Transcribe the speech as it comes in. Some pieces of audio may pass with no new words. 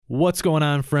What's going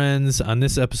on, friends? On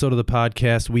this episode of the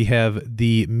podcast, we have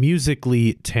the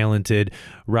musically talented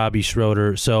Robbie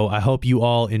Schroeder. So I hope you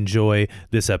all enjoy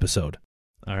this episode.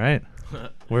 All right.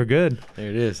 We're good. There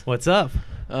it is. What's up?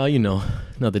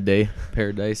 Another day,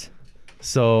 paradise.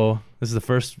 So this is the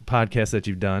first podcast that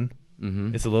you've done.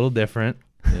 Mm-hmm. It's a little different.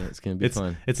 Yeah, it's going to be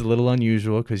fun. It's a little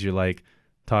unusual because you're like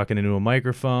talking into a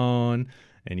microphone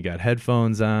and you got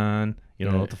headphones on. You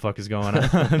don't know what the fuck is going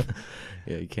on.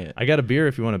 Yeah, you can't. I got a beer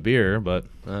if you want a beer, but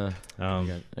I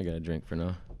got a drink for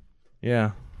now.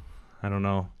 yeah, I don't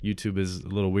know. YouTube is a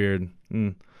little weird.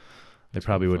 They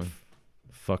probably would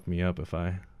fuck me up if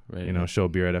I, show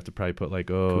beer. I'd have to probably put like,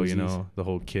 Koozies. The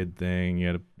whole kid thing. You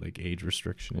had a like age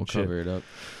restriction and shit. We'll cover it up.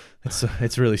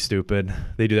 It's really stupid.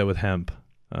 They do that with hemp.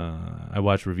 I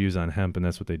watch reviews on hemp, and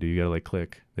that's what they do. You gotta like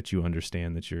click that you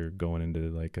understand that you're going into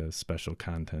like a special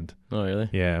content. Oh, really?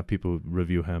 Yeah, people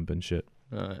review hemp and shit.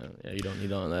 Yeah, you don't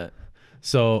need all that.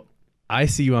 So I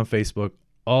see you on Facebook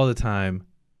all the time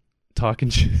talking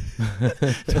shit.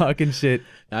 Talking shit.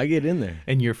 I get in there.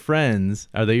 And your friends,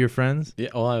 are they your friends?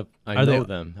 Yeah, well, I know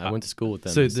them. I went to school with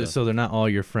them. So they're not all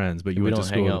your friends, but you went to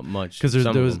school. We don't hang out much. Because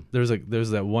there's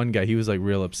that one guy. He was like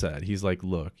real upset. He's like,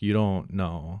 look, you don't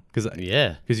know. Because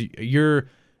you're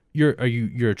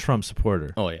a Trump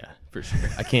supporter. Oh yeah, for sure.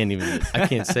 I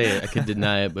can't say it. I could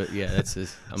deny it, but yeah, that's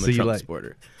just. I'm a Trump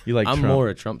supporter. You like? I'm Trump. more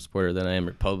a Trump supporter than I am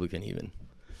Republican even.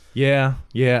 Yeah.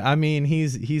 I mean,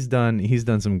 he's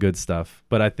done some good stuff,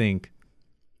 but I think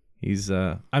he's.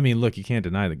 Look, you can't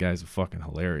deny the guy's fucking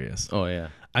hilarious. Oh yeah.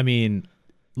 I mean,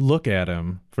 look at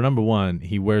him. For number one,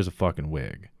 he wears a fucking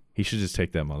wig. He should just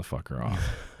take that motherfucker off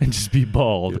and just be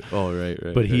bald. Oh, right.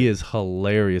 But he is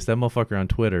hilarious. That motherfucker on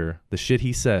Twitter, the shit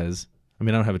he says. I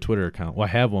mean, I don't have a Twitter account. Well,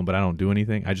 I have one, but I don't do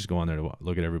anything. I just go on there to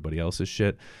look at everybody else's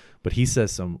shit. But he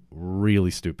says some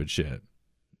really stupid shit.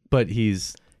 But he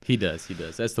does.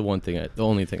 That's the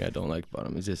only thing I don't like about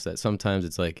him is just that sometimes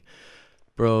it's like,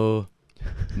 bro,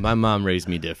 my mom raised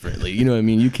me differently. You know what I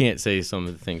mean? You can't say some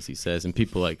of the things he says, and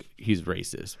people like he's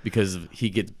racist because he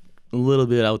gets a little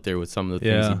bit out there with some of the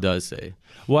things he does say.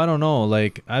 Well, I don't know.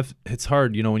 Like it's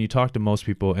hard, when you talk to most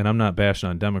people, and I'm not bashing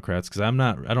on Democrats because I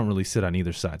don't really sit on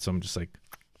either side, so I'm just like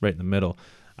right in the middle.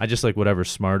 I just like whatever's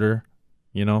smarter.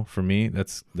 For me,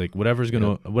 that's like whatever's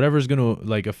gonna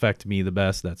like affect me the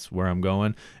best. That's where I'm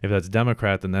going. If that's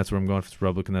Democrat, then that's where I'm going. If it's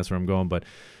Republican, that's where I'm going. But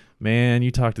man,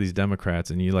 you talk to these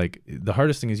Democrats, and you like the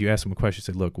hardest thing is you ask them a question.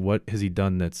 You say, "Look, what has he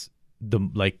done that's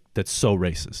so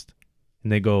racist?"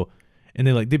 And they go, and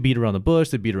they beat around the bush.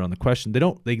 They beat around the question. They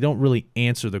don't really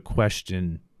answer the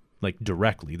question like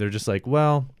directly. They're just like,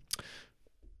 well,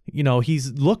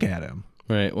 look at him.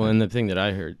 Right. Well, and the thing that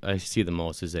I see the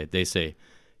most is that they say.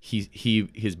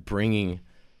 He's bringing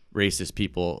racist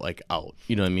people like out.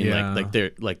 You know what I mean? Yeah. Like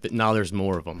they're like now there's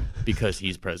more of them because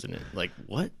he's president. Like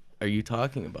what are you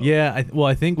talking about? Yeah.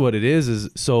 I think what it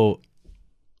is so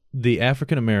the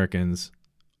African Americans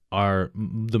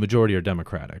the majority are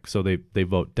Democratic, so they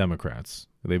vote Democrats.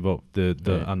 They vote the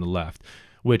right. on the left,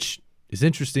 which is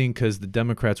interesting because the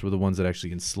Democrats were the ones that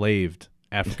actually enslaved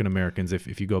African Americans.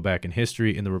 If you go back in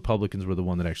history, and the Republicans were the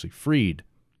one that actually freed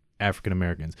African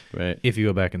Americans, right? If you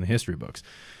go back in the history books,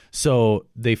 so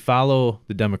they follow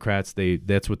the Democrats.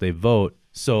 That's what they vote.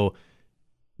 So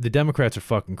the Democrats are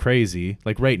fucking crazy.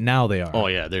 Like right now they are. Oh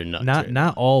yeah, they're nuts.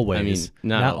 Not always. I mean,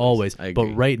 not always. But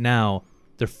right now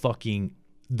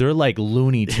they're like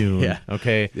Looney Tune. Yeah.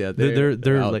 Okay. Yeah.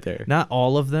 They're out like, there. Not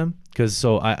all of them, because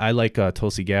I like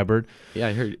Tulsi Gabbard. Yeah,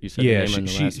 I heard you said her name on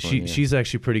the last one. Yeah. She's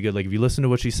actually pretty good. Like if you listen to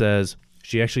what she says,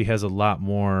 she actually has a lot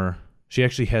more. She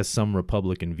actually has some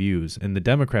Republican views, and the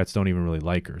Democrats don't even really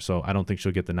like her. So I don't think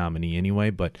she'll get the nominee anyway.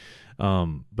 But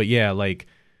yeah, like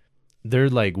they're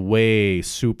like way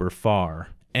super far,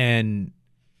 and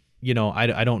I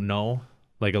don't know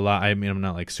like a lot. I mean, I'm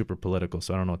not like super political,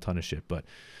 so I don't know a ton of shit. But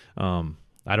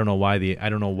I don't know why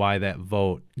that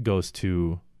vote goes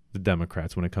to the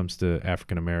Democrats when it comes to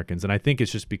African Americans, and I think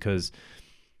it's just because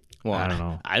I don't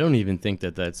know. I don't even think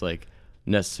that's like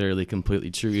necessarily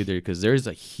completely true either, because there's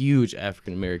a huge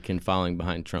African American following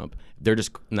behind Trump. They're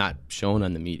just not shown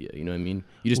on the media. You know what I mean?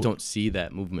 You just don't see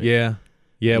that movement. Yeah.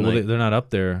 And well, they're not up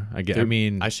there. I guess. I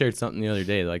mean, I shared something the other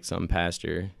day, like some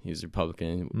pastor. He's a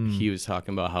Republican. He was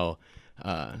talking about how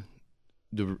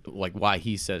why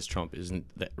he says Trump isn't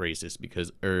that racist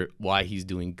or why he's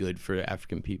doing good for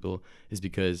African people is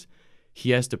because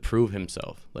he has to prove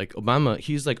himself. Like Obama,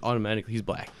 he's like automatically he's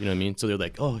black. You know what I mean? So they're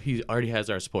like, oh, he already has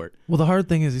our support. Well, the hard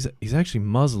thing is he's actually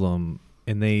Muslim,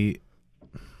 and it's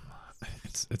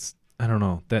I don't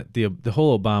know, that the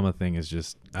whole Obama thing is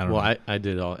just I don't know. Well, I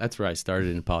did all. That's where I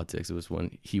started in politics. It was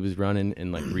when he was running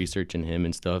and like researching him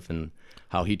and stuff, and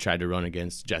how he tried to run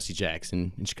against Jesse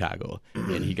Jackson in Chicago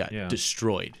and he got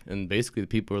destroyed. And basically the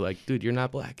people were like, dude, you're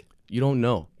not black. You don't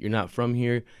know. You're not from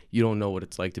here. You don't know what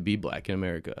it's like to be black in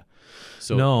America.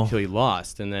 So he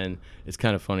lost. And then it's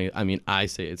kind of funny. I mean, I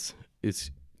say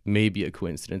it's maybe a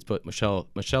coincidence, but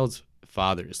Michelle's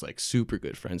father is like super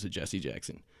good friends with Jesse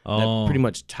Jackson. That pretty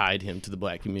much tied him to the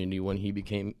black community when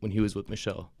he was with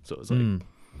Michelle. So it was like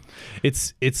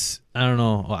it's I don't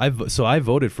know. I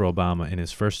voted for Obama in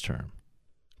his first term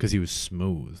because he was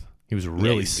smooth. He was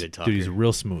really he's a good talker. dude. He's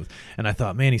real smooth, and I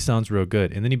thought, man, he sounds real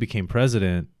good. And then he became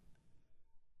president,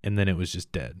 and then it was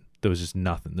just dead. There was just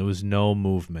nothing. There was no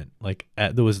movement. Like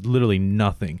there was literally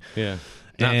nothing. Yeah.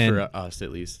 Not for us,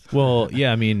 at least. Well,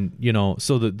 yeah, I mean,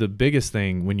 so the biggest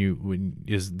thing when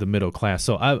is the middle class.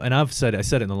 So I said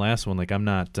it in the last one, like I'm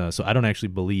not, so I don't actually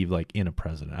believe like in a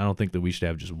president. I don't think that we should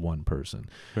have just one person.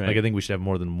 Right. Like I think we should have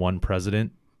more than one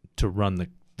president to run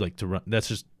that's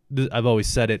just, I've always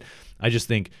said it. I just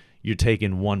think you're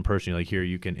taking one person, you're like, here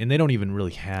you can, and they don't even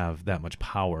really have that much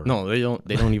power. No,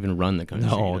 they don't even run the country.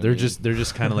 No, they're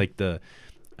just kind of like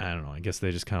I don't know, I guess they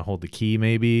just kind of hold the key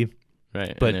maybe.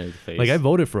 Right, but like I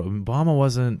voted for Obama.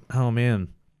 Wasn't, oh man,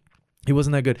 he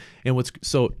wasn't that good. And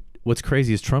what's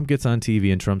crazy is Trump gets on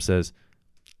TV and Trump says,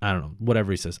 I don't know,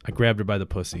 whatever he says. I grabbed her by the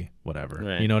pussy, whatever.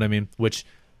 Right. You know what I mean? Which,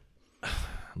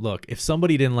 look, if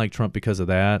somebody didn't like Trump because of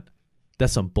that,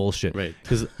 that's some bullshit. Right.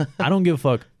 Because I don't give a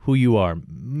fuck who you are.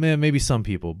 Man, maybe some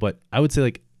people, but I would say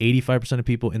like 85% of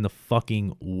people in the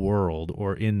fucking world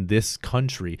or in this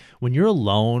country, when you're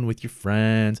alone with your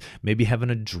friends, maybe having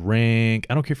a drink,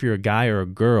 I don't care if you're a guy or a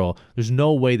girl, there's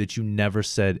no way that you never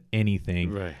said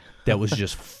anything that was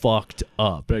just fucked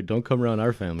up. Right, don't come around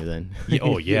our family then. Yeah,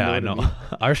 oh yeah, I know.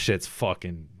 Our shit's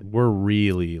fucking, we're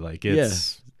really like,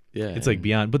 it's like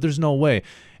beyond, but there's no way.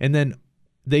 And then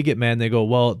they get mad and they go,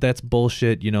 well, that's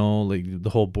bullshit, like the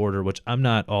whole border, which I'm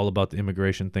not all about the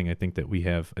immigration thing. I think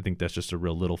that's just a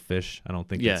real little fish. I don't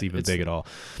think it's even big at all.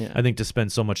 Yeah. I think to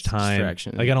spend so much time, like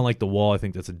I don't like the wall. I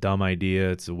think that's a dumb idea.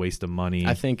 It's a waste of money.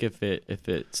 I think if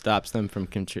it stops them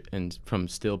from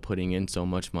still putting in so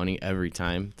much money every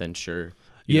time, then sure.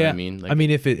 You know what I mean? Like, I mean,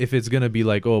 if it's gonna be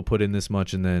like, oh, put in this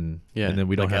much and then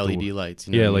we don't like have LED lights.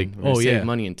 Save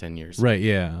money in 10 years. Right.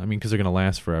 Yeah. I mean, because they're gonna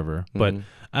last forever. Mm-hmm. But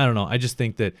I don't know. I just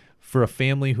think that for a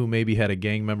family who maybe had a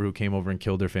gang member who came over and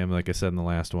killed their family, like I said in the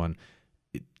last one,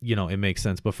 it makes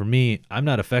sense. But for me, I'm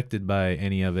not affected by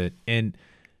any of it. And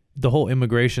the whole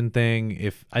immigration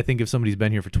thing, I think if somebody's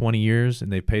been here for 20 years and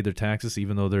they paid their taxes,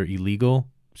 even though they're illegal,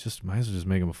 might as well just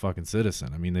make them a fucking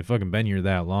citizen. I mean, they've fucking been here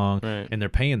that long and they're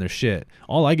paying their shit.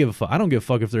 All I give a fuck, I don't give a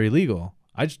fuck if they're illegal.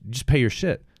 I just pay your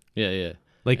shit. Yeah.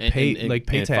 Like pay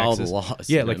taxes. Follow the laws.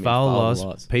 Yeah, like follow the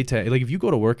laws. Pay tax. Like if you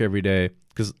go to work every day,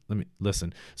 because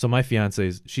listen. So my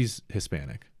fiance, she's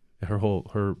Hispanic. Her whole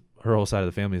side of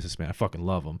the family is Hispanic. I fucking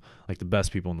love them. Like the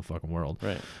best people in the fucking world.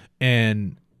 Right.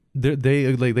 And they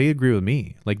agree with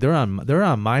me. Like they're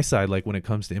on my side. Like when it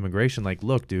comes to immigration. Like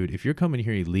look, dude, if you're coming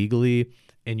here illegally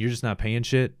and you're just not paying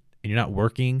shit and you're not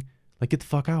working, like get the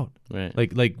fuck out. Right.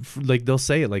 Like they'll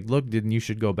say it. Like look, then you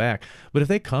should go back. But if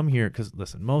they come here, because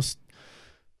listen,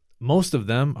 most of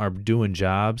them are doing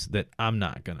jobs that I'm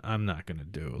not gonna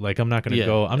do. Like I'm not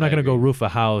gonna go roof a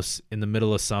house in the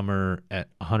middle of summer at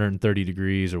 130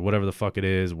 degrees or whatever the fuck it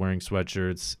is, wearing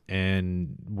sweatshirts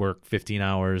and work 15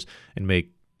 hours and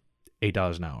make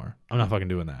 $8 an hour. I'm not fucking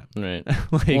doing that. Right.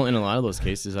 Well, in a lot of those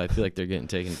cases, I feel like they're getting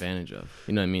taken advantage of.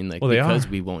 You know what I mean? Like because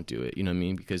we won't do it. You know what I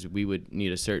mean? Because we would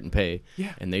need a certain pay.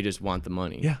 Yeah. And they just want the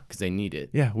money. Yeah. Because they need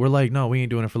it. Yeah. We're like, no, we ain't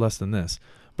doing it for less than this.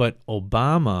 But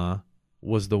Obama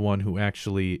was the one who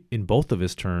actually, in both of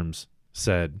his terms,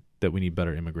 said that we need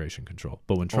better immigration control.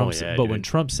 But when Trump said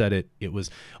it, it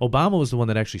was Obama was the one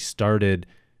that actually started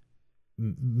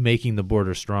making the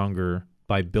border stronger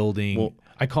by building. Well,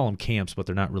 I call them camps, but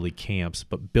they're not really camps.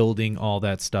 But building all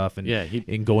that stuff and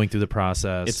going through the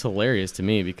process. It's hilarious to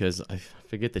me because I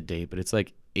forget the date, but it's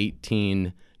like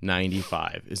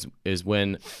 1895 is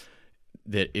when.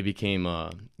 That it became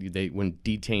when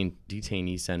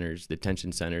detention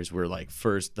centers were like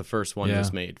the first one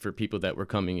was made for people that were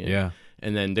coming in,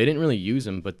 and then they didn't really use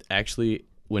them, but actually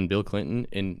when Bill Clinton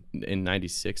in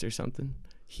 96 or something,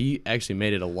 he actually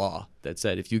made it a law that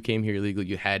said if you came here illegal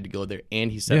you had to go there,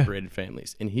 and he separated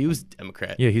families, and he was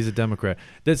Democrat. Yeah, he's a Democrat.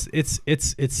 It's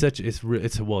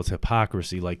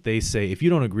hypocrisy. Like they say, if you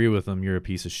don't agree with them, you're a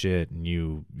piece of shit, and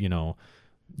you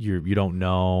don't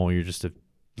know, you're just a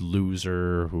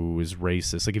loser who is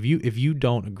racist. Like if you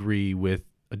don't agree with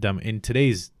in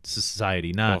today's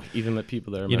society, not even the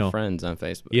people that are my friends on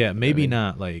Facebook. Yeah, maybe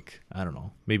not like, I don't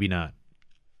know, maybe not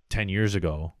 10 years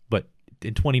ago, but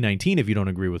in 2019, if you don't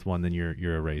agree with one, then you're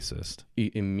a racist.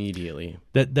 Immediately.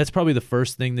 That's probably the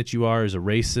first thing that you are, is a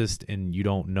racist, and you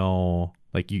don't know,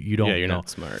 like you don't. Yeah, you're know. not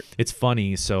smart. It's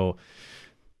funny. So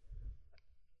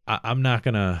I'm not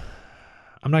gonna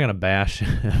bash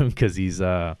him because he's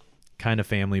kind of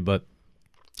family, but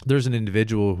there's an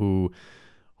individual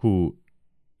who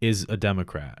is a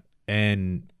Democrat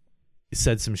and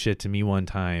said some shit to me one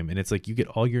time, and it's like, you get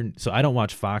all your, so I don't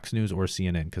watch Fox News or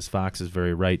CNN because Fox is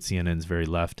very right, CNN's very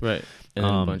left, right, and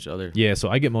then a bunch of other, yeah, so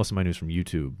I get most of my news from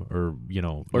YouTube, or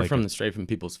or like, from straight from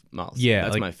people's mouths. Yeah,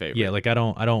 that's like, my favorite. Yeah, like I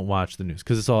don't watch the news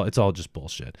because it's all just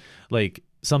bullshit. Like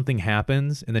something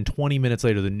happens, and then 20 minutes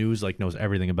later the news like knows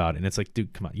everything about it, and it's like,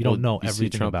 dude, come on, you don't know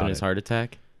everything Trump about and his it. heart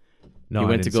attack. No, he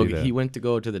went I to didn't go. see that. He went to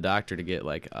go to the doctor to get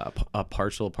like a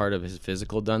partial part of his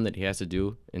physical done that he has to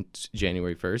do in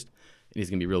January 1st. And he's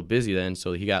gonna be real busy then,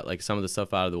 so he got like some of the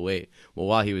stuff out of the way. Well,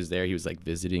 while he was there, he was like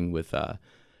visiting with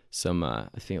some I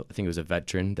think it was a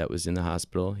veteran that was in the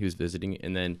hospital. He was visiting,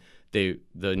 and then the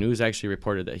news actually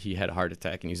reported that he had a heart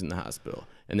attack and he's in the hospital.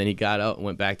 And then he got out and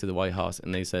went back to the White House,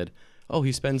 and they said, "Oh,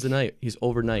 he spends the night. He's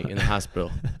overnight in the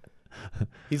hospital."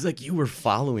 He's like, "You were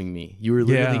following me. You were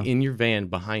literally in your van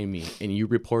behind me, and you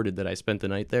reported that I spent the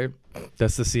night there."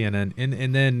 That's the CNN,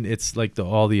 and then it's like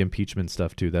all the impeachment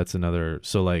stuff too. That's another.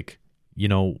 So like,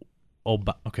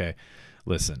 okay,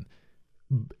 listen.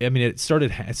 I mean, it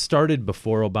started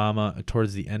before Obama,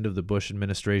 towards the end of the Bush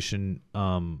administration.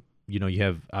 You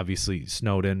have obviously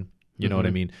Snowden. You know what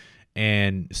I mean?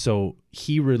 And so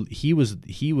he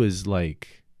was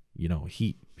like,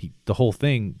 the whole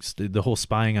thing, the whole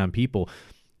spying on people.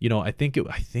 I think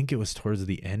it was towards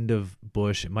the end of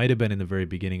Bush. It might have been in the very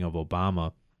beginning of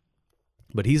Obama,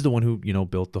 but he's the one who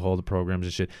built the programs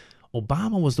and shit.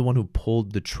 Obama was the one who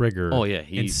pulled the trigger. Oh yeah,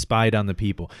 and spied on the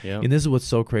people. Yeah. And this is what's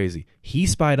so crazy. He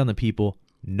spied on the people.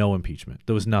 No impeachment.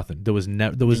 There was nothing. There was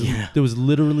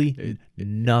literally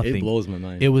nothing. It blows my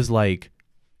mind. It was like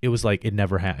it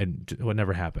never happened. It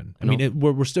never happened. I mean,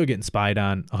 we're still getting spied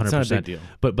on 100%. It's not a big deal.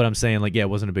 But I'm saying, like, yeah, it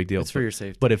wasn't a big deal. It's for your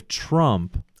safety. But if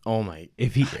Trump,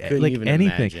 if he like even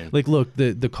anything, imagine. like, look,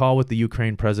 the call with the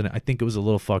Ukraine president, I think it was a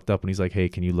little fucked up when he's like, "Hey,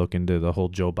 can you look into the whole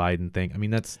Joe Biden thing?" I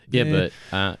mean, that's but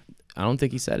I don't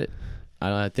think he said it.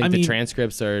 I think the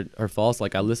transcripts are false.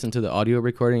 Like, I listened to the audio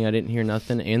recording, I didn't hear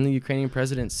nothing, and the Ukrainian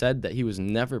president said that he was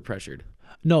never pressured.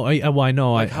 No, I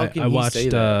know. Like, how can I he watched. say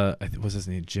that? What's his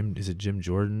name? Jim? Is it Jim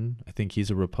Jordan? I think he's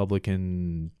a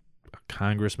Republican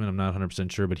congressman. I'm not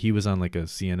 100% sure, but he was on like a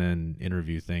CNN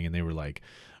interview thing, and they were like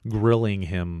grilling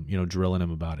him, drilling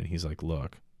him about it. And he's like,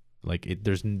 "Look, like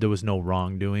there was no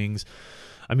wrongdoings.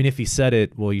 I mean, if he said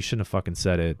it, well, you shouldn't have fucking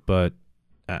said it. But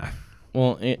I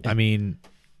mean,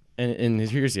 and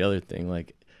here's the other thing,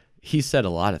 like." He said a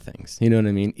lot of things. You know what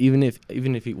I mean? Even if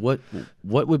he what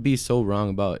would be so wrong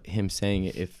about him saying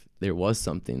it if there was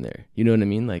something there? You know what I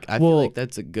mean? Like, I feel like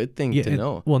that's a good thing to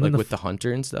know. Well, like with the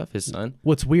hunter and stuff, his son.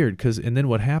 What's weird, and then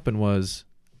what happened was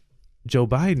Joe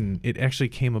Biden. It actually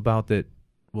came about that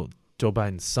Joe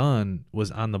Biden's son was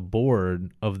on the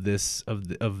board of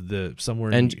the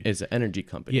somewhere. It's an energy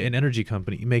company. Yeah, an energy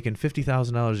company making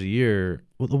 $50,000 a year.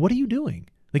 Well, what are you doing?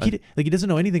 Like he doesn't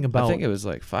know anything about. I think it was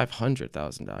like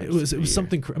 $500,000. It was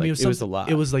something. I mean, it was a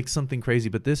lot. It was like something crazy.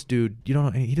 But this dude, he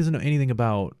doesn't know anything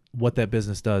about what that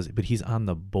business does. But he's on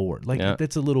the board. Like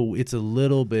that's a little. It's a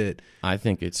little bit. I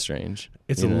think it's strange.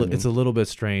 It's a little bit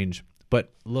strange.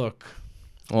 But look.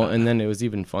 Well, and then it was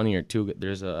even funnier too.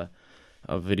 There's a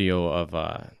video of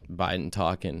Biden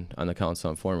talking on the Council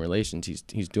on Foreign Relations.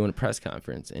 He's doing a press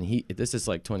conference, and this is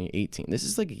like 2018. This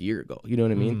is like a year ago. You know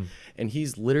what I mean? And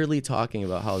he's literally talking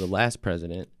about how the last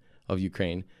president of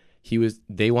Ukraine,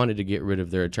 they wanted to get rid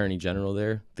of their attorney general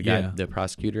there, the guy, the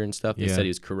prosecutor and stuff. They said he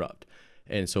was corrupt.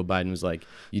 And so Biden was like,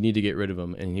 "You need to get rid of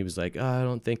him." And he was like, "I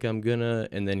don't think I'm gonna."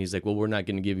 And then he's like, "Well, we're not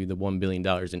gonna give you the $1 billion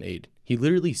in aid." He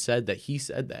literally said that. He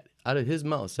said that out of his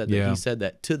mouth. He said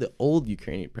that to the old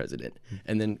Ukrainian president.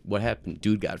 And then what happened?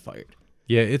 Dude got fired.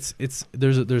 Yeah,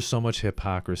 there's so much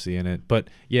hypocrisy in it. But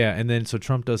yeah, and then so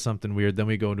Trump does something weird. Then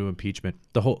we go into impeachment.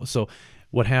 So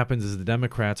what happens is the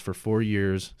Democrats for 4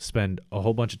 years spend a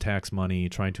whole bunch of tax money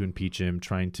trying to impeach him,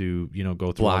 trying to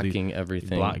go through blocking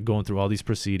everything, going through all these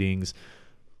proceedings.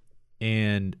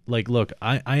 And like, look,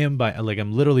 I'm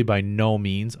literally by no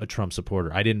means a Trump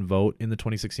supporter. I didn't vote in the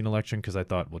 2016 election because I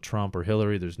thought, well, Trump or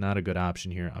Hillary, there's not a good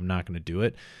option here. I'm not going to do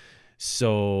it.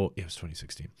 So it was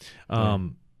 2016.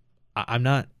 I'm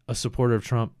not a supporter of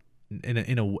Trump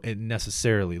in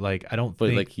necessarily. Like, I don't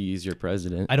think, like, he's your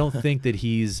president. I don't think that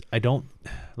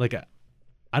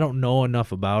I don't know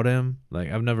enough about him. Like,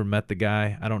 I've never met the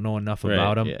guy. I don't know enough Right,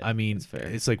 about him. yeah, I mean, that's fair.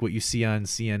 it's like what you see on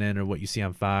CNN or what you see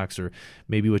on Fox or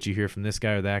maybe what you hear from this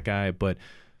guy or that guy. But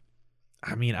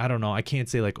I mean, I don't know. I can't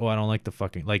say like, oh, I don't like the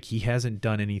fucking, like, he hasn't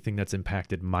done anything that's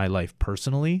impacted my life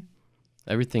personally.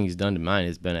 Everything he's done to mine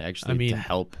has been actually to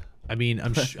help. I mean,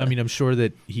 I'm sure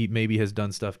that he maybe has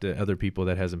done stuff to other people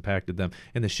that has impacted them.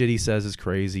 And the shit he says is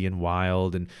crazy and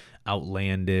wild and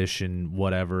outlandish and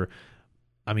whatever.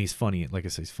 I mean, he's funny. Like I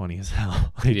say, he's funny as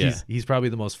hell. Like, Yeah. he's probably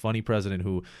the most funny president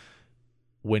who,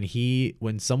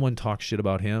 when someone talks shit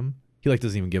about him, he like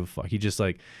doesn't even give a fuck. He just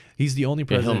like, he's the only Yeah,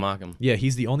 president. he'll mock him. Yeah,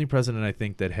 he's the only president I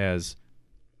think that has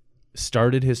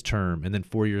started his term and then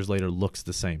 4 years later looks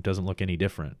the same, doesn't look any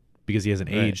different because he hasn't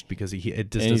Right. aged because it just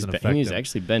And doesn't affect he's him.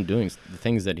 actually been doing the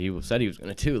things that he said he was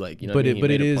going to do, like, you know, But what I mean?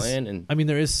 it He made a is. plan and I mean,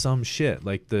 there is some shit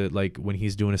like when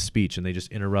he's doing a speech and they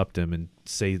just interrupt him and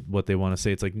say what they want to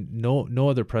say. It's like no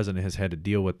other president has had to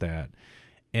deal with that.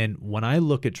 And when I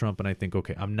look at Trump and I think,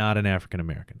 okay, I'm not an African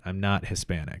American, I'm not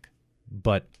Hispanic,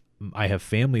 but I have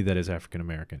family that is African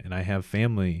American, and I have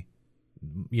family,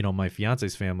 you know, my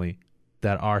fiance's family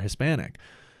that are Hispanic.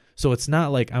 So it's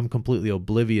not like I'm completely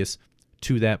oblivious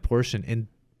to that portion. And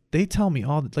they tell me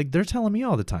they're telling me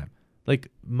all the time. Like,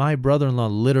 my brother-in-law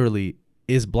literally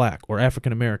is black or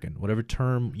African American, whatever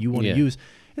term you want to use.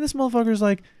 And this motherfucker's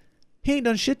like, he ain't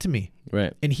done shit to me.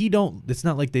 right. And it's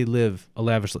not like they live a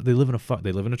lavish, they live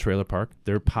in a trailer park.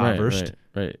 They're impoverished.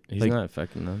 Right. He's Like, not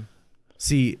affecting them.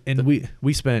 See, and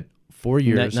we spent 4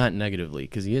 years. Not negatively,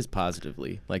 because he is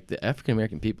positively. Like, the African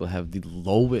American people have the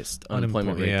lowest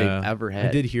unemployment rate they've ever had.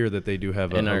 I did hear that they do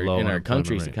have and a our low in our unemployment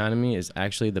country's rate. economy is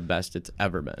actually the best it's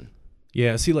ever been.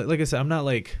 Yeah, see, like I said, I'm not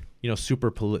like, you know,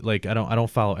 super like I don't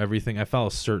follow everything. I follow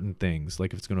certain things,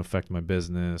 like if it's going to affect my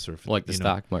business or if, Like the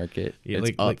stock market, Yeah, it's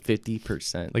like- up like-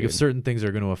 50%. like if dude. certain things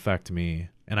are going to affect me,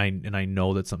 and I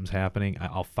know that something's happening,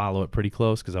 I'll follow it pretty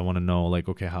close because I want to know, like,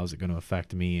 okay, how's it going to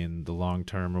affect me in the long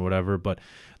term or whatever. But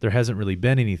there hasn't really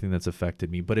been anything that's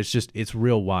affected me. But it's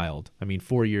real wild. I mean,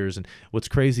 4 years, and what's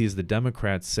crazy is the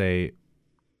Democrats say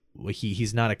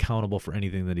he's not accountable for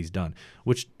anything that he's done.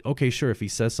 Which, okay, sure, if he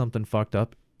says something fucked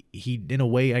up, he in a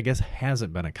way I guess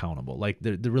hasn't been accountable. Like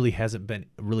there really hasn't been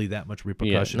really that much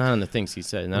repercussion. not on the things he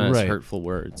said, not on his Right. hurtful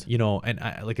words. You know, and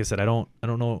like I said, I don't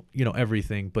know, you know,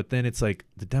 everything, but then it's like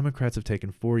the Democrats have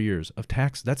taken 4 years of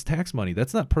that's tax money.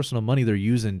 That's not personal money they're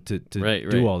using to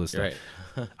do all this stuff.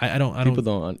 Right. I don't People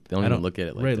don't even look at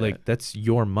it like right, that. like that's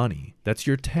your money. That's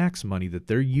your tax money that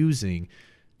they're using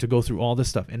to go through all this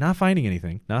stuff and not finding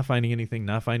anything, not finding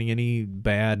any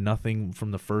bad, nothing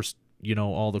from the first, you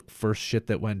know, all the first shit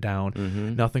that went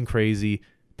down, nothing crazy.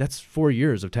 That's 4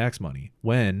 years of tax money.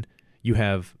 When you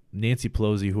have Nancy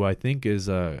Pelosi, who I think is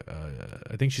I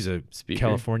think she's a Speaker?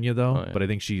 California though, Oh, yeah. but I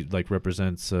think she like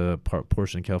represents a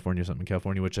portion of California, something in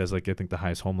California, which has like I think the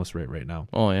highest homeless rate right now.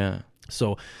 Oh yeah,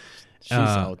 So she's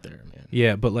out there, man.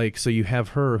 yeah, but like, so you have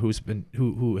her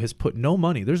who has put no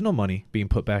money. There's no money being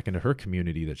put back into her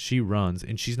community that she runs,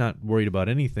 and she's not worried about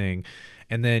anything.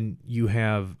 And then you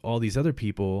have all these other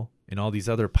people in all these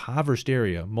other impoverished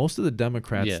area. Most of the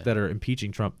Democrats that are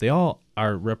impeaching Trump, they all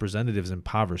are representatives in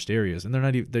impoverished areas, and they're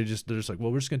not even. They're just like, well,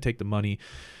 we're just gonna take the money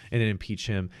and then impeach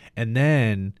him, and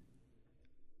then.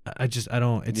 I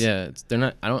don't. They're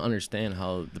not. I don't understand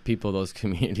how the people of those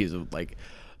communities would like.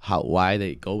 Why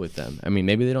they go with them. I mean,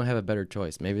 maybe they don't have a better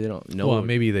choice. Maybe they don't know. Well,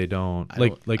 maybe they don't. I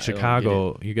Like don't get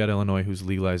Chicago, you got Illinois who's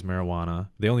legalized marijuana.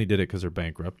 They only did it because they're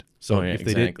bankrupt. So if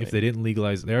they didn't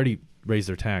legalize, they already raised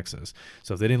their taxes.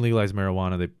 So if they didn't legalize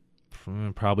marijuana,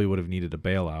 they probably would have needed a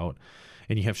bailout.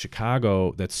 And you have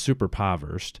Chicago that's super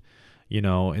impoverished, you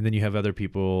know, and then you have other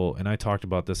people, and I talked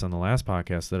about this on the last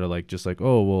podcast, that are like, just like,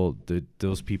 oh, well,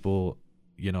 those people,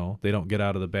 you know, they don't get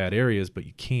out of the bad areas, but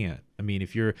you can't. I mean,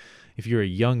 if you're a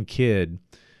young kid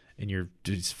and you're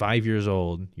just 5 years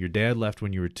old, your dad left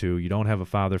when you were 2, you don't have a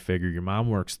father figure, your mom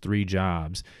works 3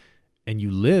 jobs, and you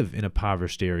live in a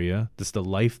impoverished area, that's the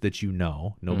life that you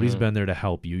know. Nobody's been there to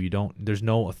help you. There's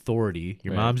no authority.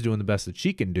 Your mom's doing the best that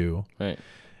she can do. Right.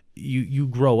 You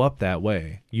grow up that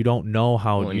way. You don't know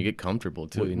how. When you get comfortable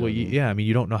too. Yeah. I mean,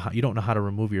 you don't know how to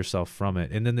remove yourself from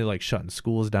it. And then they're like shutting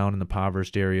schools down in the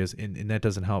impoverished areas, and that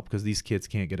doesn't help because these kids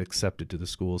can't get accepted to the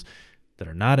schools that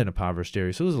are not in impoverished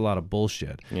areas. So there's a lot of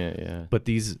bullshit. Yeah. But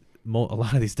a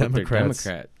lot of these Democrats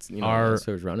are that's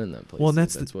who's running that place. Well, and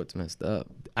that's what's messed up.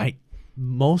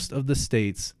 Most of the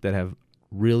states that have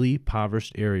really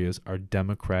impoverished areas are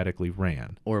democratically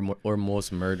ran. Or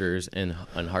most murders and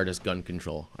hardest gun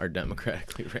control are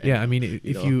democratically ran. Yeah, I mean,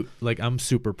 if you like, I'm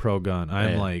super pro gun.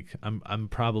 I'm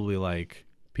probably like,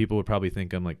 people would probably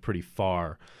think I'm like pretty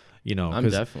far, You know, I'm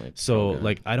definitely so pro-gun.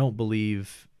 like I don't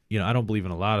believe. You know, I don't believe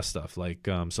in a lot of stuff. Like,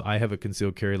 so I have a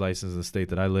concealed carry license in the state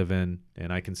that I live in,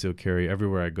 and I conceal carry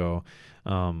everywhere I go.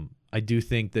 I do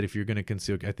think that if you're going to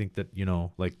conceal, I think that, you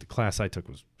know, like the class I took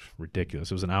was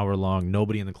ridiculous. It was an hour long.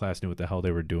 Nobody in the class knew what the hell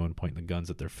they were doing, pointing the guns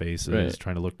at their faces, Right.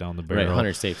 trying to look down the barrel. Right,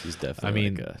 hunter safety is definitely. I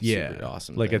mean, like a yeah, super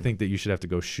awesome. like thing. I think that you should have to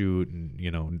go shoot and,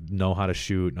 you know how to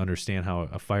shoot and understand how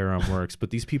a firearm works. But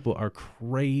these people are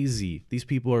crazy. These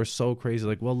people are so crazy.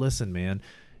 Like, well, listen, man,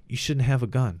 you shouldn't have a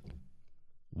gun.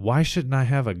 Why shouldn't I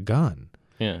have a gun?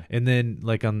 Yeah. And then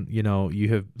like on, you know, you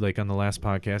have like on the last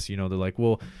podcast, you know, they're like,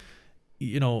 well,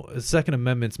 you know, the Second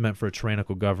Amendment's meant for a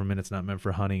tyrannical government. It's not meant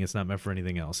for hunting. It's not meant for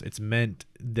anything else. It's meant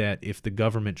that if the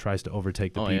government tries to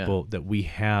overtake the people, that we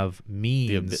have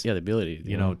means, the ability,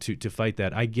 you know, to fight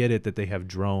that. I get it that they have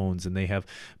drones and they have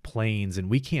planes and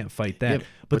we can't fight that. Yeah,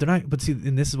 but they're not. But see,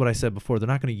 and this is what I said before. They're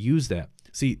not going to use that.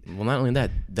 See, well, not only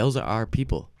that, those are our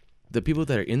people. The people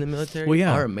that are in the military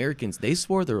are Americans. They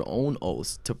swore their own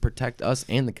oaths to protect us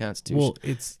and the Constitution. Well,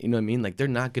 it's, you know what I mean? Like, they're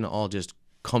not going to all just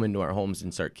come into our homes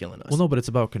and start killing us. Well, no, but it's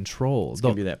about control. It's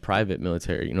going to be that private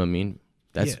military. You know what I mean?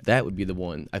 That would be the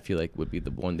one, I feel like, would be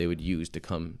the one they would use to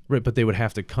come. Right, but they would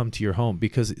have to come to your home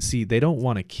because, see, they don't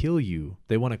want to kill you.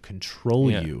 They want to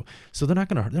control you. So they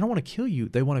don't want to kill you.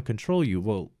 They want to control you.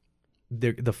 Well,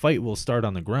 the fight will start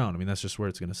on the ground. I mean, that's just where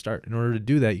it's going to start. In order to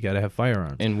do that, you got to have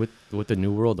firearms. And with the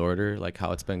New World Order, like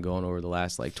how it's been going over the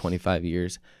last like 25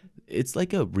 years, it's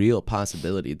like a real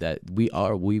possibility that we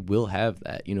will have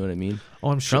that. You know what I mean? Oh,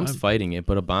 I'm sure. Trump's fighting it,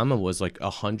 but Obama was like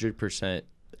 100%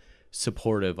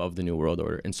 supportive of the New World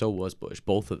Order, and so was Bush.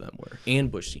 Both of them were, and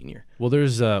Bush Sr. Well,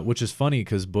 there's which is funny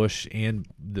because Bush and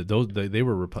they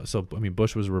were so. I mean,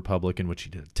 Bush was a Republican, which he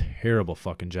did a terrible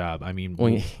fucking job. I mean,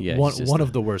 one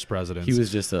of the worst presidents. He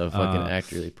was just a fucking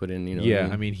actor they put in. You know? Yeah,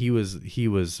 I mean, he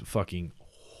was fucking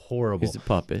horrible. He's a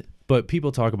puppet. But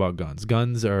people talk about guns.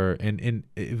 Guns are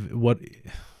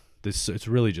it's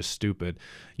really just stupid.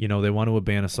 You know, they want to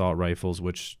ban assault rifles,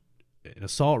 which an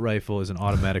assault rifle is an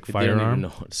automatic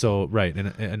firearm. So right,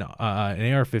 an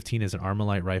AR-15 is an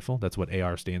Armalite rifle. That's what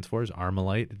AR stands for. Is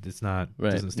Armalite. It's not. It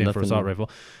doesn't stand for assault rifle.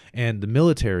 And the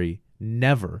military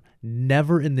never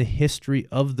in the history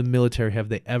of the military have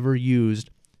they ever used.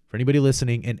 For anybody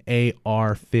listening, an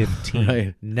AR-15.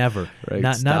 Right. Never.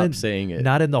 Right. Stop saying it.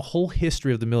 Not in the whole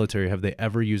history of the military have they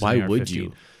ever used an AR-15. Why would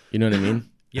you? You know what I mean?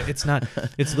 Yeah, it's not.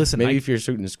 It's listen. Maybe if you're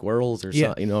shooting squirrels or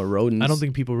something, you know, rodents. I don't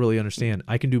think people really understand.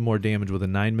 I can do more damage with a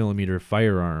 9mm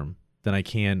firearm than I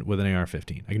can with an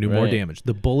AR-15. I can do more damage.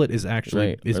 The bullet is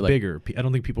actually bigger. I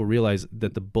don't think people realize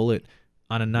that the bullet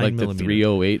on a 9mm, like the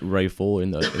 308 rifle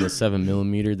in the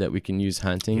 7mm that we can use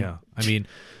hunting. Yeah, I mean,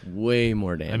 way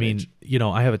more damage. I mean, you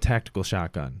know, I have a tactical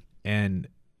shotgun and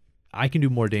I can do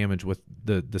more damage with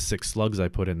the 6 slugs I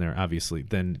put in there, obviously,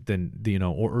 than you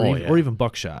know, or even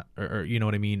buckshot, or you know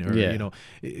what I mean, or you know,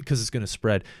 because it's going to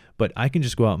spread. But I can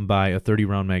just go out and buy a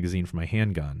 30-round magazine for my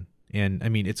handgun, and I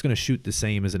mean, it's going to shoot the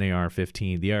same as an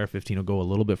AR-15. The AR-15 will go a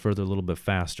little bit further, a little bit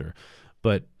faster,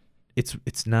 but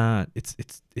it's not.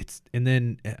 And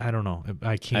then I don't know.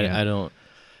 I can't. I don't.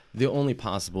 The only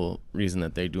possible reason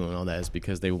that they're doing all that is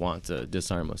because they want to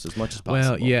disarm us as much as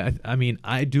possible. Well, yeah, I mean,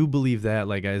 I do believe that,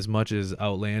 like, as much as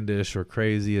outlandish or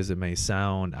crazy as it may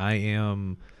sound, I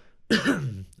am,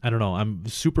 I don't know, I'm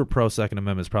super pro Second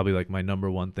Amendment. Is probably like my number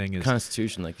one thing is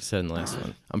Constitution, like you said in the last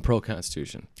one. I'm pro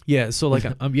Constitution. Yeah, so like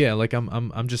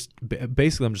I'm just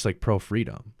basically I'm just like pro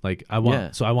freedom. Like I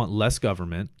want less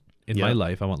government in my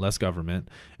life. I want less government,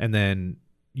 and then,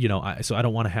 you know, I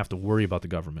don't want to have to worry about the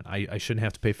government. I shouldn't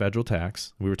have to pay federal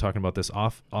tax. We were talking about this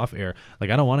off air. Like,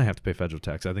 I don't want to have to pay federal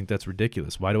tax. I think that's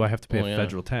ridiculous. Why do I have to pay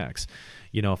federal tax?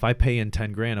 You know, if I pay in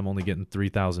 $10,000, I'm only getting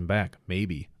 $3,000 back.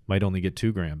 Maybe might only get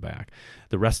 $2,000 back.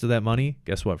 The rest of that money,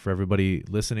 guess what? For everybody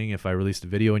listening, if I released a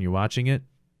video and you're watching it,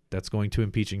 that's going to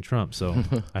impeaching Trump. So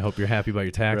I hope you're happy about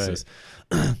your taxes.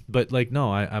 Right. But like,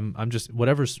 no, I'm just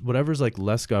whatever's like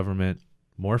less government,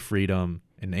 more freedom,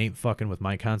 and ain't fucking with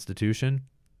my Constitution.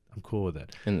 I'm cool with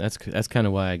it. And that's kind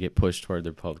of why I get pushed toward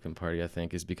the Republican Party, I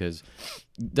think, is because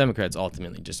Democrats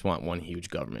ultimately just want one huge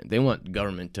government. They want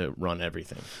government to run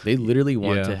everything. They literally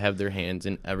want to have their hands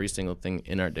in every single thing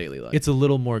in our daily life. It's a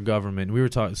little more government. We were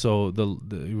talking, so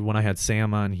when I had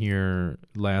Sam on here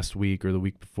last week or the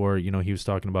week before, you know, he was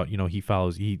talking about, you know, he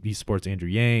supports Andrew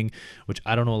Yang, which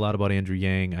I don't know a lot about Andrew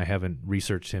Yang. I haven't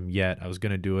researched him yet. I was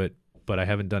going to do it, but I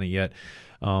haven't done it yet.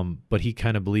 But he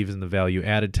kind of believes in the value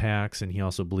added tax, and he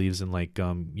also believes in like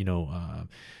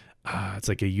it's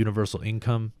like a universal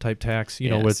income type tax,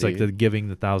 Yeah, where it's like see. the giving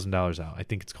the $1,000 out. I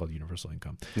think it's called universal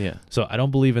income. Yeah. So I don't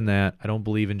believe in that. I don't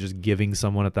believe in just giving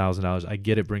someone $1,000. I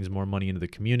get it brings more money into the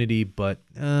community, but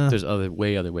There's other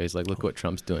ways. Like, look what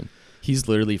Trump's doing. He's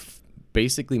literally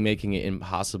basically making it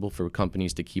impossible for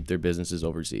companies to keep their businesses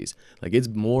overseas. Like, it's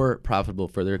more profitable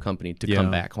for their company to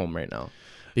come back home right now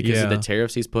because of the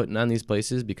tariffs he's putting on these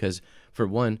places. Because for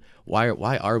one, why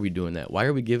are we doing that? Why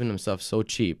are we giving them stuff so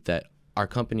cheap that our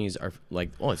companies are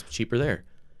like, oh, it's cheaper there?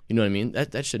 You know what I mean?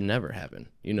 That should never happen.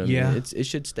 You know what I mean? It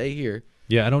should stay here.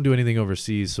 Yeah, I don't do anything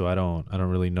overseas, so I don't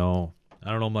really know.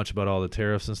 I don't know much about all the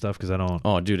tariffs and stuff because I don't.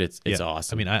 Oh, dude, it's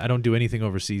awesome. I mean, I don't do anything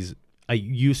overseas. I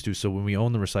used to. So when we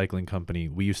owned the recycling company,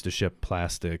 we used to ship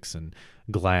plastics and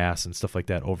glass and stuff like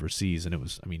that overseas, and it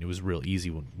was real easy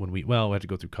when we had to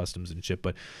go through customs and ship.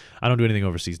 But I don't do anything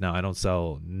overseas now. I don't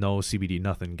sell no CBD,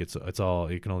 nothing. It's all.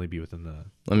 It can only be within the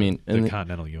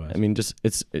continental U.S. I mean, just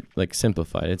it's like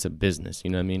simplified. It's a business.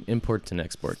 You know what I mean? Imports and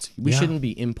exports. We shouldn't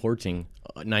be importing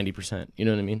 90%. You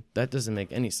know what I mean? That doesn't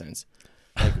make any sense.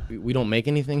 Like we don't make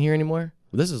anything here anymore.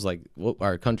 This is like what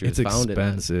our country is founded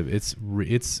on. It's expensive.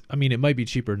 It's. I mean, it might be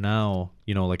cheaper now.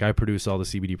 Like I produce all the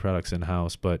CBD products in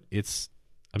house, but it's.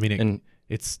 I mean,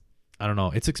 it's. I don't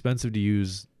know. It's expensive to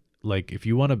use. Like if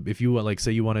you like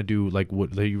say you want to do like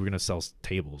what you were gonna sell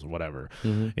tables or whatever,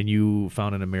 and you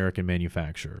found an American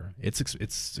manufacturer, it's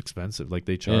expensive. Like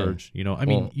they charge. I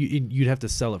mean, you'd have to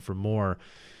sell it for more,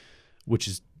 which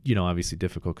is. Obviously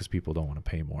difficult because people don't want to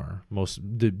pay more.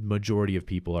 The majority of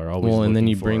people are always looking and then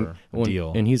you for bring a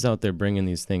deal. And he's out there bringing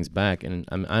these things back. And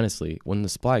I mean, honestly, when the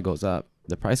supply goes up,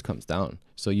 the price comes down.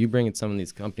 So you bringing some of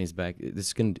these companies back,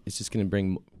 it's just gonna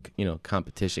bring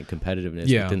competition,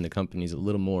 competitiveness within the companies a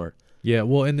little more. Yeah,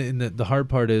 well, and the hard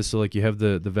part is so like you have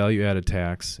the value added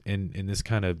tax, and this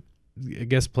kind of I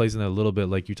guess plays in that a little bit.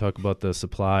 Like you talk about the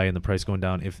supply and the price going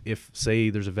down. If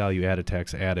say there's a value added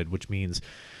tax added, which means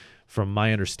from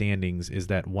my understandings is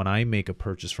that when I make a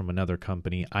purchase from another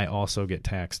company, I also get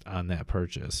taxed on that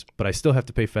purchase. But I still have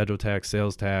to pay federal tax,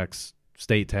 sales tax,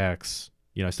 state tax.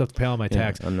 I still have to pay all my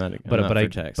tax. I'm not for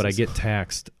taxes. But I get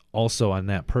taxed also on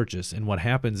that purchase. And what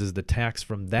happens is the tax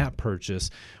from that purchase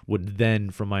would then,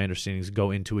 from my understandings,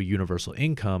 go into a universal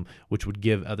income, which would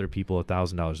give other people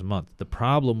 $1,000 a month. The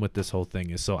problem with this whole thing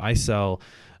is, so I sell,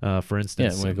 for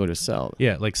instance, when I go to sell,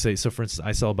 like say, so for instance,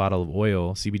 I sell a bottle of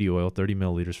oil, CBD oil, 30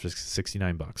 milliliters for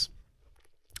 $69.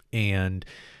 And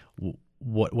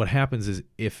what happens is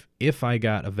if I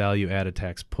got a value added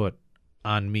tax put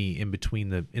on me in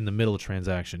the middle of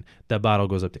transaction, that bottle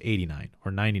goes up to 89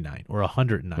 or 99 or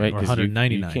 109 or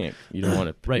 199. You don't want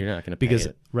to. Right, you're not going to pay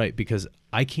it. Right, because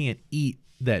I can't eat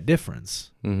that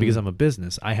difference because I'm a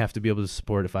business. I have to be able to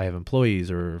support if I have employees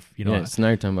or so now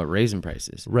you're talking about raising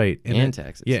prices, right, and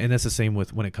taxes. Yeah, and that's the same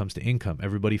with when it comes to income.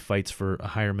 Everybody fights for a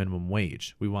higher minimum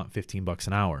wage. We want $15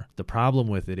 an hour. The problem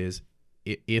with it is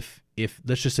if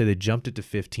let's just say they jumped it to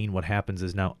 15, what happens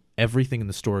is now everything in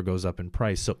the store goes up in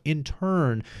price. So in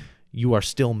turn, you are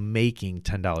still making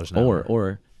 $10 an hour.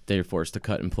 Or they're forced to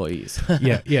cut employees.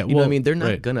 Yeah. you know what I mean? They're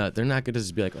not gonna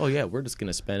just be like, oh yeah, we're just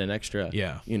gonna spend an extra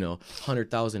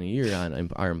 $100,000 a year on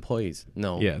our employees.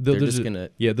 No. Yeah. They're just gonna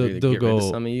they'll get rid of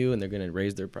some of you and they're gonna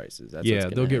raise their prices. That's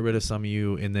they'll get rid of some of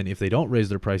you, and then if they don't raise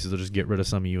their prices, they'll just get rid of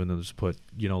some of you and they'll just put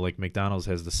like McDonald's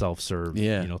has the self-serve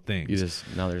things.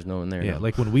 Now there's no one there. Yeah, now.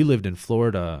 like when we lived in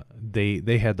Florida,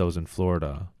 they had those in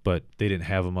Florida, but they didn't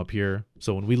have them up here.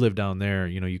 So when we lived down there,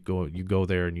 you go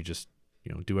there and you just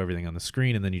do everything on the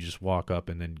screen, and then you just walk up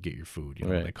and then get your food.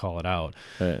 Right. They call it out.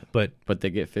 Right. But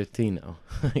they get 15 now.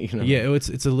 Yeah,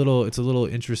 it's a little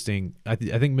interesting. I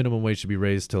think minimum wage should be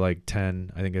raised to like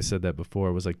 10. I think I said that before.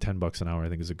 It was like $10 an hour. I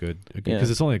think is a good because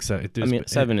it's only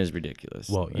 7 is ridiculous.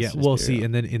 Well, yeah. Well, see,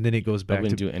 and then it goes back. I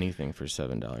wouldn't do anything for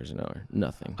 $7 an hour.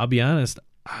 Nothing. I'll be honest.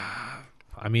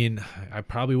 I mean, I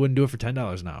probably wouldn't do it for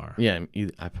 $10 an hour.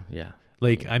 Yeah.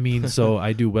 Like, I mean, so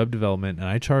I do web development and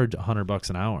I charge $100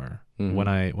 an hour when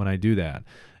I do that.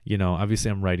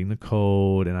 Obviously I'm writing the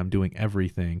code and I'm doing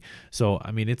everything. So,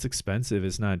 I mean, it's expensive.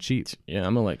 It's not cheap. Yeah,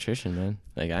 I'm an electrician, man.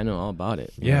 Like, I know all about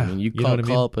it. Yeah. I mean, you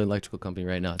call up an electrical company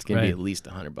right now. It's going to be at least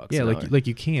 $100 Yeah, an hour. like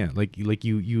you can't.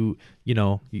 You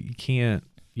can't,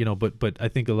 but I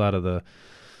think a lot of the,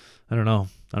 I don't know.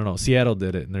 Seattle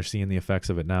did it, and they're seeing the effects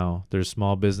of it now. There's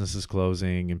small businesses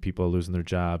closing, and people are losing their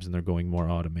jobs, and they're going more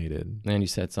automated. Man, you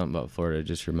said something about Florida. It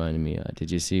just reminded me.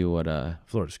 Did you see what?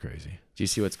 Florida's crazy. Do you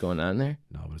see what's going on there?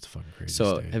 No, but it's a fucking crazy.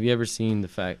 So, state. Have you ever seen the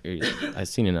fact? I've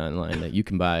seen it online that you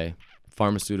can buy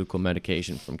pharmaceutical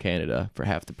medication from Canada for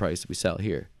half the price we sell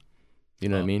here. You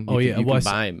know what I mean? You can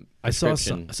buy. I saw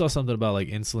something about like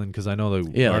insulin because I know our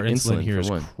insulin here is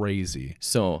crazy.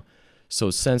 So So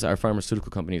since our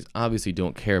pharmaceutical companies obviously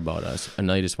don't care about us and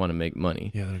they just want to make money,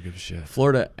 Yeah, they don't give a shit.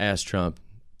 Florida asked Trump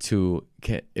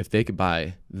if they could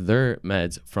buy their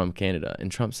meds from Canada, and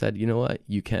Trump said, you know what,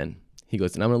 you can. He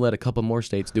goes, and I'm going to let a couple more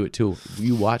states do it too.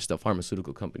 You watch the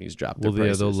pharmaceutical companies drop their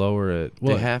prices. They'll lower it.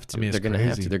 Well, they have to. I mean, they're going to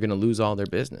have to. They're going to lose all their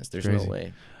business. There's no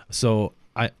way. So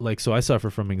I suffer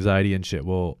from anxiety and shit.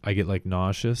 Well, I get like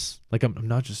nauseous. Like I'm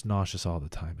not just nauseous all the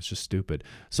time. It's just stupid.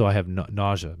 So I have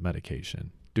nausea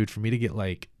medication. Dude, for me to get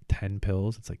like 10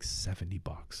 pills, it's like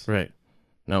 $70. Right.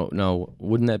 No,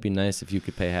 wouldn't that be nice if you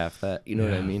could pay half that? You know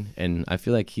what I mean? And I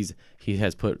feel like he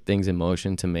has put things in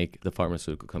motion to make the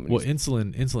pharmaceutical companies. Well,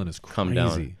 insulin is come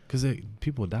down crazy because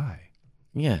people die.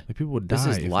 Yeah, like people would die.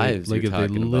 This is lives. If they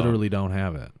literally don't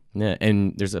have it. Yeah,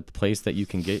 and there's a place that you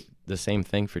can get the same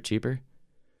thing for cheaper.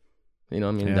 You know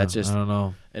what I mean? Yeah, that's just, I don't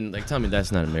know. And like, tell me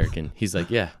that's not American. He's like,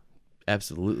 yeah,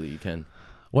 absolutely, you can.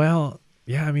 Well,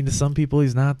 yeah, I mean, to some people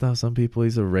he's not though. Some people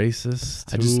he's a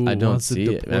racist. I don't see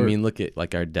it. I mean, look at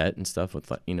like our debt and stuff with,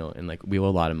 like, you know, and like we owe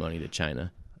a lot of money to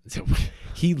China.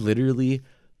 He literally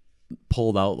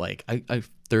pulled out like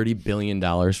 $30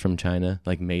 billion from China,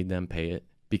 like made them pay it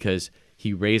because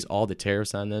he raised all the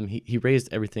tariffs on them. He raised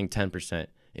everything 10%,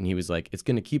 and he was like, it's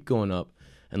gonna keep going up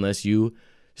unless you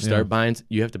start buying.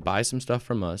 You have to buy some stuff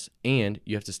from us, and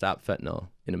you have to stop fentanyl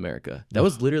in America. That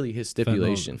was literally his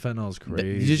stipulation. Fentanyl is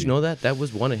crazy. Did you know that? That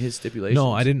was one of his stipulations.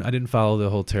 No, I didn't follow the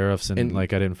whole tariffs and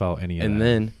like I didn't follow any of that. And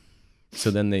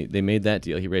then they made that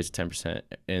deal. He raised 10%,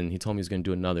 and he told me he was going to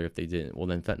do another if they didn't. Well,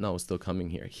 then fentanyl was still coming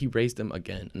here. He raised them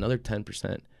again, another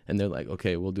 10%, and they're like,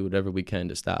 okay, we'll do whatever we can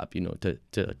to stop, you know,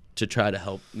 to try to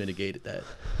help mitigate that.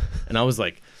 And I was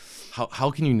like,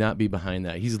 how can you not be behind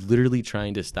that? He's literally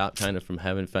trying to stop China from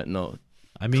having fentanyl.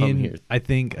 I mean, I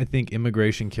think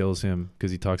immigration kills him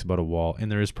because he talks about a wall,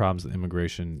 and there is problems with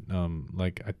immigration.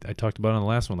 Like I talked about on the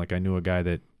last one. Like I knew a guy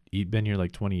that he'd been here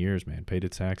like 20 years, man, paid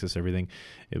his taxes, everything,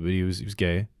 but he was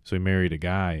gay, so he married a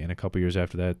guy, and a couple years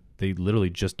after that, they literally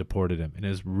just deported him, and it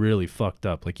was really fucked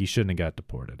up. Like he shouldn't have got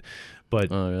deported, but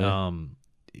really?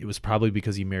 It was probably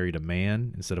because he married a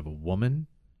man instead of a woman.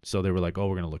 So they were like, "Oh,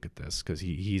 we're gonna look at this because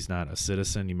he's not a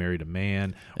citizen. He married a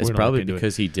man." It's probably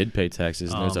because he did pay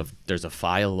taxes. And there's a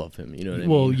file of him. You know what I mean?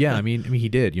 Well, yeah. I mean, he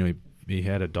did. You know, he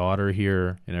had a daughter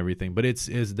here and everything. But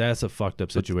that's a fucked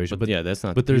up situation. But yeah, that's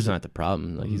not. But there's not the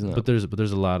problem. Like he's not. But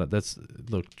there's a lot of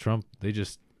look, Trump. They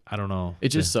just, I don't know. It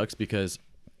just sucks because,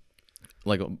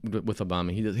 like with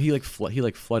Obama, he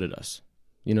flooded us.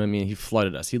 You know what I mean? He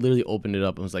flooded us. He literally opened it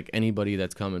up and was like, anybody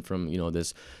that's coming from, you know,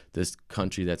 this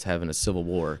country that's having a civil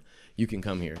war, you can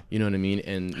come here. You know what I mean?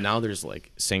 And now there's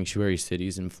like sanctuary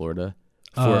cities in Florida.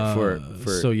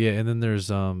 So yeah, and then there's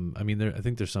I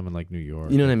think there's some in like New York.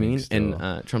 You know what I mean? Still.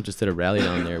 And Trump just did a rally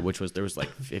down there, there was like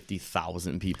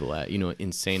 50,000 people at, you know,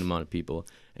 insane amount of people.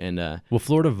 And well,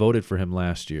 Florida voted for him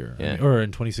last year. Yeah. Or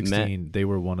in 2016, they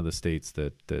were one of the states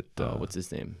that what's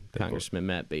his name? Congressman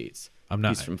Matt Bates.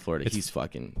 He's from Florida. He's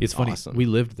fucking It's funny. Awesome. We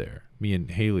lived there. Me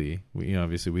and Haley,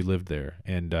 obviously we lived there,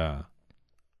 and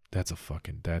that's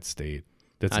that state.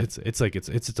 It's like it's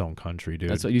its own country, dude.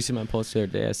 That's what you see my post the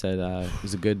other day. I said it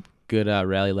was a good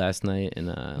rally last night, and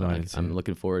I'm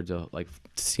looking forward to like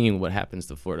seeing what happens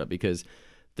to Florida because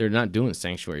they're not doing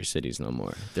sanctuary cities no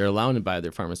more. They're allowing to buy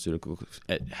their pharmaceuticals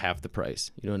at half the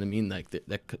price. You know what I mean? Like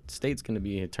that state's going to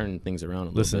be turning things around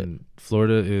a little bit.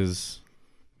 Florida is.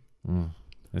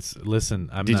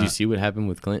 Did you see what happened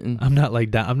with Clinton? I'm not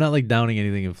like downing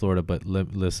anything in Florida, but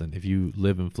listen, if you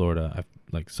live in Florida, I'm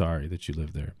like sorry that you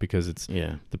live there because it's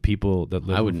the people that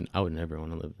live. I would never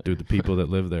want to live there. Dude, the people that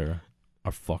live there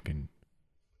are fucking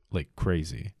like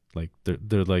crazy. Like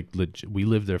they're like legit. We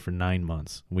lived there for 9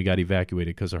 months. We got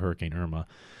evacuated because of Hurricane Irma.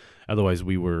 Otherwise,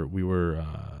 we were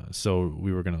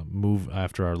gonna move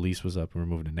after our lease was up, and we're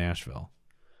moving to Nashville.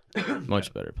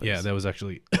 Much better place. Yeah, that was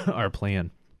actually our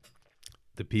plan.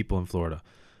 The people in Florida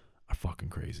are fucking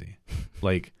crazy.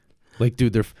 Like,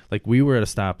 dude, they're like, we were at a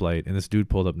stoplight and this dude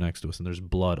pulled up next to us and there's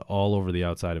blood all over the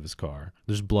outside of his car.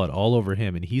 There's blood all over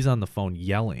him and he's on the phone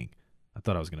yelling. I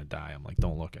thought I was gonna die. I'm like,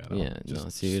 don't look at him. Yeah,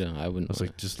 I wouldn't. I was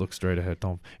like, just look straight ahead.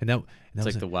 Don't. And that it's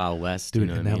like the Wild West, dude. You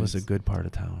know and that was a good part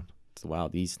of town. It's the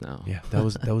Wild East now. Yeah, that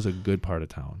was a good part of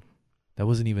town. That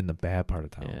wasn't even the bad part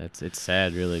of town. Yeah, it's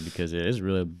sad really because it is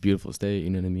really a beautiful state. You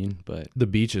know what I mean? But the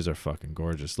beaches are fucking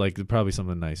gorgeous. Like probably some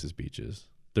of the nicest beaches.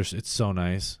 It's so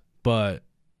nice,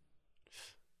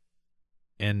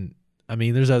 and I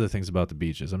mean, there's other things about the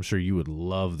beaches. I'm sure you would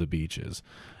love the beaches.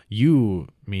 You're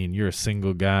a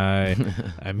single guy.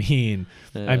 I mean,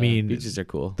 beaches are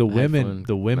cool. The women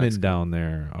down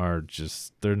there are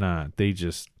just, they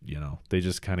just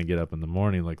kind of get up in the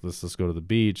morning like, let's go to the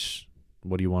beach.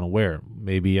 what do you want to wear?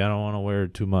 Maybe I don't want to wear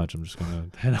too much. I'm just gonna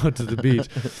head out to the beach.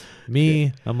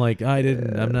 Me, I'm like,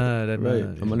 I'm not.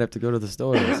 I'm gonna have to go to the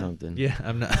store or something. Yeah,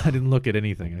 I'm not. I didn't look at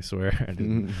anything. I swear. I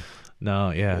didn't.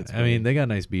 No, yeah. That's I funny. mean, they got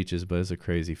nice beaches, but it's a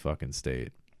crazy fucking state.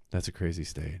 That's a crazy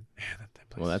state. Man, that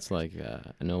place Well, is that's like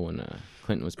I know when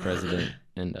Clinton was president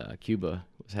and Cuba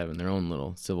was having their own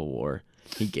little civil war.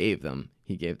 He gave them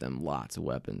lots of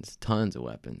weapons, tons of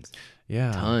weapons,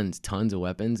 yeah. tons of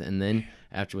weapons. And then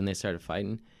after when they started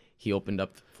fighting, he opened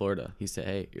up Florida. He said,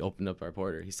 "Hey," he opened up our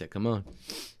border. He said, "Come on."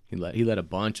 He let a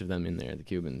bunch of them in there, the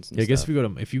Cubans. And Yeah, I guess stuff.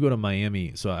 if you go to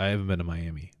Miami, so I haven't been to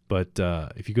Miami, but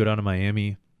if you go down to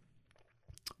Miami,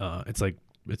 it's like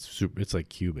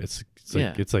Cuba. It's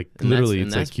like And literally that's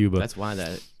it's like Cuba. That's why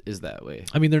that is that way.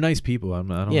 I mean, they're nice people. I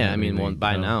don't. Yeah, have I mean, well, anything,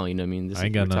 by you know. now, you know, what I mean, this I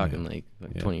ain't we're got none. talking like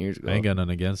Yeah. 20 years ago. I ain't got nothing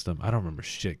against them. I don't remember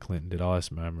shit Clinton did. All I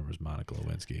remember was Monica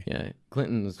Lewinsky. Yeah,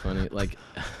 Clinton was funny. Like,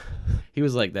 he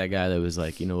was like that guy that was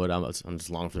like, you know what, I'm just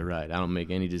along for the ride. I don't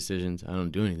make any decisions. I don't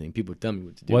do anything. People tell me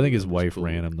what to do. Well, I think his It's wife cool.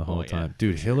 ran him the whole Oh, yeah, time.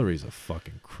 Dude, for sure. Hillary's a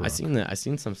fucking crook. I seen that. I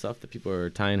seen some stuff that people are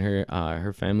tying her.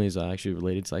 Her family's actually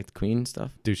related to like the Queen and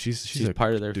stuff. Dude, she's a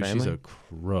part of their dude, family. She's a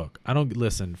crook. I don't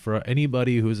listen for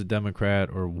anybody who's a Democrat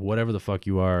or whatever the fuck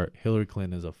you are. Hillary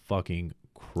Clinton is a fucking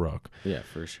crook, Yeah,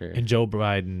 for sure. and Joe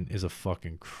Biden is a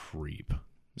fucking creep.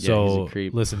 Yeah, So he's a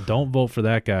creep. listen, don't vote for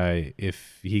that guy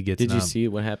if he gets. Did you see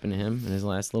what happened to him in his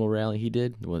last little rally he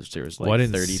did? There was like Well, I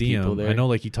didn't 30 see people him. there. I know,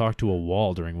 like he talked to a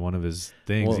wall during one of his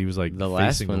things. Well, He was like the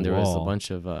last facing one. the There was a wall.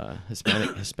 bunch of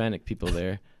Hispanic people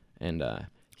there, and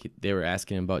they were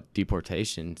asking him about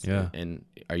deportations. Yeah. And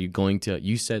are you going to?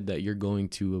 You said that you're going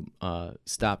to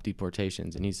stop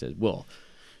deportations, and he said, "Well,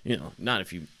 you know, not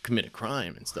if you commit a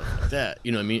crime and stuff like that."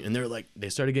 You know what I mean? And they're like, they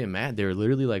started getting mad. They were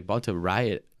literally like about to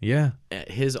riot Yeah,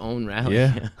 at his own rally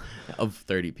Yeah. of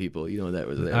 30 people. You know that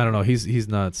was there. I don't know. He's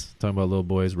nuts. Talking about little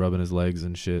boys rubbing his legs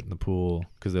and shit in the pool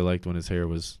because they liked when his hair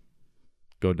was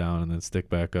go down and then stick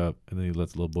back up, and then he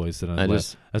lets little boys sit on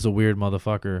his lap. That's a weird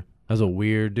motherfucker. That's a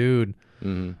weird dude.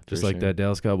 Just like that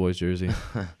Dallas Cowboys jersey.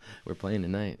 We're playing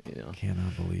tonight. You know,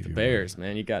 Cannot believe you. Bears,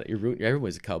 man. You're rooting.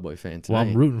 Everybody's a Cowboy fan tonight. Well,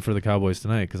 I'm rooting for the Cowboys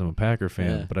tonight because I'm a Packer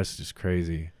fan, Yeah. but that's just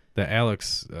crazy. That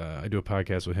Alex, I do a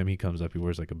podcast with him. He comes up, he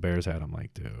wears like a Bears hat. I'm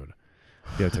like, dude,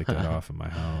 you gotta take that off in my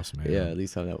house, man. Yeah, at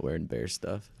least I'm not wearing Bears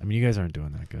stuff. I mean, you guys aren't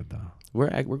doing that good though. We're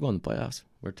going to the playoffs.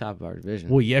 We're top of our division.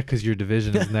 Well, yeah, because your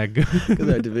division isn't that good. Because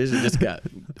our division just got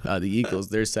the Eagles.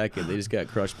 They're second. They just got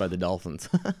crushed by the Dolphins.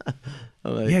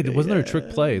 I'm like, Yeah, wasn't there a trick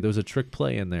play? There was a trick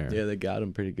play in there. Yeah, they got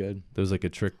them pretty good. There was like a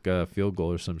trick field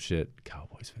goal or some shit.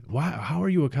 Cowboys fan. Why? How are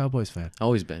you a Cowboys fan?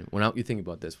 Always been. You think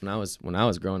about this, when I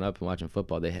was growing up and watching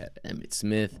football, they had Emmitt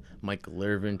Smith, Michael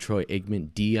Irvin, Troy Aikman,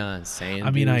 Deion Sanders.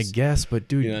 I mean, I guess, but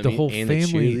dude, You know what the I mean? whole And the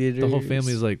family, the whole cheerleaders.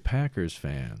 family is like Packers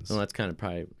fans. Well, that's kind of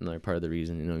probably another part of the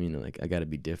reason. You know what I mean? Like, I got to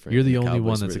be different. You're the And only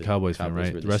one Cowboys that's were a the- Cowboys fan, Cowboys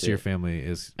right? were The rest of your shit. family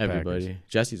is Everybody. Packers.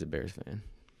 Jesse's a Bears fan,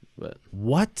 but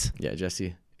What? yeah,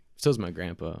 Jesse. So's my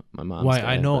grandpa, my mom. Why?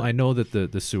 I know that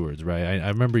the Sewards, right? I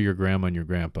remember your grandma and your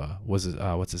grandpa. Was it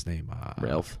what's his name?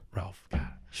 Ralph. Ralph. God.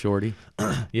 Shorty.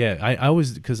 Yeah, I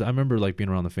was because I remember like being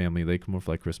around the family. They come over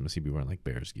for like Christmas. He'd be wearing like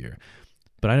Bears gear,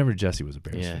 but I never Jesse was a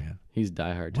Bears Yeah, fan. he's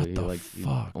diehard too. What the He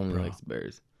fuck, only bro? likes the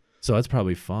Bears. So that's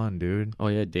probably fun, dude. Oh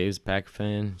yeah, Dave's a Packer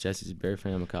fan. Jesse's a Bear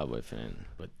fan. I'm a Cowboy fan.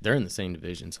 But they're in the same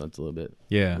division, so it's a little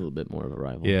Yeah. bit more of a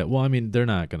rival. Yeah, well, I mean, they're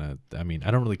not gonna. I mean,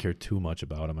 I don't really care too much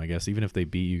about them. I guess even if they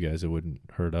beat you guys, it wouldn't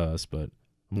hurt us. But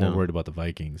I'm more No. worried about the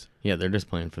Vikings. Yeah, they're just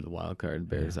playing for the wild card.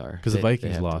 Bears are because the They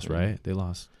Vikings have to lost, win. right? They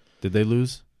lost. Did they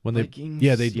lose when Vikings? they?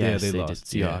 Yeah, they Yes, they they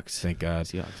lost. did. Yeah, Seahawks. thank God.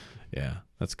 Seahawks. Yeah,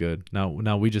 that's good.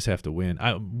 Now we just have to win.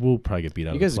 We'll probably get beat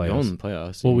out. You of guys the are playoffs. going to the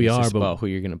playoffs. Well, we It's are, just but- about who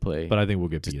you're gonna play. But I think we'll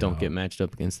get beat just don't out. get matched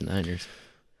up against the Niners.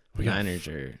 We The got- Niners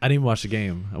are I didn't even watch the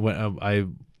game. I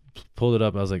pulled it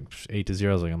up. I was like 8-0.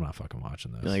 I was like, I'm not fucking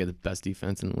watching this. they got the best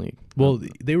defense in the league. Well,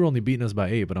 they were only beating us by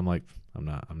 8, but I'm like, I'm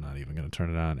not even gonna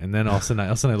turn it on. And then all of a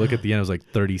sudden I look at the end, it was like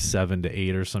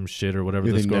 37-8 or some shit or whatever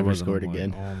Yeah, the they score never was. and I'm scored like,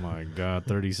 again. oh my god,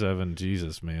 37!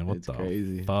 Jesus, man, what It's the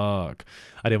crazy. fuck?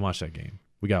 I didn't watch that game.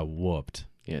 We got whooped.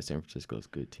 Yeah, San Francisco's a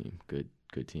good team. Good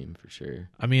team for sure.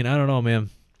 I mean, I don't know, man.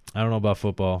 I don't know about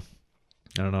football.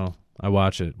 I don't know. I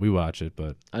watch it. We watch it,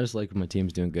 but I just like when my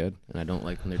team's doing good, and I don't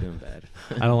like when they're doing bad.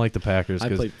 I don't like the Packers I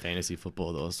because play fantasy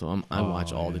football though, so I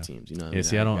watch all the yeah. teams. You know, what yeah.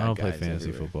 See, I got don't play guys fantasy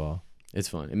everywhere. football. It's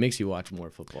fun. It makes you watch more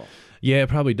football. Yeah, it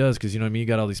probably does because you know what I mean. You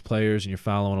got all these players and you're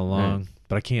following along,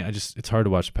 but I can't. It's hard to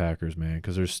watch the Packers, man,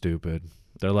 because they're stupid.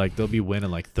 They're like they'll be winning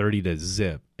like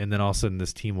 30-0, and then all of a sudden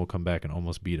this team will come back and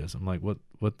almost beat us. I'm like, what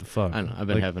the fuck? I don't know. I've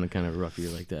been like, having a kind of rough year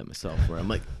like that myself, where I'm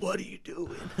like, what are you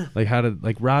doing? like how did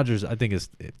like Rodgers? I think is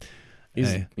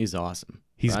He's awesome.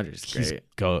 Rodgers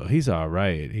great. He's all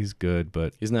right. He's good,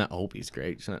 but He's not he's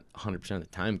great. He's not 100% of the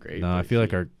time great. no, I feel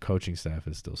like our coaching staff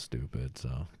is still stupid.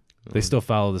 So they still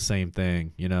follow the same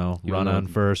thing, you know, run on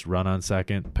first, run on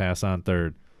second, pass on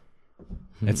third.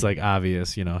 It's like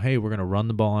obvious, you know, hey, we're going to run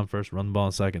the ball on first, run the ball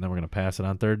on second, then we're going to pass it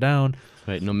on third down.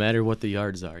 Right, no matter what the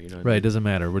yards are, you know. Right, it doesn't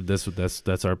matter.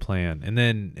 That's our plan. And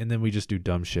then we just do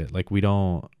dumb shit. Like we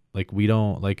don't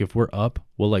if we're up,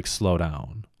 we'll like slow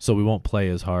down. So we won't play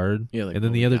as hard. Yeah, like, and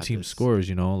then the other team scores,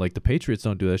 you know. Like the Patriots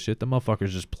don't do that shit. The motherfuckers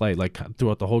just play like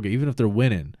throughout the whole game, even if they're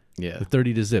winning. Yeah.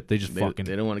 30-0, they just fucking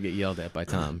they don't want to get yelled at by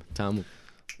Tom. Tom,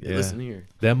 listen here.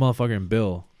 That motherfucker and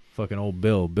Bill, fucking old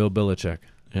Bill Belichick.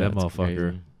 Yeah, that motherfucker.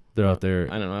 Crazy. They're out there.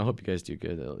 I don't know. I hope you guys do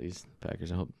good, at least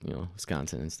Packers. I hope, you know,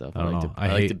 Wisconsin and stuff. I don't know. I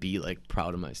like to be like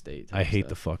proud of my state. I hate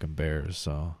the fucking Bears,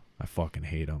 so I fucking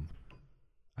hate them.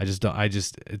 I just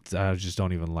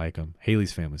don't even like them.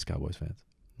 Haley's family's Cowboys fans.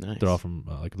 Nice. They're all from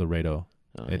like Laredo.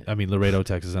 Oh, yeah. I mean Laredo,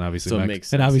 Texas, and obviously So it makes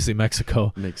sense.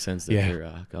 Mexico. Makes sense that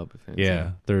they're Cowboy fans.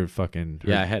 Yeah, they're fucking.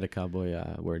 Yeah, I had a Cowboy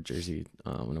wear jersey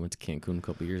when I went to Cancun a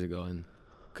couple years ago, and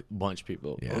a bunch of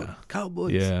people. Yeah. Oh,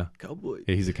 Cowboys. Yeah. Cowboys.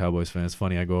 Yeah, he's a Cowboys fan. It's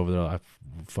funny. I go over there.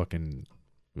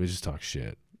 We just talk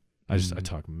shit. I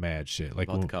talk mad shit. Like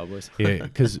about the Cowboys. Yeah,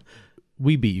 because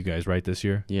we beat you guys right this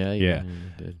year. Yeah. Yeah.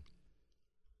 We did.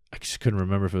 I just couldn't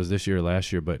remember if it was this year or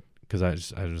last year, but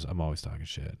because I'm always talking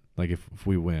shit. Like if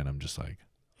we win, I'm just like.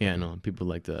 Yeah, no. People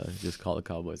like to just call the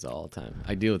Cowboys all the time.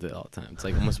 I deal with it all the time. It's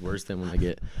like almost worse than when I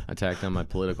get attacked on my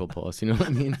political posts. You know what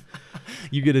I mean?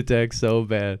 You get attacked so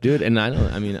bad, dude. And I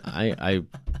don't. I mean,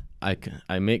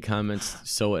 I make comments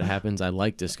so it happens. I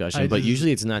like discussion, but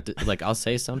usually it's not like I'll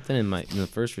say something and the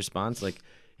first response like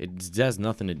it has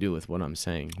nothing to do with what I'm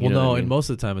saying. Well, no, and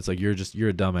most of the time it's like you're a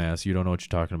dumbass. You don't know what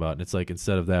you're talking about, and it's like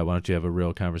instead of that, why don't you have a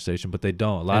real conversation? But they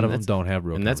don't. A lot of them don't have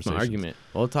real. And that's my argument.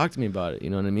 Well, talk to me about it.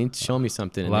 You know what I mean? Show me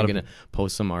something. And they're gonna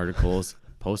post some articles.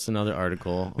 Post another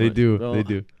article. They do. They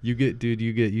do.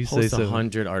 You say post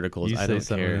 100 articles. I don't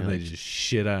care. And they just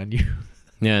shit on you.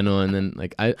 Yeah, I know, and then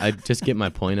like I just get my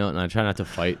point out, and I try not to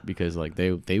fight because like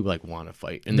they like want to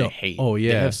fight and they hate. Oh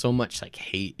yeah, they have so much like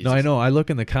hate. No, I know. I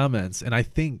look in the comments and I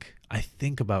think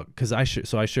about because I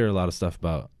share a lot of stuff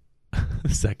about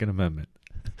the Second Amendment,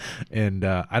 and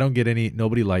I don't get any.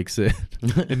 Nobody likes it,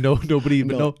 and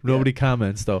nobody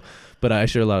comments though. But I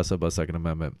share a lot of stuff about Second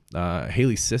Amendment.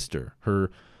 Haley's sister,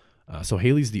 so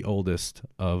Haley's the oldest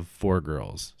of 4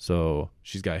 girls. So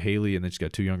she's got Haley, and then she's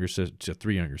got 3 younger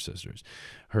sisters.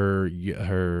 Her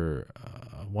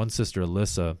one sister,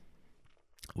 Alyssa,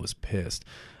 was pissed.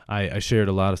 I shared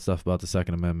a lot of stuff about the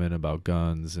Second Amendment, about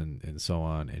guns and so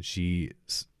on, and she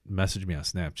messaged me on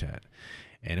Snapchat,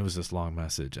 and it was this long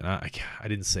message, and I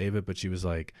didn't save it, but she's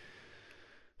like,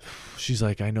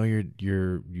 I know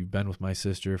you've been with my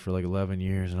sister for like 11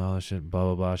 years and all that shit, blah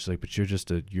blah blah. She's like, but you're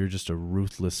just a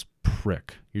ruthless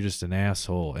prick. You're just an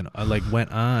asshole. And I like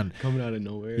went on coming out of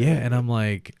nowhere. Yeah, and I'm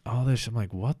like, all this. I'm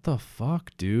like, what the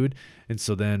fuck, dude? And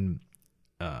so then,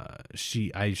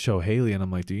 I show Haley, and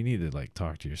I'm like, do you need to like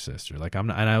talk to your sister? Like I'm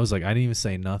not. And I was like, I didn't even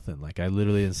say nothing. Like I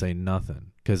literally didn't say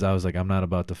nothing because I was like, I'm not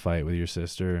about to fight with your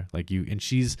sister. Like you, and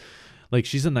she's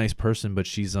a nice person, but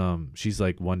she's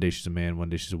like one day she's a man, one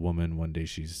day she's a woman, one day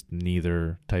she's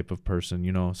neither type of person,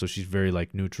 you know. So she's very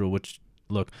like neutral. Which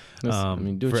look, do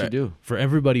what you do. For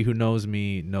everybody who knows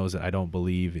me knows that I don't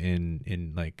believe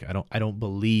in like I don't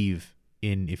believe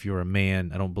in if you're a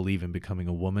man. I don't believe in becoming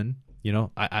a woman. You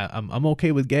know, I'm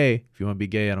okay with gay. If you want to be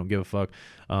gay, I don't give a fuck.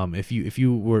 If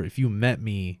you met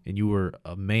me and you were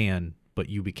a man, but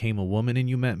you became a woman and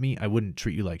you met me, I wouldn't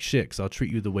treat you like shit because I'll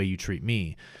treat you the way you treat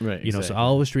me. Right. You know, so I'll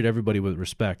always treat everybody with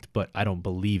respect, but I don't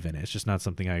believe in it. It's just not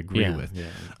something I agree with.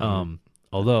 Yeah.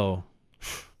 Although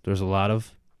there's a lot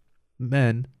of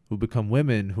men who become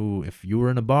women who, if you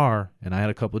were in a bar and I had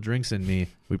a couple of drinks in me,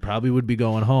 we probably would be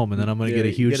going home, and then I'm going to get a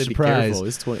huge surprise.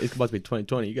 It's about to be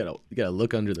 2020. You gotta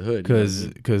look under the hood.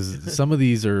 Because some of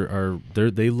these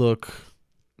they look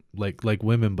like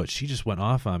women, but she just went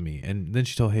off on me, and then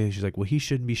she told Haley, she's like, well, he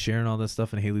shouldn't be sharing all that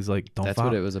stuff, and Haley's like, don't. That's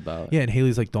follow. What it was about. Yeah, and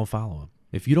Haley's like, don't follow him.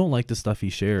 If you don't like the stuff he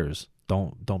shares,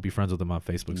 don't be friends with him on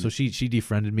Facebook. So she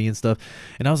defriended me and stuff,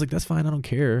 and I was like, that's fine, I don't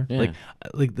care. Yeah.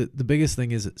 Like the biggest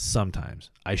thing is sometimes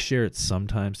I share it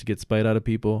sometimes to get spite out of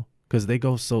people because they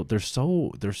go they're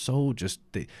so just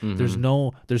there's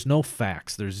no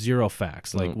facts, there's zero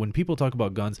facts. Like when people talk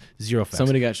about guns, zero facts.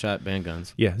 Somebody got shot, ban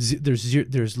guns. Yeah,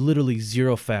 there's literally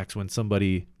zero facts when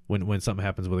something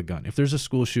happens with a gun. If there's a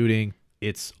school shooting,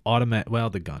 it's automatic.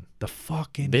 Well, the gun, the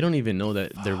fucking. They don't even know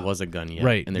that there was a gun yet,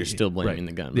 right? And they're still blaming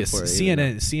the gun. Yes,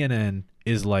 CNN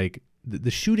is like the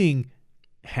shooting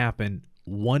happened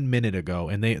 1 minute ago,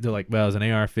 and they're like, well, it was an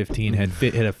AR-15, had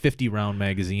a 50-round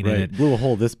magazine in it, blew a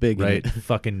hole this big, right? in it.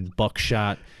 Fucking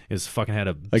buckshot. Is fucking had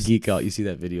a geek out. You see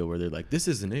that video where they're like, "This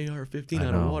is an AR-15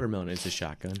 on a watermelon. It's a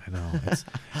shotgun." I know.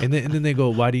 And then they go,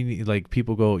 "Why do you need?" Like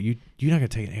people go, "You're not gonna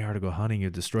take an AR to go hunting. You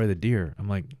destroy the deer." I'm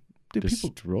like, dude,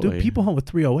 people hunt with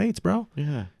 308s, bro.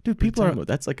 Yeah, dude, people are.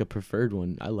 That's like a preferred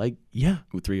one. I like. Yeah,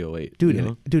 with 308, dude. You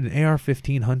know? An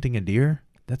AR-15 hunting a deer.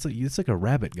 It's like a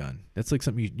rabbit gun. That's like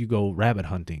something you go rabbit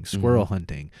hunting, squirrel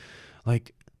hunting,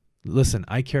 like. Listen,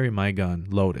 I carry my gun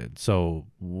loaded. So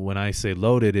when I say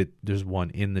loaded, there's one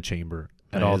in the chamber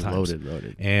at all times.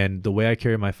 Loaded. And the way I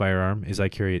carry my firearm is I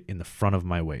carry it in the front of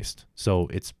my waist. So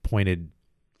it's pointed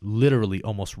literally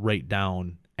almost right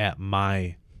down at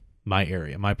my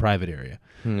area, my private area.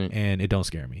 And it don't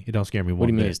scare me. It don't scare me one bit. What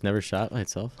do you mean? It's never shot by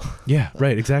itself? Yeah,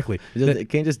 right, exactly. It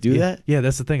can't just do that? Yeah,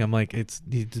 that's the thing. I'm like,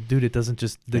 dude, it doesn't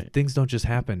just, things don't just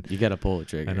happen. You got to pull the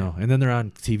trigger. I know. And then they're on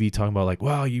TV talking about like,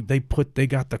 wow, they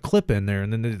got the clip in there.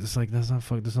 And then it's like, there's no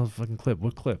fucking clip.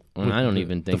 What clip? I don't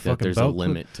even think that there's a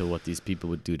limit to what these people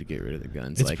would do to get rid of the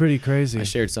guns. It's pretty crazy. I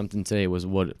shared something today.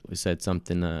 It said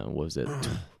something, what was it?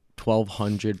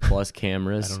 1,200 plus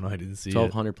cameras. I don't know. I didn't see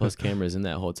 1,200 plus cameras in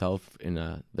that hotel in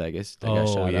Vegas. That got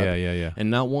shot up. Yeah. And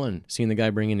not one seen the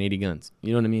guy bring in 80 guns.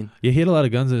 You know what I mean? Yeah, he had a lot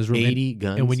of guns in his room. 80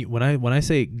 guns. And when I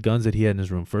say guns that he had in his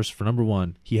room, first for number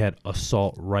one, he had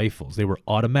assault rifles. They were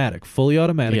automatic, fully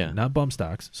automatic, not bump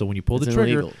stocks. So when you pull the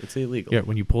trigger, it's illegal. Yeah,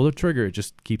 when you pull the trigger, it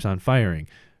just keeps on firing.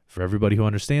 For everybody who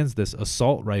understands this,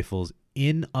 assault rifles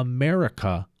in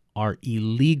America are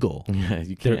illegal. Yeah,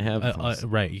 you can't have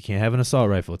right. You can't have an assault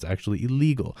rifle. It's actually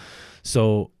illegal.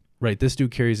 So right, this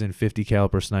dude carries in 50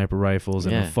 caliber sniper rifles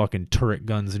and the fucking turret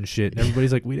guns and shit. And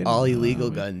everybody's like, we didn't all illegal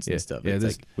guns and stuff. Yeah,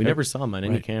 like, we never saw him on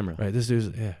any camera. Right, this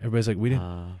dude's everybody's like, we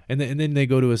didn't. And then they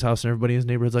go to his house and everybody in his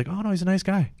neighborhood's like, oh no, he's a nice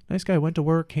guy. Nice guy. Went to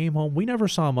work, came home. We never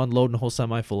saw him unloading a whole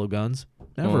semi full of guns.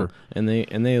 Never. And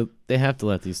they have to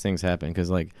let these things happen because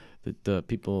like. The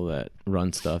people that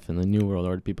run stuff and the New World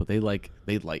Order people, they like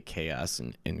chaos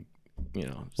and you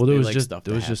know. Well, there was just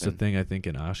a thing I think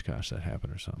in Oshkosh that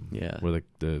happened or something. Yeah. Where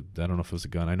I don't know if it was a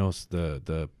gun. I know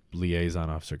the liaison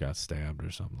officer got stabbed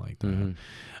or something like that. Mm-hmm.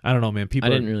 I don't know, man. I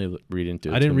didn't really read into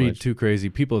it. I didn't read too crazy.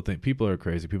 People are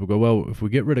crazy. People go, well, if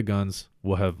we get rid of guns,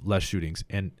 we'll have less shootings.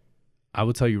 And I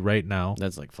will tell you right now,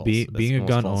 that's like false. Being a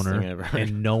gun owner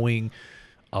and knowing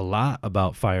a lot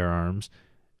about firearms,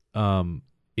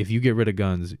 if you get rid of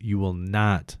guns, you will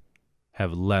not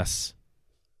have less.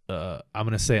 I'm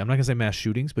not gonna say mass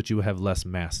shootings, but you will have less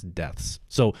mass deaths.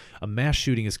 So a mass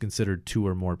shooting is considered 2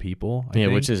 or more people. I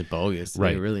think. Which is bogus.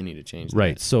 Right. They really need to change that.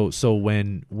 Right. So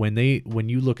when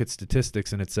you look at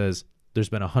statistics and it says there's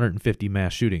been 150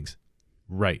 mass shootings,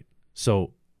 right?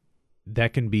 So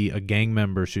that can be a gang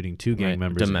member shooting 2 gang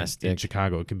members in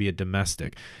Chicago. It can be a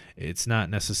domestic. It's not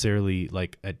necessarily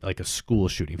like a school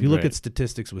shooting. If you look at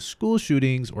statistics with school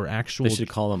shootings or actual... They should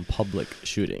call them public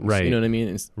shootings. Right. You know what I mean?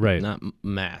 It's not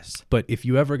mass. But if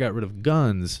you ever got rid of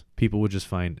guns, people would just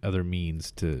find other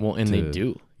means to... Well, and they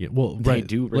do. Yeah, well, they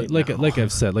do right like now. like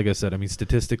I've said, I mean,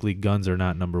 statistically, guns are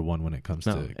not number one when it comes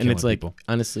to killing and it's like, people.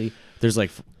 Honestly, there's like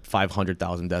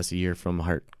 500,000 deaths a year from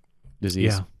heart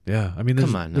disease. Yeah. I mean,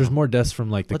 there's more deaths from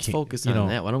like the... Let's focus on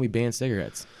that. Why don't we ban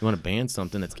cigarettes? You want to ban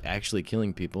something that's actually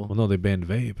killing people? Well, no, they banned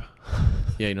vape.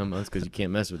 Yeah, that's because you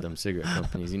can't mess with them cigarette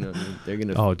companies. You know what I mean? They're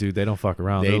gonna... Oh, dude, they don't fuck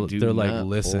around. They're like,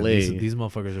 listen, play. these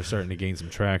motherfuckers are starting to gain some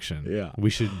traction. Yeah.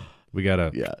 We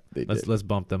gotta... Yeah, let's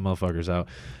bump them motherfuckers out.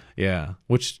 Yeah,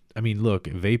 which, I mean, look,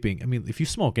 vaping, I mean, if you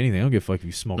smoke anything, I don't give a fuck if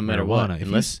you smoke marijuana.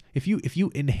 Matter what, if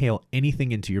you inhale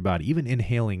anything into your body, even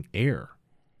inhaling air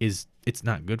it's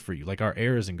not good for you. Like our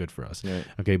air isn't good for us. Right.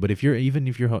 Okay, but if you're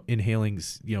inhaling,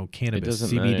 cannabis,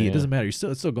 CBD, it doesn't matter. It's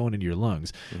still going into your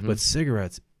lungs. Mm-hmm. But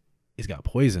cigarettes, it's got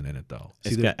poison in it though.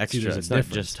 It's got extra. It's not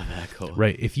just tobacco.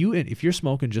 Right. If you're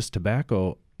smoking just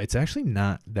tobacco, it's actually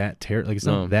not that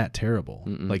not that terrible.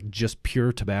 Mm-mm. Like just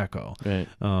pure tobacco. Right.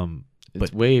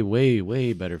 It's way, way,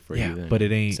 way better for you. Than but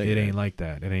it ain't like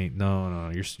that. It ain't.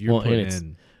 No. You're putting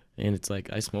in. And it's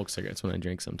like I smoke cigarettes when I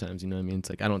drink sometimes. You know what I mean? It's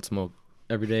like I don't smoke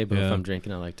every day, but if I'm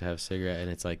drinking, I like to have a cigarette,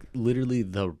 and it's like literally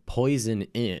the poison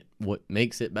in it what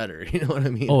makes it better. You know what I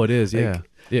mean? Oh, it is. Like,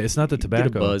 yeah. It's not the tobacco,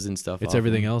 get a buzz and stuff. It's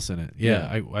everything else in it.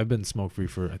 Yeah. I've been smoke free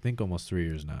for I think almost 3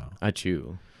 years now. I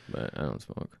chew, but I don't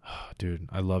smoke. Dude,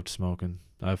 I loved smoking.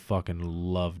 I fucking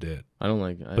loved it. I don't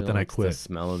like. But then I quit. The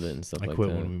smell of it and stuff like that. I quit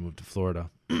when we moved to Florida.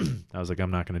 I was like,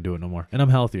 I'm not gonna do it no more. And I'm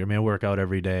healthier. I mean, I work out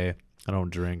every day. I don't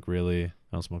drink really.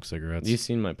 I don't smoke cigarettes. You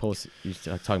seen my post? You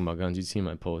talking about guns? You seen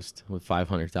my post with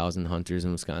 500,000 hunters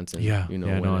in Wisconsin? Yeah, you know,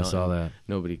 yeah, no, I out saw and that.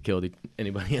 Nobody killed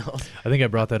anybody else. I think I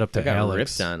brought that up I to got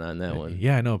Alex. ripped on that one.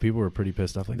 Yeah, I know. People were pretty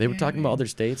pissed off. Like, They were talking about other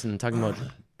states and talking about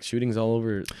shootings all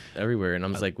over everywhere, and I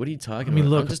was like, "What are you talking I mean,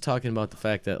 about?" look, I'm just talking about the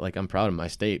fact that like I'm proud of my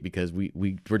state because we're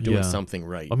doing Yeah. something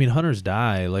right. I mean, hunters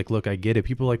die. Like, look, I get it.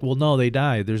 People are like, well, no, they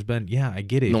died. There's been, yeah, I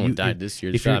get it. No one You- died if- this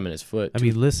year. if Shot you're- him in his foot. I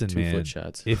mean, listen, 2 man. foot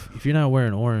shots. If you're not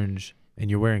wearing orange and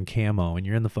you're wearing camo and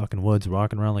you're in the fucking woods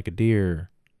walking around like a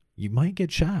deer, you might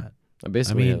get shot.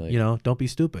 Basically, I mean, you know, don't be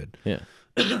stupid. yeah.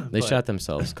 They shot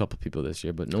themselves, a couple people this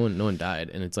year, but no one died.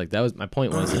 And it's like that was my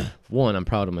point was one, I'm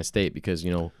proud of my state because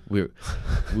you know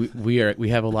we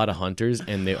have a lot of hunters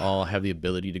and they all have the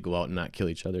ability to go out and not kill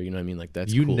each other. You know what I mean? Like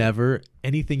that's You cool. never,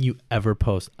 anything you ever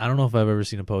post, I don't know if I've ever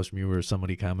seen a post from you where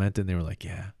somebody commented and they were like,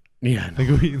 yeah. Yeah. Like,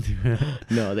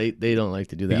 No, they don't like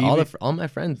to do that. Like All my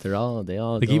friends, they all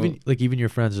like don't. even your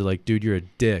friends are like, dude, you're a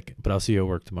dick, but I'll see you at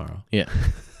work tomorrow. Yeah.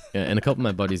 Yeah, and a couple of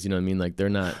my buddies, you know what I mean? Like they're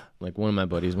not like one of my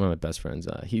buddies, one of my best friends.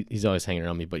 He's always hanging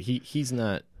around me, but he's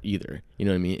not either. You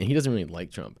know what I mean? And he doesn't really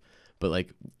like Trump, but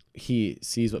like he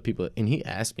sees what people and he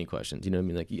asks me questions. You know what I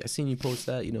mean? Like I seen you post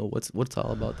that. You know what's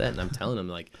all about that? And I'm telling him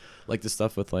like the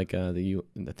stuff with like I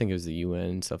think it was the UN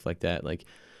and stuff like that. Like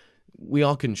we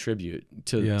all contribute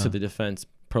to the defense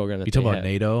program that You talk they about have.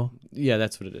 NATO? Yeah,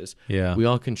 that's what it is. Yeah. We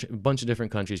all a bunch of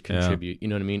different countries contribute. You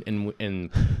know what I mean? And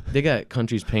they got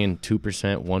countries paying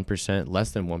 2%, 1%,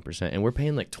 less than 1%, and we're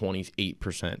paying like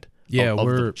 28%. Yeah, of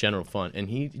we're the general fund. And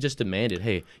he just demanded,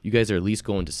 hey, you guys are at least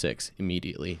going to 6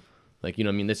 immediately. Like, you know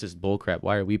what I mean? This is bullcrap.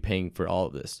 Why are we paying for all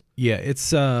of this? Yeah,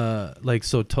 it's like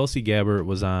so Tulsi Gabbard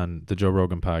was on the Joe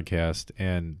Rogan podcast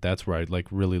and that's where I like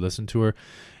really listened to her.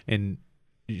 And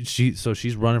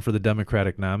she's running for the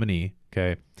Democratic nominee,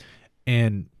 okay?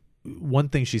 And one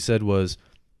thing she said was,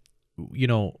 you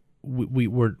know,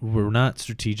 we're not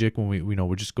strategic when we know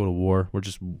we just go to war. We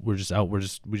just go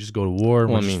to war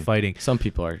and Well, we're just fighting. Some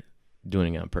people are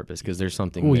doing it on purpose because there's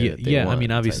something Well, there that they want I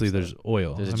mean, obviously type there's stuff.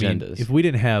 oil. There's I mean, agendas. if we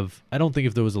didn't have, I don't think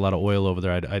if there was a lot of oil over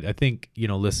there, I think, you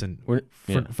know, listen,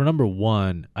 for number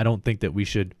one, I don't think we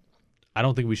should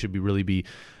be,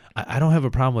 I don't have a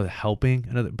problem with helping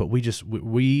another, but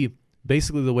we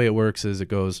basically the way it works is it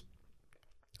goes,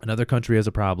 another country has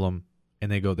a problem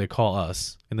and they call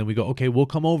us and then we go, okay, we'll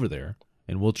come over there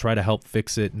and we'll try to help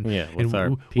fix it and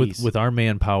with our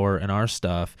manpower and our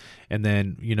stuff. And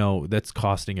then, you know, that's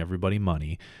costing everybody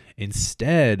money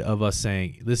instead of us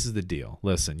saying, this is the deal.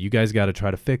 Listen, you guys got to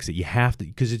try to fix it. You have to,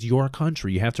 because it's your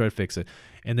country. You have to try to fix it.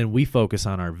 And then we focus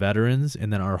on our veterans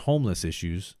and then our homeless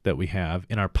issues that we have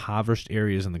in our impoverished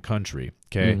areas in the country.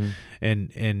 Okay. Mm-hmm.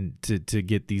 And to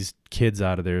get these kids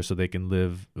out of there so they can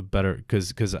live better.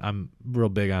 Cause I'm real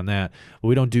big on that. But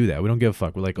we don't do that. We don't give a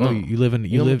fuck. We're like, oh, you live in,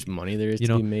 you know how much money there is you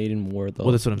know, to be made in war though.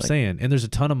 Well, that's what I'm saying. And there's a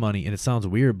ton of money and it sounds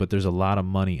weird, but there's a lot of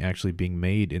money actually being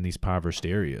made in these impoverished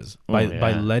areas by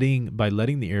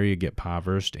letting the area get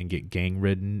impoverished and get gang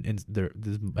ridden. And there's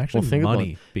actually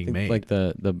money being made. Like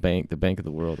the bank of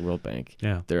the World Bank.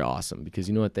 Yeah. They're awesome because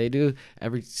you know what they do?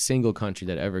 Every single country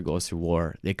that ever goes through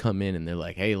war, they come in and they're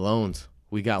like, hey, loans.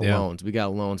 We got loans. We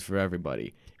got loans for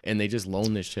everybody. And they just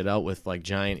loan this shit out with like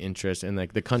giant interest and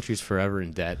like the country's forever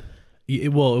in debt.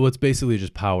 Well, it's basically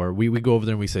just power. We go over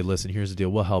there and we say, listen, here's the deal.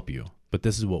 We'll help you. But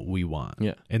this is what we want.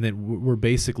 Yeah. And then we're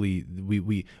basically,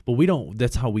 but we don't,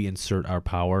 that's how we insert our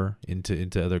power into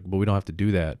other, but we don't have to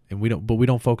do that. And we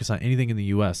don't focus on anything in the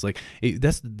U.S. Like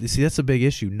that's a big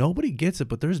issue. Nobody gets it,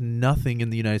 but there's nothing in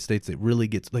the United States that really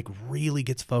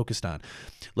gets focused on.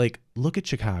 Like look at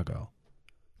Chicago.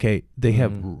 Okay. They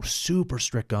have super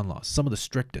strict gun laws. Some of the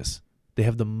strictest. They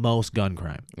have the most gun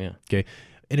crime. Yeah. Okay.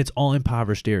 And it's all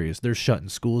impoverished areas. They're shutting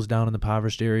schools down in the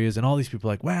impoverished areas. And all these people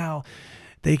are like, wow,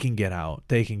 they can get out.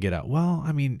 They can get out. Well,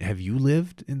 I mean, have you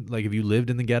lived in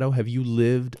the ghetto? Have you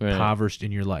lived impoverished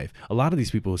in your life? A lot of these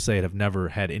people who say it have never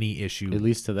had any issue. At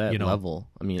least to that level.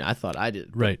 I mean, I thought I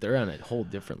did. Right. They're on a whole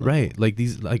different level. Right.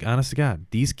 Like honest to God,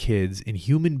 these kids and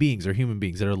human beings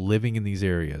that are living in these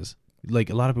areas.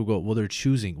 Like a lot of people go, well, they're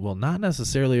choosing. Well, not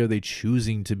necessarily are they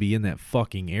choosing to be in that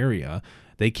fucking area.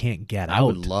 They can't get out. I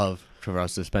would love for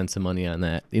us to spend some money on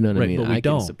that. You know what I mean? But we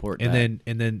don't. Can support and that.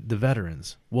 And then the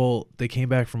veterans. Well, they came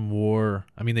back from war.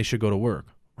 I mean, they should go to work,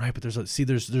 right? But there's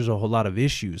a whole lot of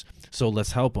issues. So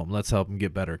let's help them. Let's help them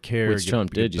get better care. Which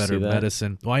Trump did. Better you see that?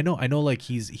 medicine. Well, I know. Like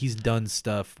he's done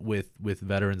stuff with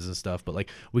veterans and stuff. But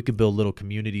like we could build little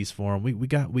communities for them.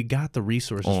 We got the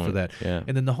resources for that. Yeah.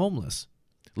 And then the homeless,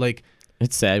 like.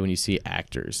 It's sad when you see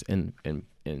actors and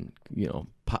you know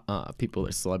people that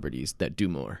are celebrities that do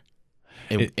more.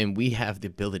 and we have the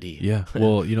ability. Yeah.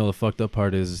 Well, the fucked up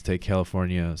part is take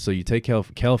California. So you take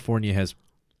California has.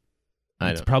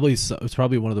 It's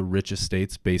probably one of the richest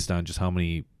states based on just how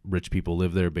many rich people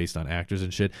live there, based on actors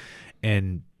and shit,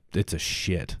 and it's a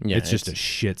shit. Yeah, it's just a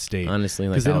shit state. Honestly,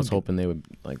 like I was hoping they would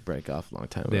like break off a long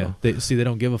time ago. Yeah, they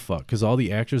don't give a fuck because all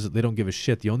the actors, they don't give a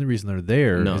shit. The only reason they're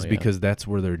there is because that's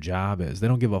where their job is. They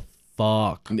don't give a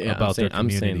fuck about their community. I'm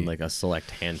saying like a select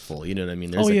handful. You know what I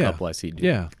mean? There's a couple I see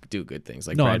do good things,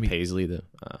 like Brad Paisley, the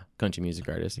country music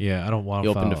artist. Yeah, I don't want. He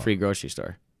opened a free grocery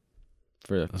store.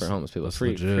 For homeless people,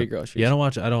 free groceries. Yeah,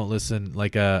 I don't listen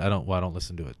like I don't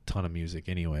listen to a ton of music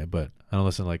anyway, but I don't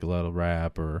listen to like a lot of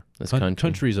rap or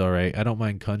country's all right. I don't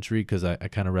mind country because I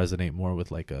kind of resonate more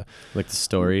with like the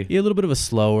story. Yeah, a little bit of a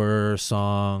slower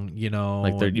song,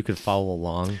 like you could follow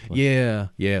along. Yeah,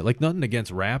 like nothing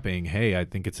against rapping. Hey, I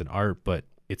think it's an art, but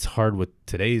it's hard with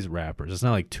today's rappers. It's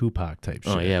not like Tupac type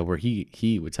shit. Oh yeah, where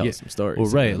he would tell some stories. Well,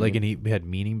 right, like and he had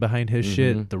meaning behind his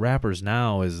shit. The rappers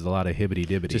now is a lot of hibbity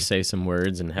dibbity. Just say some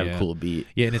words and have a cool beat.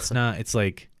 Yeah, and it's not. It's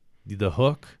like the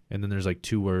hook, and then there's like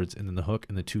two words, and then the hook,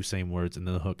 and the two same words, and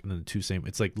then the hook, and then the two same.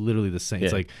 It's like literally the same. Yeah.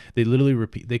 It's like they literally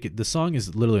repeat. The song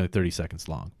is literally like 30 seconds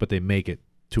long, but they make it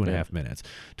 2.5 minutes.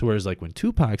 To whereas like when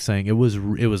Tupac sang, it was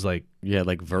like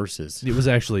like verses. It was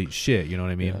actually shit. You know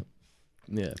what I mean? Yeah.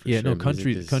 Yeah, sure. No,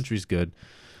 country's good.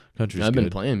 I've been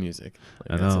playing music.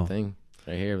 Like, that's the thing.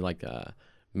 Right here, like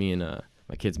me and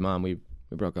my kid's mom, we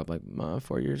broke up like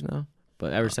 4 years now.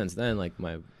 But ever since then, like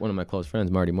one of my close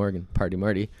friends, Marty Morgan, Party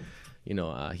Marty,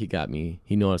 he got me.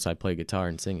 He noticed I play guitar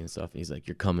and sing and stuff. And he's like,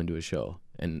 "You're coming to a show,"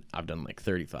 and I've done like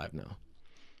 35 now.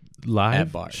 Live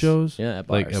at bars. Shows? Yeah, at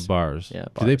bars. Like at bars. Yeah.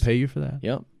 At Do bars. they pay you for that?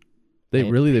 Yep. They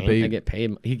pay you? I get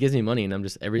paid. He gives me money, and I'm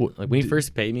just when he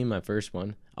first paid me my first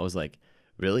one, I was like,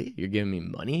 "Really? You're giving me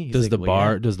money?" He's does like,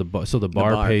 the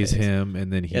bar pays him,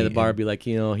 and then the bar would be like,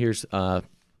 here's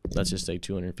let's just say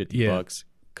 $250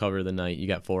 cover the night. You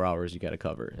got 4 hours you got to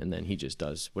cover, and then he just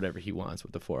does whatever he wants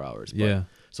with the 4 hours. But,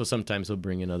 so sometimes he'll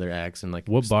bring in other acts and like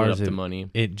what split bars up the money.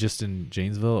 It just in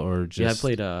Janesville or just?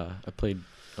 Yeah, I played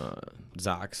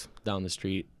Zox down the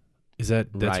street. Is that's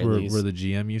Riley's. where the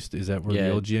GM used to? Is that where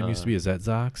the old GM used to be? Is that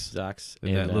Zox? Zox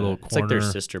in that little corner. It's like their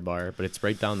sister bar, but it's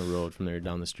right down the road from there,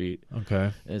 down the street.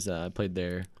 Okay. I played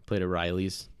there. Played at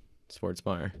Riley's Sports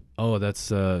Bar. Oh, that's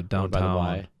downtown. By the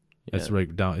Y. That's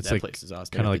right down. It's that like place is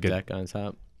awesome. Kind of like a deck on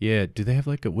top. Yeah. Do they have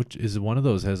like which is one of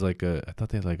those has like a? I thought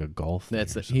they had like a golf.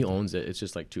 He owns it. It's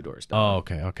just like 2 doors down. Oh,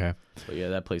 okay. So yeah,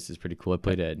 that place is pretty cool. I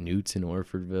played at Newt's in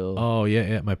Orfordville. Oh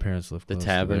yeah. My parents lived the close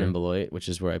Tavern to in Beloit, which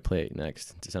is where I play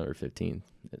next, December 15th.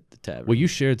 At the Tavern. Well, you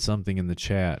shared something in the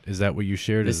chat. Is that what you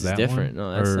shared? This is that different.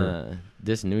 One? No, that's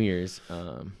this New Year's.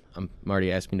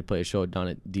 Marty asked me to play a show down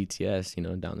at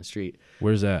DTS, down the street.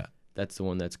 Where's that? That's the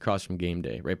one that's across from Game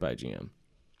Day, right by GM.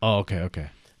 Oh, okay.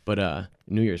 But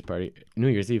New Year's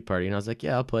Eve party, and I was like,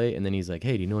 yeah, I'll play. And then he's like,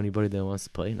 hey, do you know anybody that wants to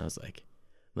play? And I was like,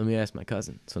 let me ask my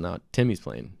cousin. So now Timmy's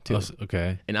playing too. Oh,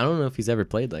 okay. And I don't know if he's ever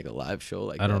played like a live show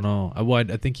like that. I don't know.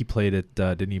 I think he played it.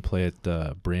 Didn't he play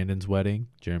at Brandon's wedding?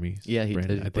 Jeremy. Yeah, he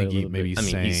Brandon? did. I think he maybe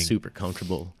sang. I mean, he's super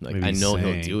comfortable. Like I know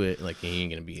he'll do it. Like he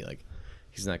ain't gonna be like.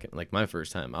 He's not gonna, like my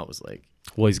first time. I was like,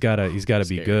 well, he's gotta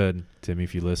be good, Timmy.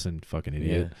 If you listen, fucking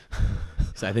idiot. Yeah.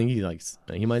 So I think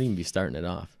he might even be starting it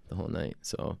off the whole night.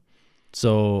 So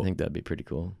I think that'd be pretty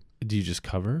cool. Do you just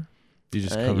cover? Do you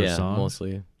just cover songs?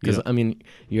 Mostly. Because I mean,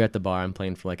 you're at the bar. I'm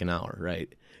playing for like an hour, right?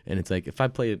 And it's like if I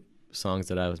play songs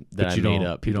that I made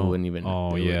up, people wouldn't even.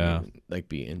 Oh yeah. Wouldn't even, like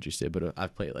be interested, but I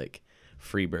play like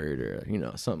Freebird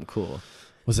or something cool.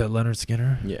 Was that Leonard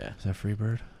Skinner? Yeah. Is that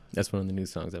Freebird? That's one of the new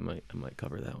songs. I might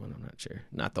cover that one. I'm not sure.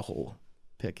 Not the whole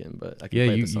picking, but I can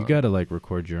play the song. You gotta like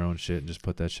record your own shit and just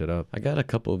put that shit up. I got a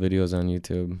couple of videos on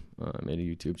YouTube. I made a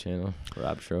YouTube channel,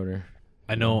 Rob Schroeder.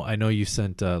 I know you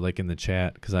sent like in the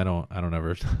chat because I don't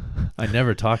ever I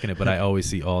never talk in it, but I always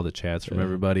see all the chats from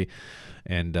everybody.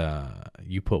 And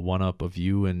you put one up of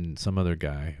you and some other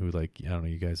guy who like I don't know,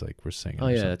 you guys like were singing. Oh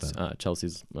or yeah, something. that's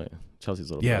Chelsea's little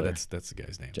brother. Yeah, that's the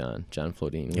guy's name. John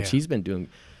Flodine, which he's been doing.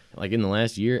 Like in the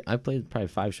last year, I played probably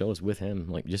 5 shows with him,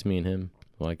 like just me and him.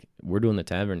 Like we're doing the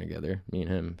Tavern together, me and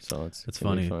him. So it's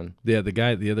funny. Fun. Yeah, the guy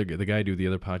I do the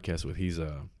other podcast with. He's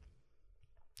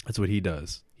that's what he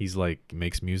does. He's like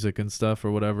makes music and stuff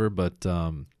or whatever. But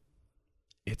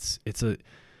it's a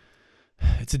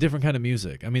different kind of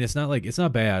music. I mean, it's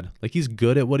not bad. Like he's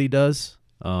good at what he does.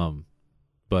 But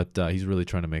but he's really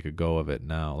trying to make a go of it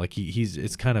now. Like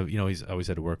it's kind of, he's always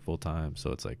had to work full time,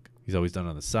 so it's like he's always done it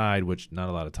on the side, which not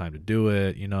a lot of time to do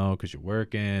it, because you're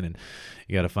working and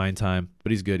you got to find time.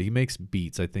 But he's good. He makes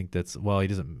beats. I think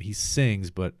he sings,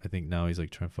 but I think now he's like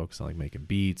trying to focus on like making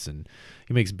beats, and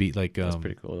he makes like That's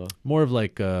pretty cool though. more of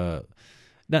like not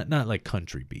like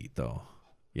country beat though.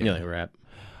 Yeah, like rap.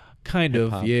 Kind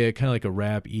Hip-hop. of, yeah, kind of like a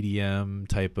rap EDM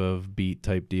type of beat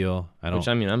type deal. Which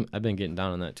I mean, I've been getting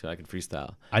down on that too. I can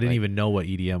freestyle. I didn't even know what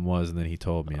EDM was, and then he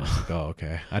told me. I was like, oh,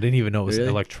 okay. I didn't even know it was Really?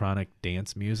 electronic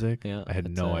dance music. Yeah, I had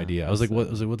that's, no idea. I was like, what?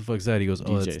 I was like, what the fuck is that? He goes, oh,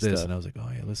 DJ it's this, stuff. and I was like,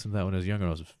 oh yeah, listen to that when I was younger. I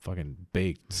was fucking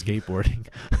baked skateboarding.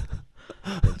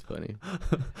 That's funny.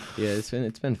 Yeah, it's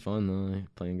been fun though,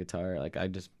 like, playing guitar. Like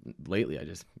lately I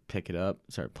just pick it up,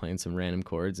 start playing some random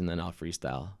chords, and then I'll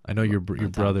freestyle. I know your on top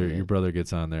of brother it. your brother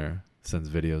gets on there, sends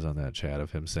videos on that chat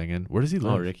of him singing. Where does he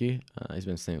live? Oh, Ricky, he's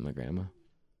been singing with my grandma.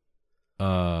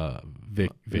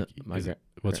 Vicky.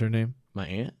 What's her name? My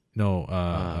aunt. No,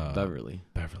 Beverly.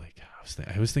 Beverly. God,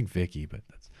 I always think Vicky, but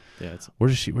that's Yeah, it's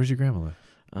where's your grandma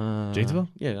live? Janesville?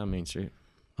 Yeah, on Main Street.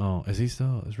 Oh,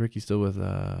 is Ricky still with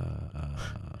I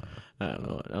don't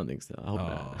know. I don't think so. I hope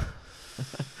not.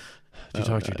 Did you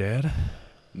talk to your dad?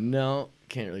 No,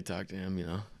 can't really talk to him.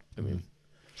 I mean,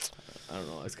 I don't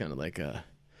know. It's kind of like I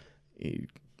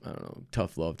don't know,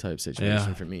 tough love type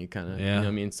situation for me. Kind of. Yeah. You know what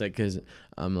I mean? It's like because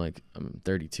I'm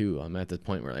 32. I'm at the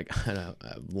point where like I've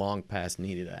long past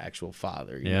needed an actual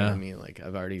father. You know what I mean? Like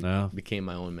I've already became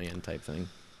my own man type thing.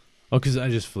 Oh, because I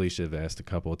just Felicia have asked a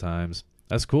couple of times.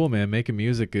 That's cool, man. Making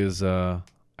music is I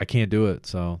can't do it,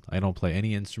 so I don't play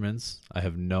any instruments. I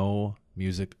have no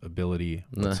music ability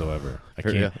whatsoever.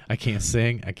 I can't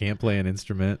sing. I can't play an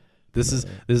instrument. This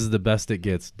is the best it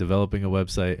gets. Developing a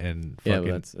website and fucking,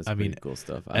 that's pretty cool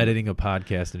stuff. Editing a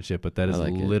podcast and shit. But that is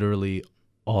like literally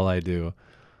all I do.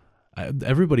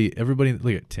 Everybody.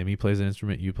 Look at Timmy plays an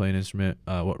instrument. You play an instrument.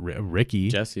 Ricky?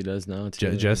 Jesse does now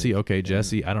too. Jesse. Okay, Yeah.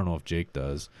 Jesse. I don't know if Jake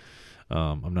does.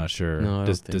 I'm not sure. No, I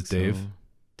does don't think Dave? so.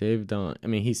 Dave don't. I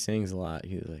mean, he sings a lot.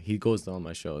 He goes to all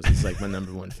my shows. He's like my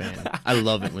number one fan. I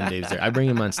love it when Dave's there. I bring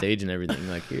him on stage and everything.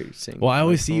 Like, here, you sing. Well, I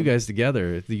always see you guys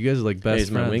together. You guys are like best He's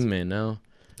my friends. wingman now.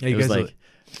 Yeah, It you was guys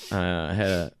like I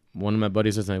had one of my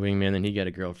buddies was my wingman, then he got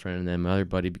a girlfriend, and then my other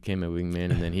buddy became my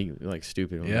wingman, and then he like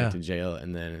stupid went back to jail,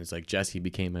 and then it's like Jesse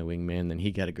became my wingman, then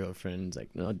he got a girlfriend. It's like,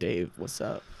 no, Dave, what's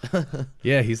up?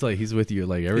 yeah, he's with you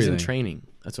like everything. He's in training.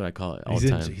 That's what I call it all the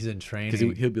time. He's in training.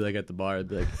 Because he'll be like at the bar, it'd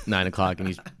be like 9:00, and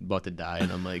he's about to die,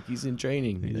 and I'm like, he's in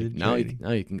training. He's Like, in now training.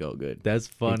 you can go good. That's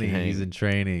funny. hang. He's in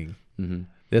training. Hmm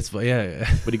That's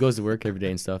yeah. But he goes to work every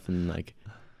day and stuff, and like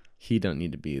he don't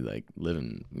need to be like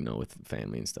living, with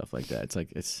family and stuff like that. It's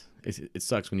like it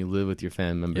sucks when you live with your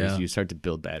family members. Yeah. You start to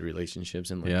build bad relationships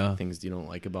and like things you don't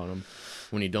like about them.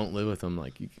 When you don't live with them,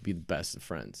 like you could be the best of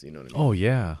friends. You know what I mean? Oh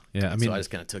yeah. I mean, so I just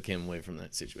kind of took him away from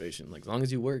that situation. Like as long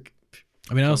as you work.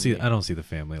 I don't see the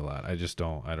family a lot. I just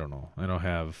don't. I don't know. I don't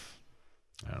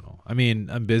know. I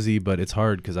mean, I'm busy, but it's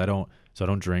hard because I don't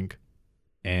drink,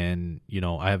 and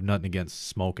I have nothing against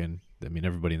smoking. I mean,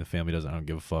 everybody in the family does. I don't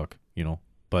give a fuck.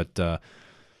 But I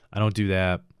don't do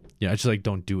that. I just like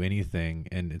don't do anything,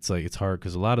 and it's like it's hard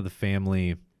because a lot of the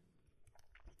family,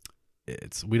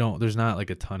 there's not like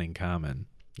a ton in common.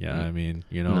 Yeah, I mean,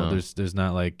 No. there's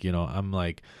not like I'm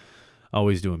like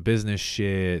always doing business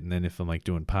shit, and then if I'm like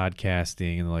doing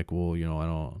podcasting, and they're like, well, I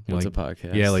don't. What's like, a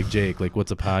podcast? Yeah, like Jake, like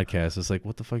what's a podcast? It's like,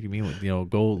 what the fuck you mean?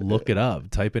 Go look it up,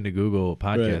 type into Google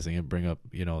podcasting, and bring up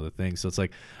the thing. So it's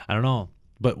like I don't know,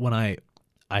 but when there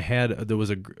was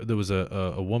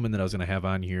a woman that I was gonna have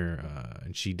on here,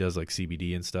 and she does like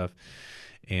CBD and stuff,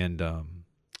 and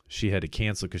she had to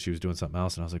cancel because she was doing something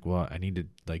else, and I was like, well, I need to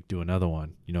like do another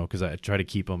one, because I try to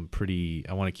keep them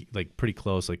I want to keep like pretty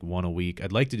close, like one a week.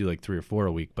 I'd like to do like 3 or 4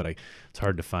 a week, but it's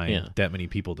hard to find that many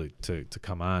people to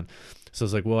come on. So I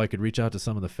was like, well, I could reach out to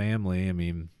some of the family. I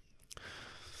mean,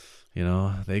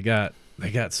 they got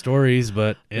stories,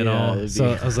 but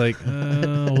so I was like,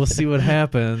 we'll see what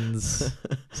happens.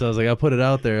 So I was like, I'll put it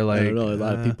out there. Like, I don't know. A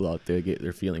lot of people out there get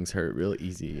their feelings hurt real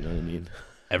easy. You know what I mean?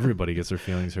 Everybody gets their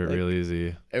feelings hurt real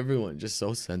easy. Everyone just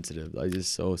so sensitive. Like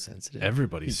just so sensitive.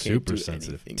 Everybody's super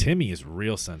sensitive. Anything. Timmy is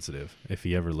real sensitive if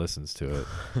he ever listens to it.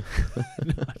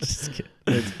 No, I'm just kidding.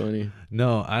 That's funny.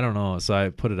 No, I don't know. So I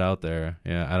put it out there.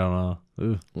 Yeah, I don't know.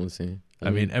 Ooh. We'll see.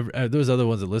 I mean, there's other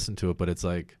ones that listen to it, but it's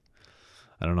like,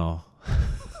 I don't know.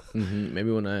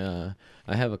 Maybe when I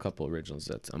have a couple originals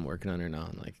that I'm working on right now,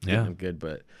 and like I'm good,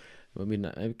 but maybe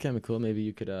not. It'd be kind of cool. Maybe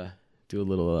you could do a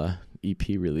little EP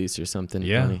release or something.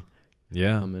 Yeah. Funny.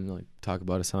 Yeah. Come and like talk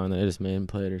about a song that I just made and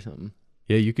play it or something.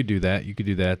 Yeah, you could do that.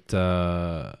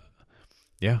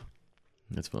 Yeah.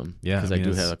 That's fun. Yeah, because I I, mean, do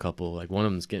it's- have a couple. Like one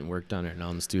of them's getting worked on right now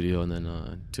in the studio, and then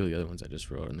 2 of the other ones I just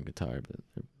wrote on the guitar. But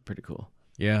they're pretty cool.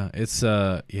 Yeah, it's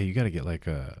you gotta get like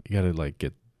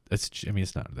get.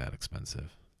 It's not that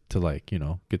expensive to like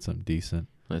get something decent.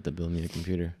 I have to build me a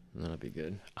computer, and that'll be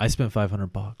good. I spent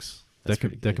 $500. That's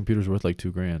pretty That good. computer's worth like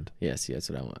 $2,000. Yeah, see, that's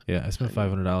what I want. Yeah, I spent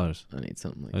 $500. I need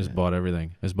something like I just that. bought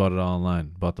everything. I just bought it all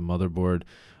online. Bought the motherboard.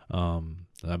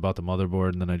 I bought the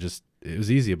motherboard, and then it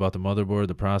was easy. I bought the motherboard,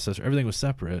 the processor, everything was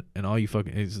separate, and all you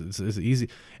fucking it's easy.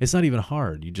 It's not even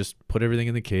hard. You just put everything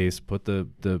in the case, put the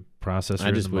processor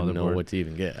I just in the wouldn't know motherboard. what to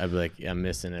even get. I'd be like, yeah, I'm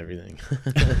missing everything.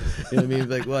 You know what I mean?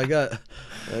 Like, well, I got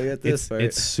this part.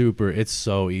 It's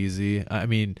so easy. I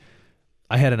mean,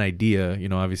 I had an idea,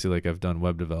 obviously like I've done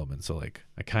web development, so like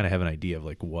I kind of have an idea of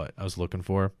like what I was looking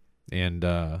for. And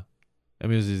I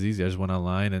mean, it was as easy. I just went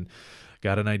online and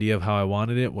got an idea of how I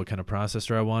wanted it, what kind of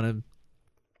processor I wanted.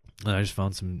 And I just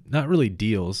found some, not really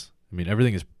deals. I mean,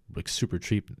 everything is like super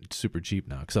cheap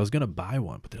now. Cause I was going to buy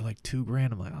one, but they're like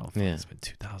 $2,000. I'm like, oh, Yeah. it's been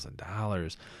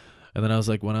 $2,000. And then I was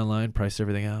like, went online, priced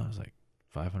everything out. I was like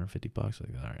 $550. Like,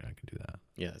 all right, I can do that.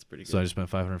 Yeah, that's pretty good. So I just spent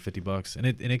 $550, and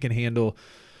it can handle,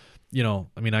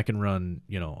 I mean, I can run,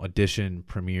 Audition,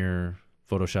 Premiere,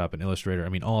 Photoshop, and Illustrator. I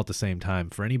mean, all at the same time.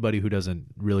 For anybody who doesn't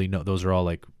really know, those are all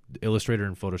like Illustrator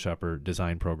and Photoshop are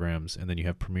design programs, and then you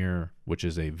have Premiere, which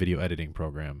is a video editing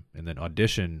program, and then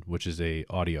Audition, which is a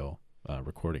audio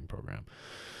recording program.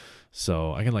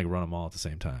 So I can like run them all at the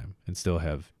same time and still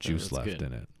have juice that's left good.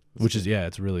 in it, That's which is good.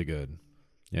 it's really good.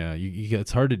 Yeah,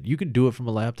 it's hard to. You could do it from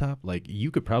a laptop. Like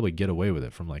you could probably get away with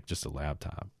it from like just a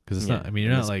laptop because it's not. I mean,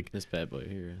 you're not like. this bad boy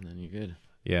here, and then you're good.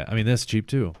 Yeah, I mean that's cheap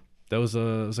too. That was it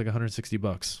was like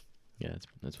 $160 Yeah,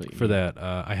 that's what you for need. that.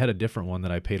 I had a different one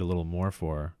that I paid a little more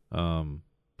for.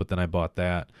 But then I bought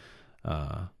that.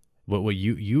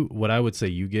 What I would say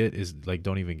you get is like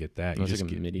don't even get that. Oh, You it's just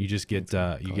like a get MIDI? you just get It's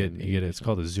called you a get MIDI or it's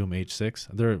called a Zoom H6.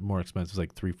 They're more expensive, it's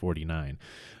like $349.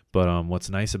 But what's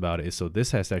nice about it is so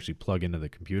this has to actually plug into the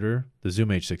computer. The Zoom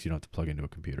H6 you don't have to plug into a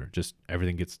computer. Just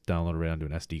everything gets downloaded right onto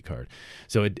an SD card.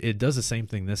 So it does the same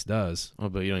thing this does. Oh,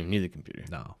 but you don't even need the computer.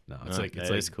 No, Oh,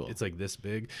 that is cool. It's like this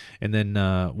big, and then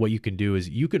what you can do is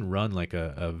you can run like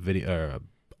a video or a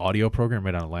audio program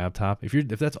right on a laptop. If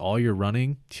that's all you're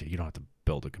running, you don't have to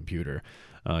build a computer.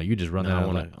 You just run No, that. I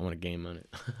on want to game on it.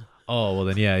 Oh well,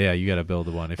 then yeah, you got to build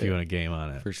one if you want to game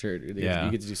on it. For sure, dude. Yeah.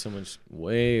 You get to do so much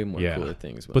way more Yeah. cooler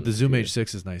things. But the Zoom computer.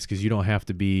 H6 is nice because you don't have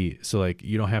to be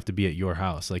you don't have to be at your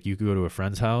house. Like you could go to a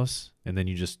friend's house and then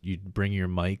you bring your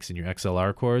mics and your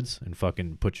XLR cords and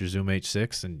fucking put your Zoom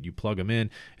H6 and you plug them in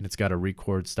and it's got a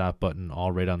record stop button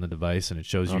all right on the device and it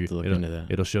shows I'll you have to look into that.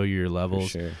 it'll show you your For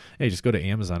levels. sure. Hey, just go to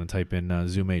Amazon and type in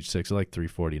Zoom H6. They're like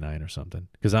 $349 or something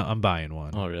because I'm buying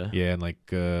one. Oh, really? Yeah, and like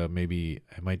maybe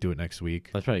I might do it next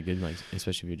week. That's probably good, like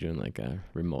especially if you're doing like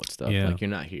remote stuff. Yeah. Like you're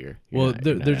not here. Well,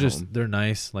 they're at just home. they're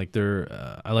nice. Like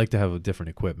I like to have a different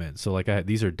equipment. So like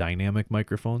these are dynamic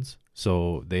microphones.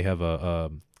 So they have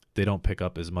they don't pick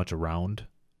up as much around.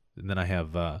 And then I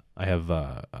have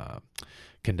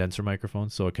condenser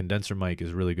microphones. So a condenser mic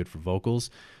is really good for vocals,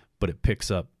 but it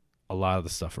picks up a lot of the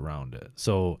stuff around it.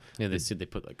 So Yeah, they said they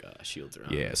put like shields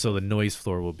around. yeah, it. so the noise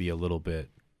floor will be a little bit.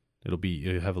 It'll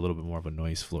have a little bit more of a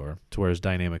noise floor, to whereas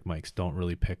dynamic mics don't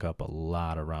really pick up a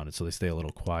lot around it, so they stay a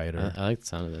little quieter. I like the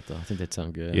sound of that though. I think that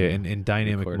sounds good. Yeah, and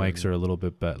dynamic record mics them. are a little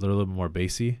bit they're a little bit more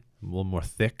bassy, a little more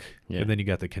thick. Yeah. And then you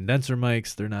got the condenser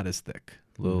mics, they're not as thick.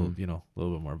 A little, Mhm. a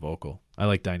little bit more vocal. I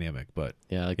like dynamic, but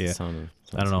Yeah, I like Yeah. the sound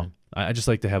of. I don't know. I just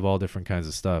like to have all different kinds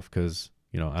of stuff because,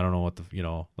 I don't know what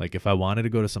like if I wanted to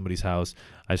go to somebody's house,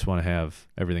 I just want to have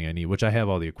everything I need, which I have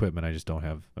all the equipment. I just don't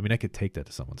have. I mean, I could take that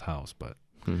to someone's house, but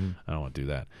Mm-hmm. I don't want to do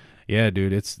that. Yeah,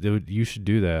 dude, you should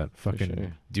do that. Fucking sure.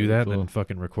 do Pretty that cool. and then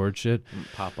fucking record shit.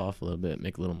 Pop off a little bit,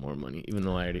 make a little more money. Even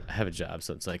though I already have a job,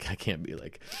 so it's like I can't be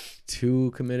like too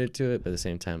committed to it. But at the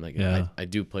same time, like Yeah. I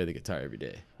do play the guitar every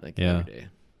day, like Yeah. every day.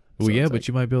 Well, So yeah, it's but like-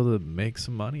 you might be able to make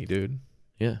some money, dude.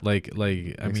 Yeah. Like I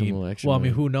Make some mean, little extra well, I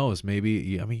mean, money. who knows?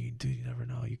 Maybe I mean, dude, you never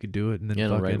know. You could do it and then Yeah,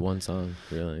 and I'll fucking, write one song,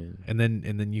 really. and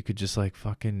then you could just like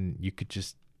fucking, you could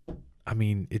just. I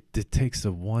mean, it takes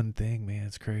the one thing, man.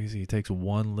 It's crazy. It takes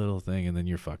one little thing, and then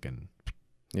you're fucking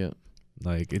Yeah.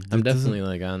 like. I'm it doesn't- definitely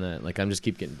like on that. Like I'm just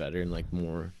keep getting better and like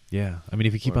more. Yeah, I mean,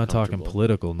 if you keep more on talking comfortable.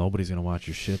 political, nobody's gonna watch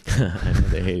your shit. I know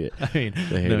they hate it. I mean,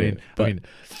 They hate it. I But mean,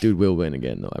 dude will win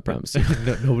again, though. I promise you.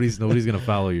 nobody's gonna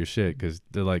follow your shit because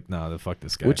they're like, nah, the fuck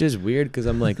this guy. Which is weird because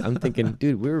I'm thinking,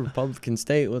 dude, we're a Republican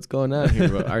state. What's going on here?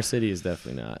 But our city is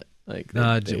definitely not. Like,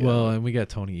 Nah, they, well, and we got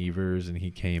Tony Evers, and he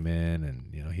came in,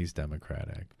 and he's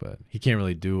Democratic, but he can't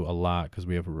really do a lot because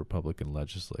we have a Republican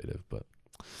legislative. But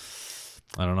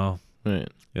I don't know. Right.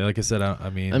 Yeah, like I said, I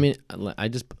mean, I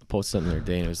just posted something the other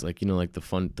day, and it was like, like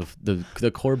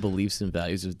the core beliefs and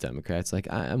values of Democrats.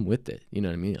 Like, I'm with it. You know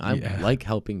what I mean? I like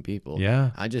helping people.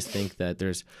 Yeah. I just think that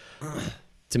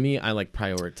to me, I like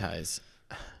prioritize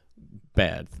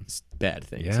bad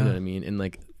things. Yeah. You know what I mean? And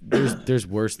like, there's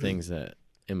worse things that,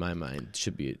 in my mind,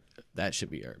 should be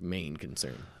our main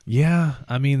concern. Yeah,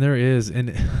 I mean, there is,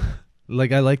 and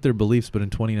like I like their beliefs, but in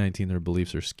 2019, their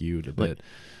beliefs are skewed a bit.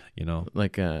 You know,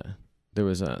 like there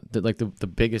was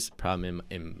the biggest problem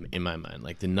in my mind,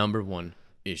 like the number one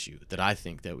issue that I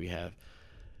think that we have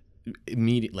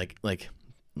immediate like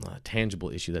tangible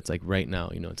issue that's like right now,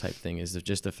 type thing, is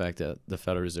just the fact that the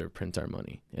Federal Reserve prints our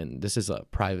money, and this is a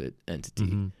private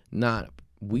entity.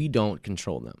 We don't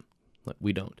control them. Like,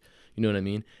 we don't. You know what I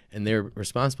mean? And they're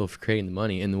responsible for creating the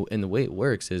money. And the way it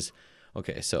works is,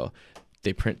 okay, so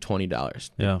they print $20.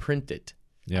 They print it.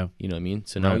 Yeah. You know what I mean?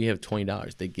 So now you have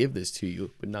 $20. They give this to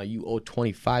you, but now you owe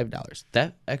 $25.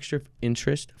 That extra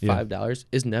interest, $5,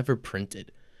 is never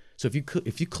printed. So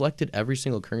if you collected every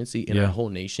single currency in our whole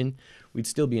nation, we'd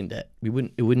still be in debt. It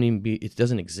wouldn't even be. It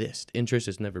doesn't exist. Interest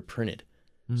is never printed.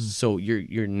 So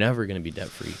you're never gonna be debt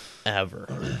free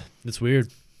ever. It's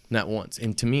weird. Not once.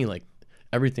 And to me, like,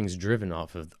 everything's driven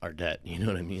off of our debt. You know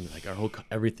what I mean? Like,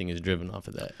 everything is driven off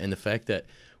of that. And the fact that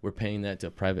we're paying that to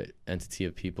a private entity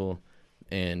of people,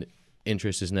 and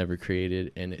interest is never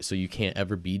created, and so you can't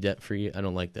ever be debt free. I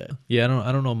don't like that. Yeah,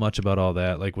 I don't know much about all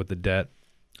that. Like with the debt,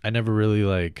 I never really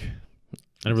looked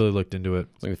into it.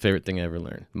 It's like the favorite thing I ever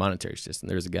learned: monetary system.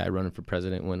 There was a guy running for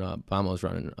president when Obama was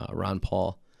running, Ron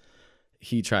Paul.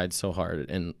 He tried so hard,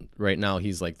 and right now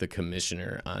he's like the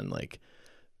commissioner on like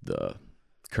the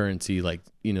currency, like,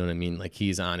 you know what I mean? Like,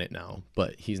 he's on it now,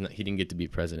 but he didn't get to be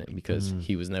president because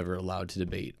he was never allowed to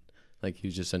debate. Like, he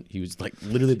was like,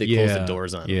 literally they closed the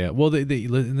doors on him. Yeah. Well, they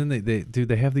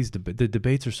have these the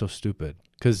debates are so stupid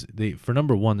because for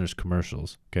number one, there's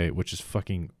commercials, okay, which is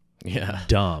fucking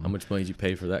dumb. How much money did you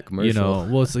pay for that commercial?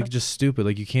 Well, it's like just stupid.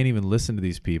 Like, you can't even listen to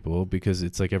these people because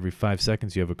it's like every 5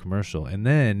 seconds you have a commercial, and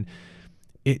then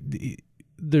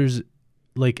there's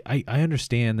like I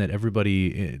understand that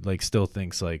everybody like still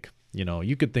thinks like,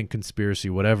 you could think conspiracy,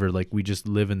 whatever. Like, we just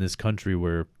live in this country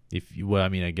where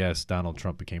I guess Donald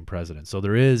Trump became president. So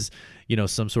there is,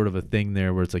 some sort of a thing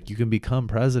there where it's like you can become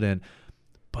president,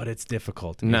 but it's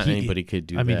difficult. Not anybody could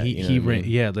do that. I mean, he ran.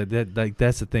 Yeah,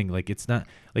 that's the thing. Like, it's not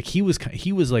like he was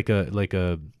like a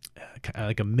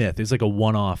myth. It's like a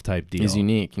one-off type deal. He's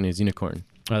unique. He's unicorn.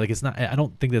 Like, it's not. I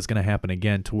don't think that's going to happen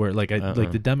again. To where like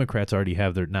the Democrats already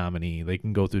have their nominee. They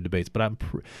can go through debates. But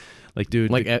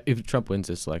dude. Like, if Trump wins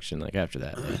this election, like after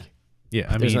that, like,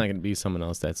 there's not going to be someone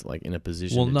else that's like in a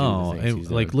position. Well, to no, do the things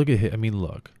he's like doing. look at him. I mean,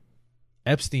 look.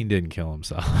 Epstein didn't kill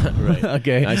himself. Right.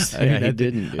 Okay. He didn't.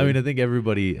 Dude. I mean, I think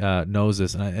everybody knows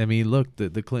this. And I mean, look,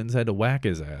 the Clintons had to whack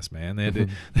his ass, man. They had to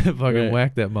fucking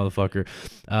whack that motherfucker.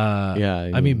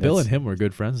 I mean, Bill and him were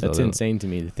good friends. That's though. insane to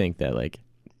me to think that, like,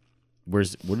 what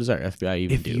does our FBI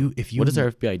even do? What does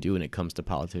our FBI do when it comes to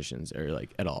politicians, or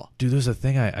like at all? Dude, there's a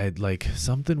thing I like,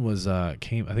 something was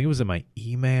came, I think it was in my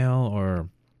email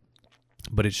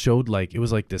but it showed like, it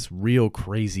was like this real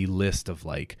crazy list of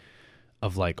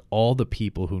all the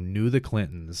people who knew the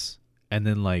Clintons and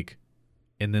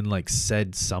then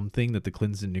said something that the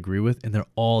Clintons didn't agree with, and they're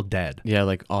all dead. Yeah,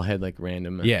 like all had like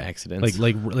random accidents.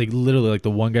 Like literally, like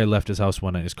the one guy left his house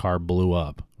one night, his car blew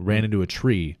up, ran into a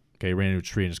tree. Okay, ran into a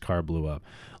tree and his car blew up.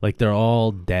 Like, they're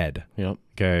all dead. Yep.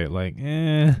 Okay, like,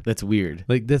 that's weird.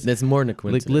 Like, that's more than a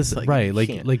coincidence. Like, listen, right?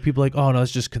 Like people are like, oh no,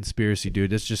 it's just conspiracy,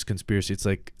 dude. It's just conspiracy. It's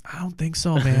like, I don't think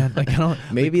so, man. Like, I don't.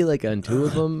 Maybe like on two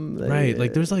of them. Right.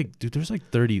 Like, there's like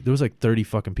 30. There was like 30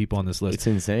 fucking people on this list. It's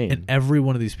insane. And every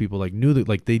one of these people like knew that,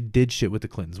 like, they did shit with the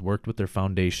Clintons, worked with their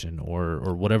foundation or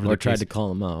whatever. Or tried to call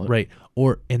them out. Right.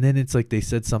 And then it's like they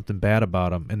said something bad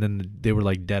about them, and then they were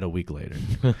like dead a week later.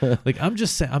 Like, I'm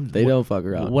just saying, they don't fuck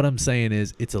around. What I'm saying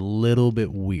is, it's a little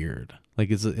bit weird. Like,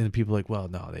 and people are like, well,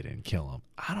 no, they didn't kill him.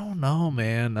 I don't know,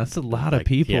 man. That's a lot of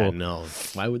people. Yeah, no.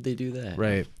 Why would they do that?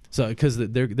 Right. So, because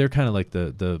they're kind of like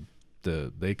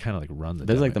they kind of like run the.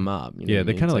 They're like the mob. You know yeah,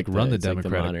 they kind of like run the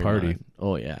Democratic Party.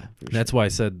 Oh yeah. That's why I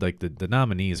said like the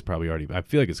nominee is probably already. I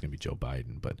feel like it's gonna be Joe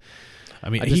Biden, but I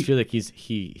mean, I just feel like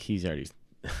he's already.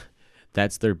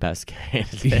 That's their best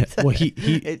candidate. Yeah, well,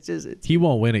 he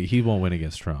won't win it. He won't win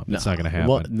against Trump. It's not gonna happen.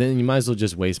 Well, then you might as well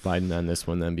just waste Biden on this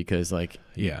one then, because like,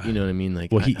 yeah, you know what I mean.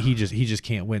 Like, well, he just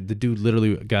can't win. The dude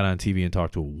literally got on TV and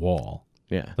talked to a wall.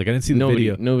 Yeah, like I didn't see the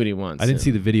video. Nobody wants. I didn't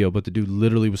see the video, but the dude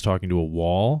literally was talking to a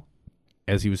wall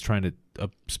as he was trying to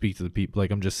speak to the people.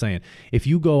 Like, I'm just saying, if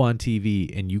you go on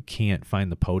TV and you can't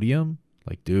find the podium,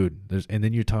 Like, dude, and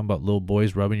then you're talking about little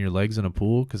boys rubbing your legs in a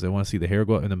pool because they want to see the hair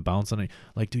go up and then bounce on it.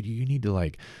 Like, dude, you need to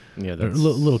like, that's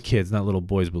little kids, not little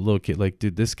boys, but little kid. Like,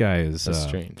 dude, this guy is that's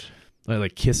strange.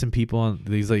 Like kissing people on.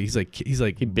 He's like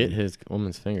he bit his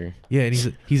woman's finger. Yeah,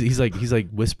 and he's like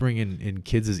whispering in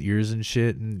kids' ears and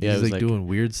shit, and Yeah, he's like doing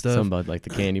weird stuff. Something about like the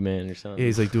Candyman or something. Yeah,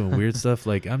 he's like doing weird stuff.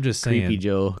 Like, I'm just saying,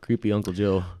 creepy Uncle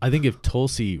Joe. I think if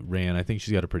Tulsi ran, I think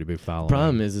she's got a pretty big following.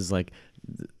 Problem is like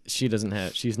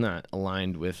she's not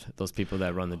aligned with those people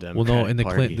that run the Democratic Well, no, and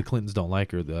Party. the Clintons don't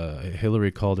like her.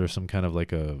 Hillary called her some kind of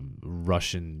like a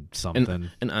Russian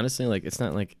something. And honestly, like it's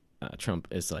not like Trump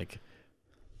is like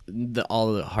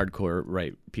all the hardcore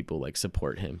right people like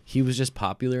support him. He was just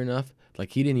popular enough.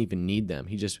 Like he didn't even need them.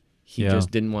 He just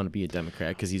didn't want to be a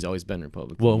Democrat because he's always been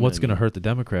Republican. Well, what's going to hurt the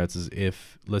Democrats is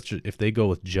if they go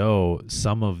with Joe,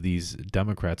 some of these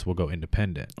Democrats will go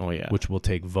independent. Oh yeah, which will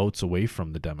take votes away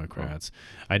from the Democrats.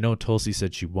 I know Tulsi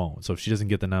said she won't. So if she doesn't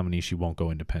get the nominee, she won't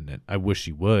go independent. I wish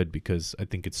she would because I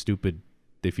think it's stupid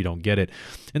if you don't get it.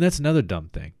 And that's another dumb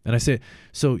thing. And I say,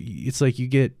 so it's like you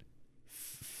get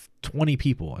 20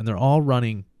 people and they're all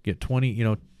running, get 20,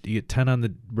 you get 10 on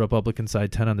the Republican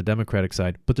side, 10 on the Democratic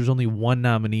side, but there's only one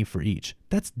nominee for each.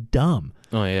 That's dumb.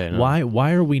 Oh yeah. No.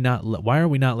 Why are we not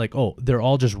like, oh, they're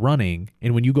all just running,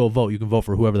 and when you go vote, you can vote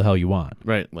for whoever the hell you want.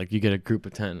 Right. Like you get a group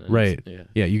of 10. Right.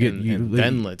 Yeah. You get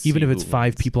then let's even see if it's who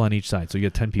 5 wins. people on each side, so you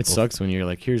get 10 people. It sucks when you're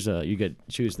like, you get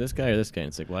choose this guy or this guy, and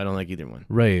it's like, well, I don't like either one.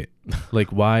 Right.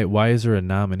 Like why is there a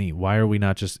nominee? Why are we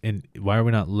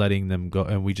not letting them go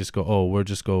and we just go, oh, we'll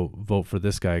just go vote for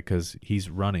this guy because he's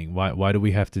running? Why do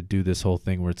we have to do this whole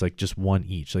thing where it's like just one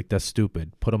each? Like that's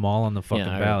stupid. Put them all on the fucking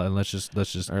ballot and let's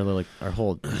just our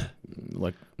whole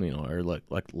our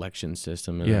election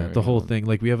system. And the whole thing.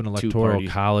 Like we have an electoral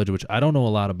college, which I don't know a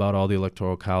lot about all the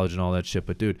electoral college and all that shit.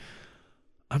 But dude,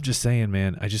 I'm just saying,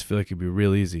 man. I just feel like it'd be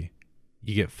real easy.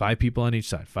 You get 5 people on each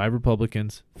side, 5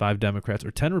 Republicans, 5 Democrats,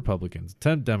 or 10 Republicans,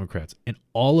 10 Democrats, and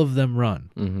all of them run,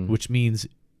 which means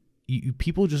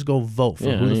people just go vote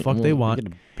for who the fuck they want.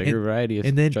 Get a bigger variety of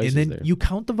and then there. You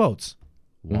count the votes.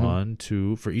 1,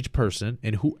 2 for each person,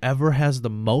 and whoever has the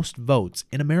most votes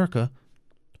in America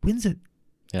wins it.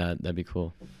 Yeah, that'd be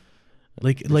cool.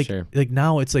 Like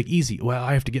now it's like easy. Well,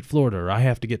 I have to get Florida, or I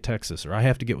have to get Texas, or I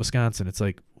have to get Wisconsin. It's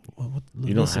like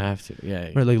you don't have to. Yeah.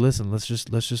 Right. Like, listen. Let's just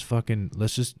vote.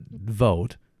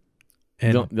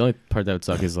 And the only part that would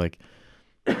suck is like,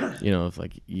 if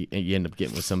like you end up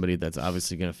getting with somebody that's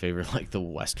obviously going to favor like the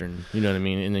Western. You know what I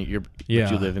mean? And then but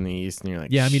you live in the East, and you're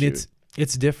like, yeah. I mean, it's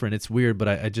different. It's weird, but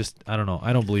I don't know.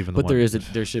 I don't believe in the.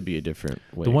 But there should be a different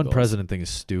way. The one president thing is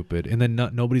stupid, and then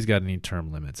nobody's got any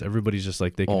term limits. Everybody's just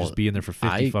like they can just be in there for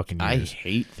 50 fucking years. I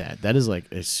hate that. That is like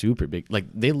a super big. Like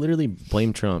they literally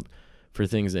blame Trump for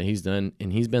things that he's done,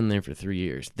 and he's been there for 3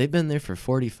 years. They've been there for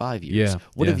 45 years. Yeah.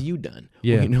 What have you done?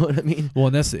 Yeah. Well, you know what I mean? Well,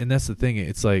 and that's the thing.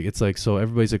 It's like so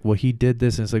everybody's like, well, he did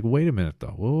this, and it's like, wait a minute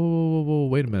though. Whoa,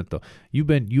 wait a minute though. You've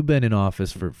been in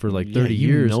office for like 30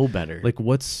 years. You know better. Like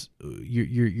what's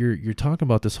you're talking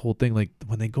about this whole thing? Like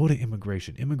when they go to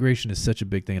immigration is such a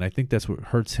big thing, and I think that's what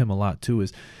hurts him a lot too.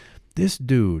 Is this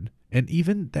dude and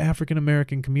even the African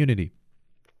American community,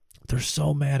 they're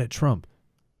so mad at Trump.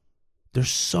 They're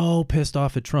so pissed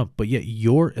off at Trump, but yet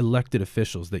your elected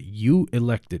officials that you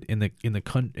elected in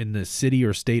the city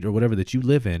or state or whatever that you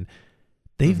live in,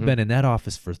 they've been in that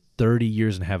office for 30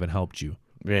 years and haven't helped you.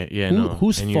 Yeah,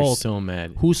 Whose and fault? You're so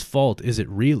mad. Whose fault is it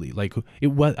really? Like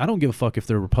I don't give a fuck if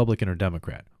they're Republican or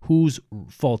Democrat. Whose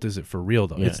fault is it for real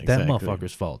though? Yeah, it's that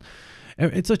motherfucker's fault.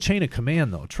 It's a chain of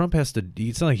command though. Trump has to.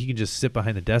 It's not like he can just sit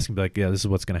behind the desk and be like, "Yeah, this is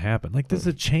what's going to happen." Like this is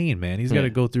a chain, man. He's got to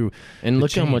go through. And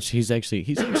look how much he's actually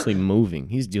moving.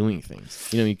 He's doing things.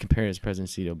 You compare his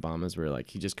presidency to Obama's, where like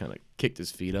he just kind of kicked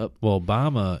his feet up. Well,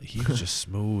 Obama, he was just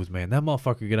smooth, man. That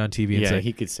motherfucker get on TV and say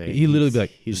he could say he literally be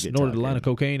like, he snorted a line of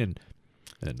cocaine and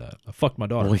I fucked my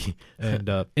daughter, and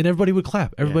everybody would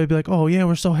clap. Everybody would be like, "Oh yeah,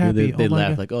 we're so happy." They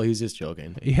laugh like, "Oh, he's just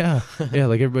joking." Yeah, yeah.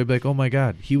 Like everybody would be like, "Oh my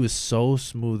god, he was so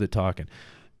smooth at talking."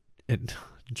 And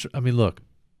I mean, look,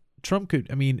 Trump could.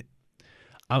 I mean,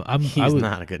 he's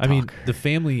not a good talker. I mean, the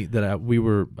family that we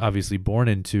were obviously born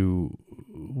into,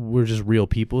 we're just real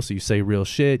people. So you say real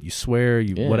shit, you swear,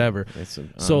 whatever.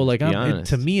 So like,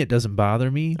 to me, it doesn't bother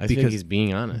me. I think he's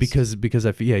being honest. Because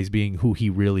I feel he's being who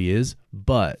he really is.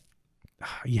 But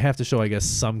you have to show, I guess,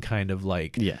 some kind of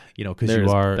like, because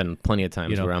there's been plenty of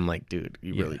times where I'm like, dude,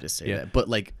 you really just say that. But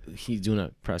like, he's doing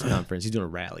a press conference, he's doing a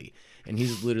rally, and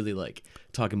he's literally like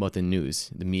talking about the news,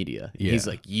 the media. Yeah. He's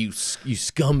like, you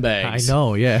scumbags. I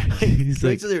know, yeah. He's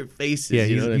Right like, to their faces. Yeah,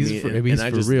 you know what I he's mean? for- I And, mean, he's I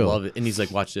for just real. love it. And he's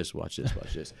like, watch this.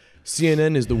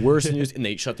 CNN is the worst news, and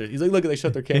they shut their. He's like, look, they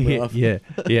shut their camera off. yeah.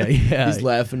 He's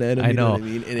laughing at him. I You know know. what I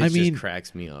mean? And I it mean- just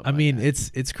cracks me up. I mean,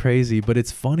 it's crazy, but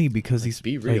it's funny because Like, these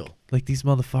be real. like these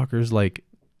motherfuckers, like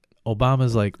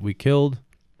Obama's like, we killed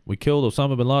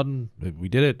Osama bin Laden, we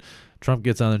did it. Trump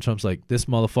gets on and Trump's like, this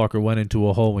motherfucker went into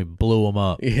a hole and we blew him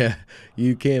up. yeah,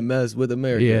 you can't mess with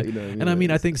America. Yeah, You know what I mean? and I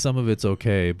mean, I Like, think some of it's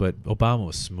okay, but Obama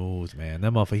was smooth, man.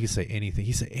 That motherfucker, he could say anything.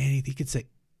 He could say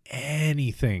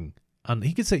anything.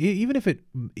 He could say, even if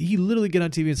he literally get on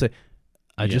TV and say,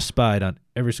 I just spied on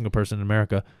every single person in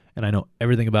America, and I know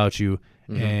everything about you,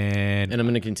 and I'm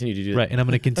going to continue to do that. right, and I'm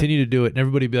going to continue to do it, and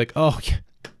everybody be like, oh,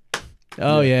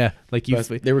 yeah, like you,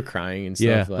 They were crying and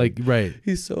yeah, stuff. like right,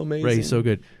 he's so amazing. right, he's so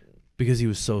good because he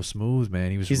was so smooth,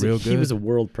 man. He was He real good. was a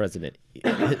world president.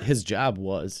 His job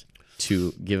was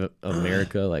to give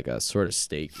America like a sort of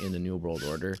stake in the new world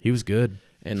order, He was good.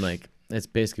 and like that's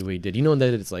basically what he did. You know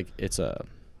that it's a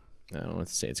I don't want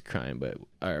to say it's a crime, but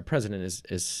our president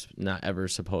is not ever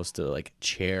supposed to like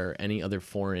chair any other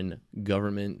foreign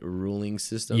government ruling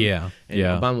system. Yeah, and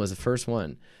yeah. Obama was the first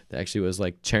one that actually was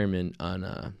like chairman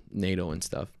on NATO and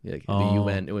stuff. Like the Oh.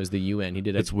 UN, it was the UN. He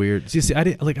did it. It's weird. See, I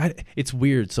didn't like. It's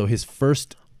weird. So his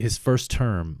first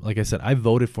term, like I said, I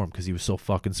voted for him because he was so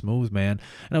fucking smooth, man.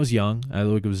 And I was young. I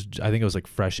think I was like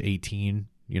fresh 18.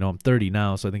 You know, I'm 30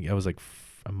 now, so I think I was like,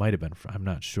 I might have been. I'm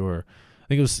not sure. I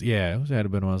think it was. Yeah, it had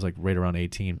been when I was like right around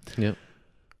 18. Yep.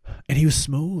 And he was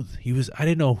smooth. I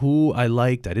didn't know who I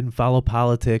liked. I didn't follow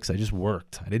politics. I just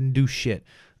worked. I didn't do shit.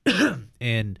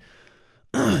 And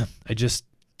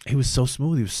he was so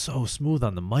smooth. He was so smooth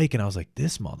on the mic. And I was like,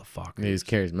 this motherfucker. He was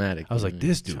charismatic. I was like,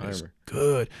 this dude is Charmer.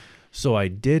 good. So I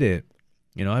did it.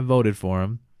 You know, I voted for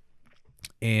him.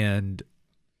 And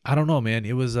I don't know, man.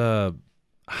 It was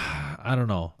I don't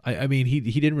know. I mean, he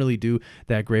didn't really do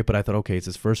that great, but I thought, okay, it's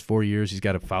his first 4 years. He's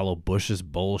got to follow Bush's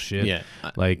bullshit. Yeah.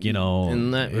 Like, you know.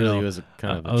 And that you really know, was a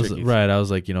kind of I was tricky right. I was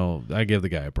like, you know, I give the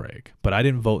guy a break, but I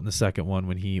didn't vote in the second one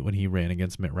when he ran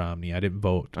against Mitt Romney. I didn't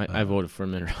vote. I voted for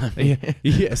Mitt Romney.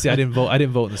 yeah. See, I didn't vote. I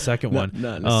didn't vote in the second one.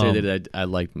 Not necessarily that I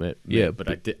liked Mitt, yeah,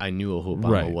 but I knew who Obama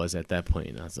Right. was at that point.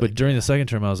 And I was But like, during the second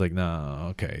term, I was like, nah,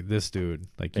 okay, this dude,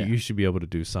 like, Yeah. you should be able to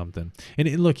do something. And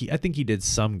look, I think he did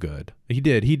some good. He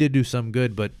did do some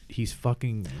good, but he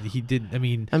did. I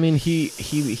mean,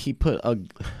 he put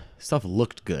stuff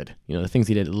looked good. You know, the things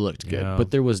he did looked good. Yeah.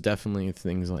 But there was definitely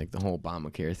things like the whole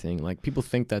Obamacare thing. Like people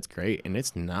think that's great, and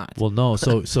it's not. well, no.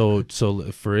 So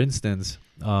for instance,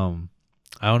 I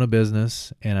own a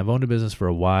business, and I've owned a business for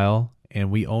a while,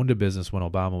 and we owned a business when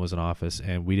Obama was in office,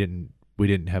 and we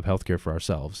didn't have health care for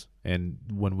ourselves. And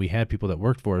when we had people that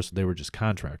worked for us, they were just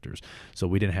contractors. So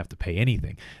we didn't have to pay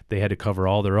anything. They had to cover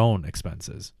all their own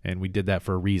expenses. And we did that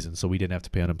for a reason. So we didn't have to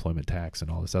pay unemployment tax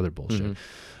and all this other bullshit.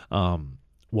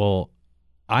 Well,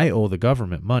 I owe the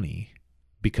government money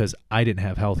because I didn't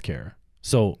have health care.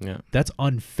 So Yeah. that's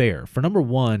unfair. For number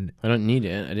one, I don't need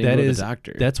it. I didn't that go to is the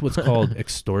doctor. that's what's called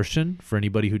extortion. For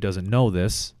anybody who doesn't know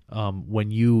this,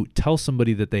 when you tell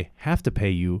somebody that they have to pay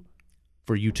you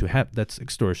for you to have, that's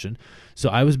extortion. So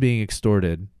I was being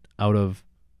extorted out of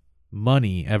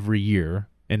money every year,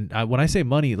 and when I say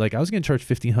money, like I was getting charged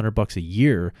 $1,500 a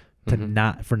year to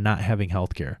not having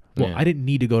health care. Well, Yeah. I didn't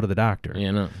need to go to the doctor.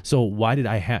 Yeah, no. So why did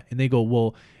I have? And they go,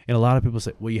 well, and a lot of people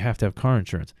say, well, you have to have car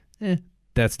insurance.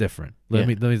 That's different. Let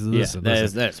me listen. Yeah, listen.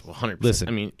 that's 100%. Listen,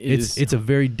 I mean, it's a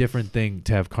very different thing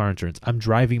to have car insurance. I'm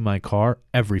driving my car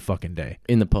every fucking day.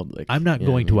 in the public. I'm not You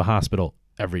know going what I to a mean? hospital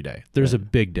every day. There's a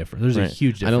Right. big difference. There's a Right.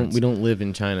 huge difference. We don't live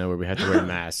in China where we have to wear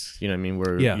masks. You know what I mean?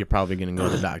 Where Yeah. you're probably going to go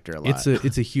to the doctor a lot.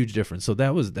 It's a huge difference. So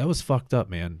that was fucked up,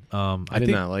 man. I did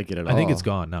think, not like it at all. I think it's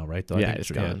gone now, right? Though Yeah, I think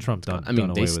it's gone. Trump done. I mean,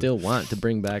 done they away still with want to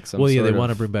bring back some. Well, yeah, they sort want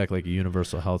to of, bring back like a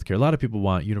universal health care. A lot of people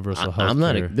want universal health I'm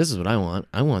not. care. This is what I want.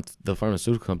 I want the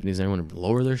pharmaceutical companies. I want to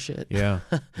lower their shit. Yeah,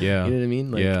 yeah. You know what I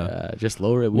mean? Like, Yeah. just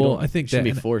lower it. Well, I think shouldn't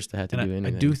that- be forced to have to And do I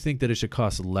anything. do think that it should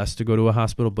cost less to go to a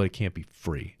hospital, but it can't be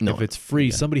free. No, If it's free,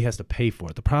 yeah. somebody has to pay for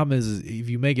it. The problem is if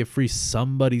you make it free,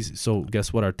 so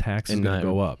guess what? Our tax is And going to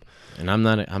go up. And I'm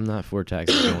not for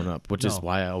taxes going up, which is No.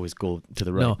 why I always go to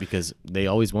the right No. because they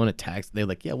always want to tax. They're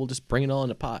like, yeah, we'll just bring it all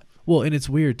in a pot. Well, and it's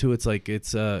weird too. It's like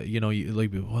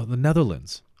the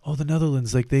Netherlands. Oh, the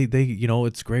Netherlands, like they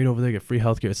it's great over there. Get free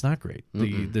healthcare. It's not great.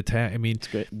 The tax. I mean, It's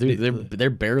great.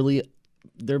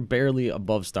 They're barely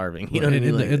above starving. You know what I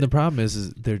mean? And the problem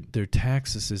is their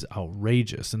taxes is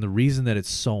outrageous, and the reason that it's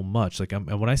so much, like and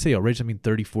when I say outrageous, I mean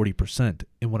 30-40%.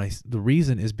 And the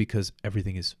reason is because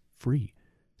everything is free.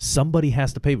 Somebody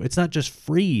has to pay. It's not just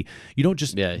free. You don't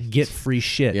just get free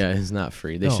shit. Yeah, it's not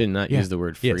free. They should not use the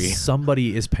word free. Yeah,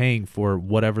 somebody is paying for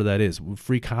whatever that is.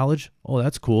 Free college? Oh,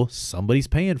 that's cool. Somebody's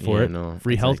paying for it. No,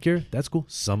 free healthcare? That's cool.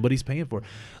 Somebody's paying for it.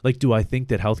 Like, do I think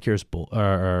that healthcare is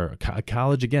or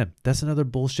college again? That's another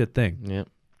bullshit thing. Yeah.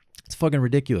 It's fucking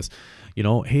ridiculous. You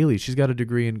know, Haley, she's got a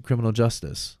degree in criminal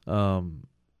justice.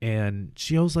 And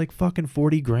she owes like fucking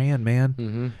 $40,000, man.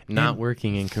 Mm-hmm. Not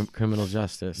working in criminal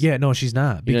justice. Yeah, no, she's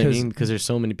not. You know what I mean? Because there's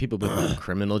so many people with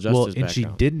criminal justice and she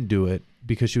background. didn't do it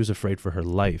because she was afraid for her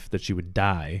life that she would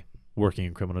die working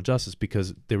in criminal justice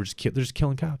because they're just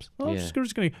killing cops. Oh, Yeah.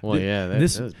 just gonna. Well, yeah, that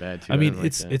was bad too. I mean, didn't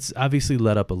like that. it's obviously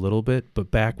let up a little bit, but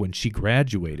back when she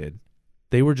graduated,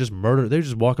 they were just murder. They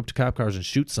just walk up to cop cars and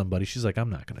shoot somebody. She's like, I'm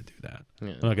not gonna do that.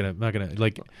 Yeah. I'm not gonna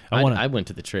like. I went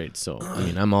to the trade, so I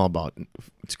mean, I'm all about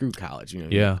screw college. You know,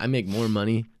 what Yeah. I mean? I make more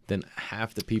money than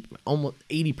half the people, almost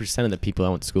 80% of the people I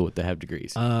went to school with that have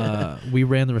degrees. We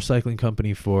ran the recycling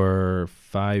company for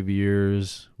 5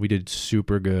 years. We did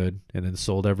super good, and then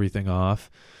sold everything off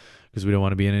because we don't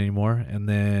want to be in it anymore. And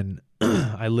then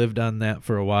I lived on that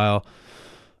for a while.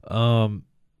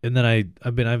 And then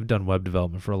I've done web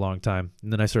development for a long time.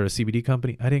 And then I started a CBD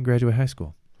company. I didn't graduate high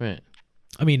school. Right.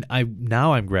 I mean,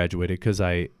 I'm graduated because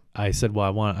I said,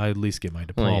 well, I at least get my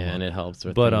diploma. Well, yeah, and it helps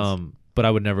with but things. but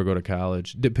I would never go to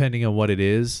college, depending on what it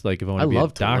is. Like if I want to be a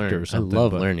doctor or something. I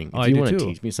love learning. Oh, If you I want do to too.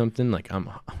 teach me something, like I'm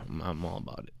all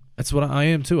about it. That's what I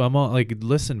am too. I'm all like,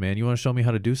 listen, man, you want to show me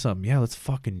how to do something? Yeah, let's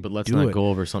fucking. But let's do not it. go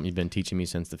over something you've been teaching me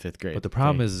since the 5th grade. But the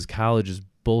problem okay? is college is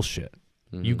bullshit.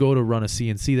 Mhm. You go to run a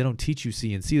CNC, they don't teach you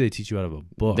CNC. They teach you out of a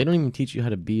book. They don't even teach you how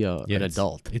to be an it's-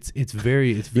 adult. It's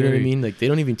very. You know what I mean? Like they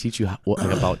don't even teach you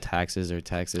about taxes or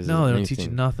taxes. No, or they don't teach you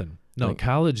anything. nothing. No, Like-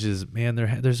 college is, man.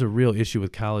 There's a real issue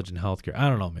with college and healthcare. I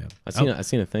don't know, man. I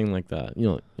seen a thing like that. You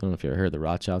don't know if you ever heard of the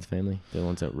Rothschild family. They're the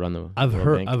ones that run the I've World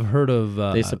heard. Bank. I've heard of.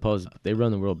 They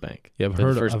run the World Bank. Yeah, I've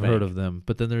They're the heard. first I've bank. heard of them.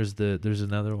 But then there's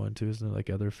another one too. Isn't there like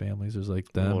other families? There's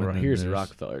like them. Well, and then here's the there's-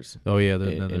 Rockefellers. Oh yeah, in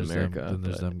then there's America, them. Then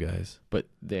there's but- them guys. But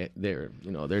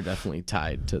they're definitely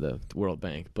tied to the World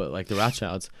Bank. But like the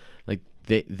Rothschilds, like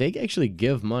they actually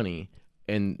give money,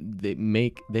 and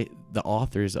the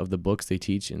authors of the books they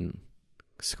teach in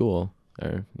school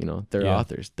are they're Yeah.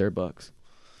 authors, their books.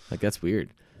 Like that's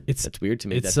weird. It's That's weird to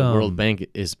me. it's, That the World Bank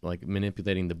is like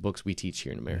manipulating the books we teach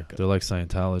here in America. they're like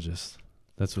Scientologists.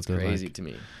 That's what they're Crazy like. to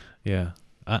me. Yeah.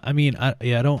 I mean, I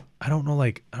don't know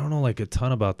like a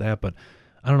ton about that, but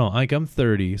I don't know. Like I'm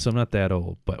 30, so I'm not that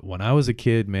old. But when I was a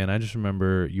kid, man, I just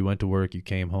remember you went to work, you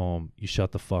came home, you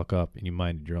shut the fuck up, and you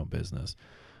minded your own business.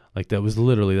 Like it was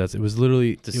literally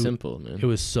Simple, man. It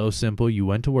was so simple. You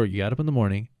went to work, you got up in the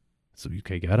morning, so you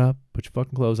got up, put your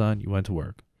fucking clothes on, you went to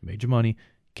work, made your money,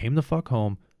 came the fuck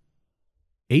home,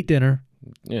 ate dinner,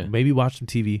 Yeah. maybe watched some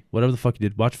TV, whatever the fuck you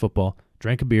did, watch football,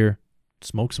 drank a beer,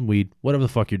 smoked some weed, whatever the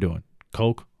fuck you're doing,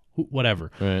 coke,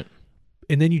 whatever. Right.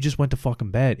 And then you just went to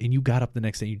fucking bed and you got up the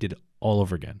next day and you did it all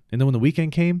over again. And then when the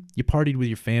weekend came, you partied with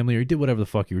your family or you did whatever the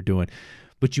fuck you were doing,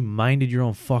 but you minded your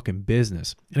own fucking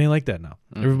business. It ain't like that now.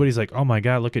 Mhm. Everybody's like, oh my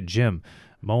God, look at Jim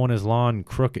mowing his lawn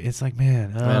crooked. It's like,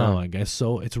 man, oh my God.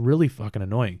 So it's really fucking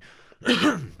annoying.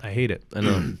 I hate it. I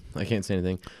know. I can't say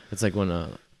anything. It's like when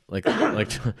like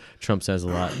Trump says a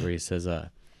lot where he says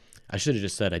I should have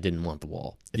just said I didn't want the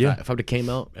wall. If I would have came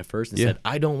out at first and said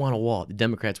I don't want a wall, the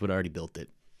Democrats would have already built it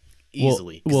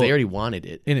easily because they already wanted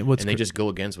it, and they just go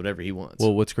against whatever he wants.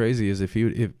 Well, what's crazy is if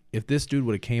this dude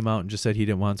would have came out and just said he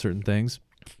didn't want certain things,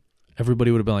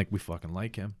 everybody would have been like, we fucking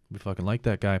like him, we fucking like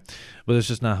that guy. But it's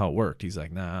just not how it worked. He's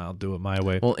like, nah, I'll do it my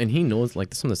way. Well, and he knows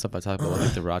like some of the stuff I talk about,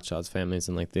 like the Rothschilds families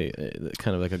and like the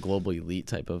kind of like a global elite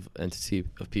type of entity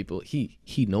of people.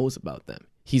 He knows about them.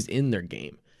 He's in their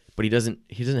game, but he doesn't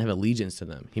have allegiance to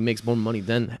them. He makes more money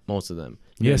than most of them.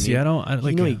 You know what I mean?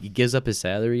 I don't. He gives up his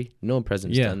salary. No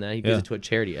president's done that. He gives it to a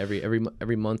charity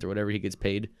every month or whatever he gets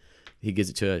paid. He gives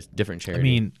it to a different charity. I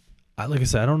mean, like I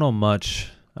said, I don't know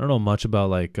much. I don't know much about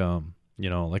like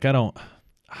like I don't.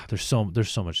 There's so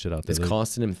much shit out there. It's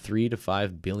costing him $3 to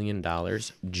 $5 billion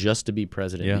just to be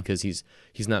president because he's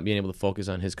not being able to focus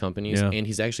on his companies and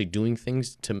he's actually doing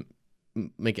things to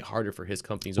make it harder for his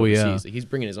companies overseas. He's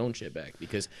bringing his own shit back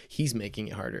because he's making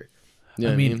it harder. You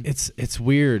know I mean, it's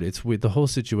weird. It's weird. The whole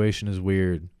situation is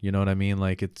weird. You know what I mean?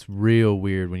 Like it's real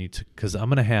weird when because I'm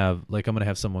gonna have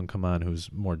someone come on who's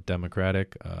more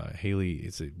democratic. Haley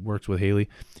works with Haley.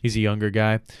 He's a younger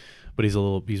guy, but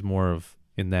he's more of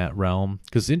in that realm.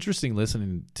 Because it's interesting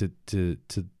listening to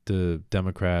the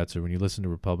Democrats or when you listen to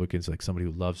Republicans, like somebody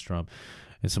who loves Trump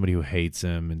and somebody who hates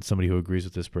him and somebody who agrees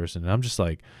with this person. And I'm just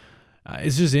like.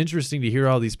 It's just interesting to hear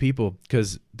all these people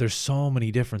because there's so many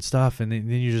different stuff, and then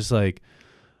you're just like,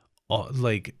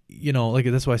 like, you know, like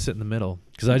that's why I sit in the middle,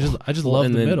 because I just Well, love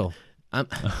and the then middle.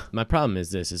 My problem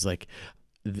is this: is like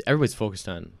everybody's focused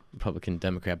on Republican,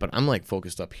 Democrat, but I'm like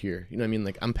focused up here. You know what I mean?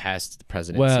 Like I'm past the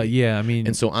presidency. Well, yeah, I mean,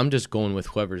 And so I'm just going with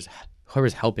whoever's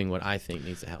helping what I think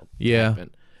needs to help. Yeah.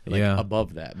 Happen. Like Yeah.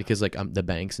 above that, because like the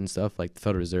banks and stuff, like the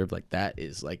Federal Reserve, like that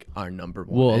is like our number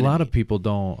one. well, a lot enemy. of people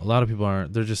don't. A lot of people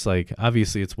aren't. They're just like,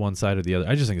 obviously, it's one side or the other.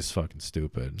 I just think it's fucking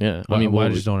stupid. Yeah, Why, I mean, why I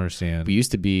well, just don't understand. we used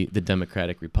to be the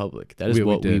Democratic Republic. That is We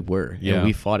what we did. were. Yeah. And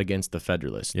we fought against the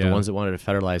Federalists, Yeah. the ones that wanted to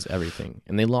federalize everything.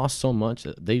 And they lost so much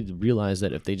that they realized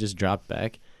that if they just dropped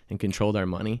back and controlled our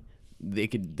money, they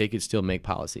could still make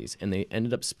policies. And they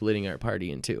ended up splitting our party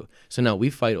in two. So now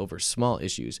we fight over small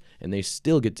issues, and they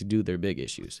still get to do their big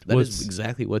issues. That is What's-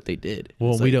 exactly what they did.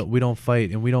 well, It's we like- don't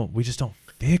fight, and we just don't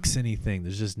fix anything.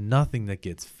 There's just nothing that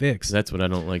gets fixed. That's what I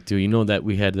don't like too. You know that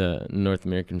we had the North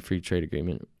American Free Trade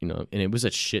Agreement, you know, and it was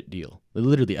a shit deal.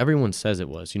 Literally, everyone says it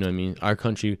was. You know what I mean? Our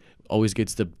country always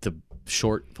gets the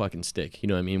short fucking stick. You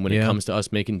know what I mean? When it Yeah. comes to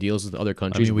us making deals with other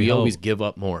countries, we we always help. give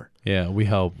up more. Yeah, we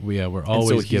help. We're And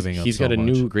always so giving up. He's so got a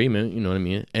much. new agreement. You know what I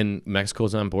mean? And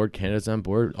Mexico's on board, Canada's on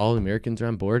board, all Americans are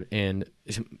on board, and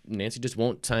Nancy just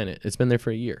won't sign it. It's been there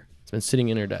for a year. It's been sitting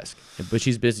in her desk, but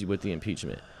she's busy with the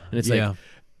impeachment. And it's Yeah. like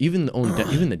even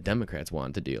the Democrats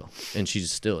want the deal, and she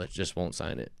still just won't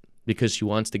sign it because she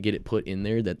wants to get it put in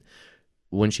there that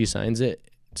when she signs it,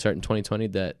 starting 2020,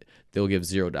 that they'll give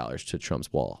 $0 to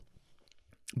Trump's wall,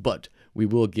 but we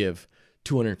will give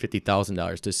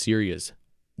 $250,000 to Syria's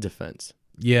defense.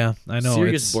 Yeah, I know.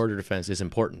 Syria's it's- border defense is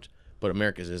important, but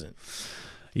America's isn't.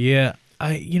 Yeah,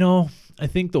 I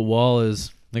think the wall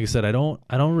is, like I said, I don't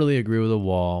really agree with the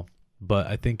wall, but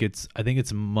I think it's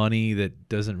money that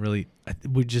doesn't really.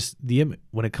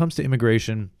 When it comes to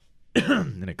immigration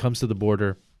and it comes to the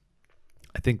border,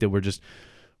 I think that we're just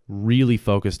really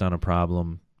focused on a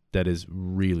problem that is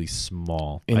really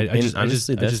small. And, I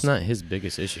honestly, that's just, not his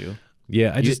biggest issue.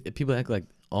 Yeah, People act like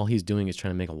all he's doing is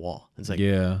trying to make a wall. It's like,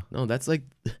 yeah. no, that's like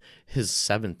his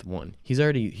seventh one. He's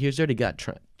already got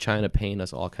China paying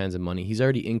us all kinds of money. He's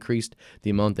already increased the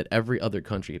amount that every other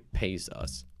country pays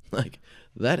us. Like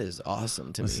that is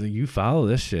awesome to So me. you follow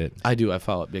this shit. I do. I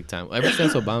follow it big time. Ever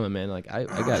since Obama, man, like I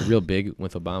got real big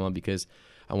with Obama because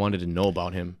I wanted to know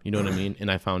about him. You know what I mean?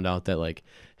 And I found out that like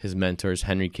his mentor is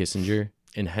Henry Kissinger.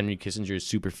 And Henry Kissinger is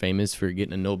super famous for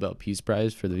getting a Nobel Peace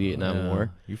Prize for the Vietnam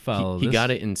War. You follow He this. got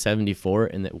it in 1974,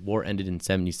 and the war ended in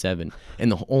 1977.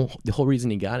 And the whole reason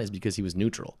he got it is because he was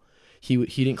neutral. He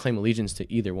didn't claim allegiance to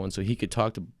either one, so he could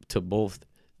talk to both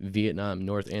Vietnam,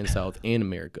 North and South, and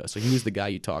America. So he was the guy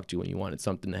you talked to when you wanted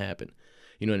something to happen.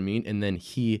 You know what I mean? And then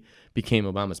he became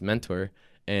Obama's mentor,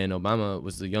 and Obama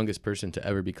was the youngest person to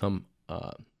ever become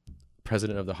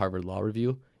president of the Harvard Law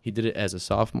Review. He did it as a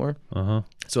sophomore.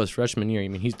 So his freshman year, I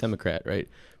mean, he's Democrat, right?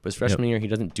 But his freshman year, he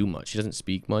doesn't do much. He doesn't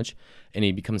speak much, and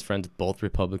he becomes friends with both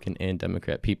Republican and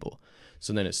Democrat people.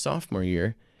 So then his sophomore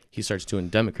year, he starts doing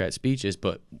Democrat speeches,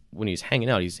 but when he's hanging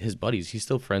out, his buddies, he's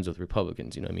still friends with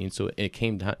Republicans, you know what I mean? So it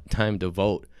came time to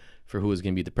vote for who was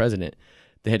going to be the president.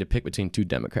 They had to pick between two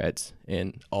Democrats,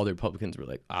 and all the Republicans were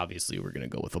like, obviously, we're going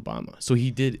to go with Obama. So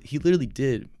he literally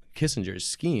did Kissinger's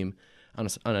scheme on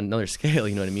another scale,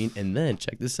 you know what I mean? And then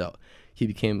check this out. He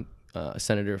became a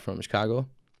senator from Chicago,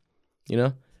 you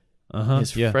know?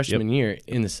 His freshman year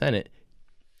in the Senate,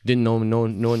 no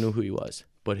one knew who he was.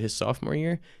 But his sophomore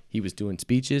year, he was doing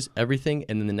speeches, everything,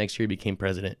 and then the next year he became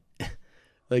president.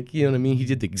 Like, you know what I mean? He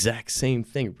did the exact same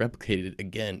thing, replicated it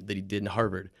again that he did in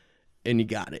Harvard, and he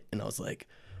got it. And I was like,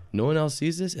 no one else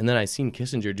sees this? And then I seen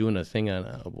Kissinger doing a thing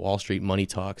on Wall Street Money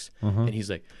Talks, and he's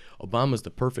like, Obama's the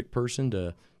perfect person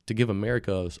to give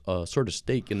America a sort of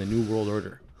stake in the New World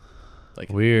Order. Like,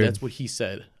 Weird. That's what he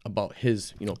said about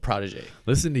his, protege.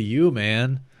 Listen to you,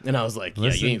 man. And I was like, yeah,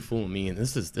 Listen- you ain't fooling me. And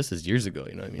this is years ago,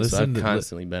 you know what I mean? So Listen I've to-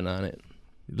 constantly been on it.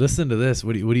 Listen to this.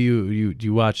 Do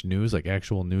you watch news, like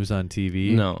actual news on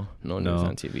TV? No news No.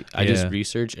 on TV. I just Yeah.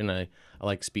 research, and I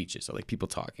like speeches. I like people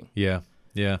talking. Yeah.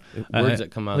 Words that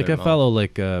come out Like of their I mouth. follow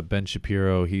like Ben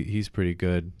Shapiro. He's pretty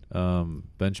good.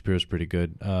 Ben Shapiro's pretty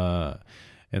good.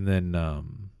 And then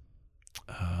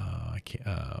I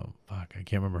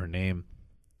can't remember her name.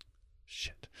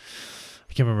 Shit.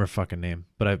 I can't remember her fucking name.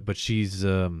 But she's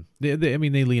I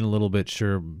mean they lean a little bit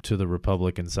sure to the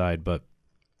Republican side, but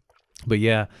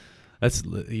yeah. That's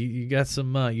you got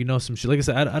some some shit. Like I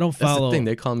said, I don't That's follow. the thing.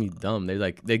 They call me dumb.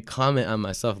 They comment on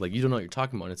my stuff like, you don't know what you're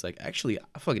talking about. And it's like, actually,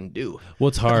 I fucking do. Well,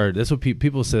 it's hard. That's what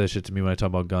people say that shit to me when I talk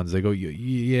about guns. They go,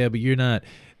 yeah, but you're not.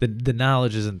 The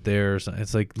knowledge isn't there. So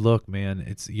it's like, look, man.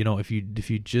 It's if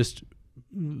you just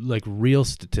like real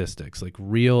statistics, like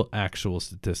real actual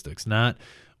statistics, not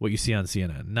what you see on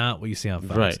CNN, not what you see on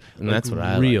Fox. Right, and like that's what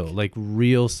I real, like.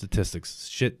 real statistics,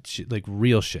 shit, like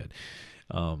real shit.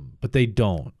 But they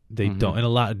don't. They don't. And a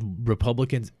lot of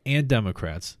Republicans and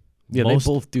Democrats, Yeah, they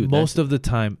both do. Most of the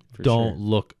time, for don't sure.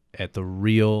 look at the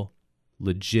real,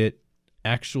 legit,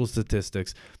 actual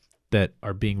statistics that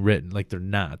are being written. Like they're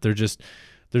not. They're just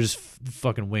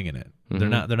fucking winging it. They're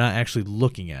not actually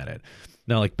looking at it.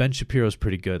 Now, like Ben Shapiro's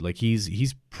pretty good. Like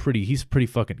he's pretty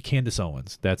fucking. Candace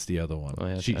Owens, that's the other one. Oh,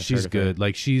 yeah, She's good.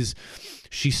 Like she's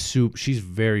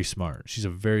very smart. She's a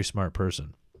very smart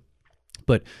person.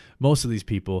 But most of these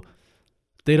people,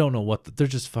 they don't know they're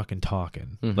just fucking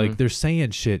talking. Like they're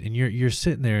saying shit, and you're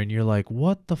sitting there and you're like,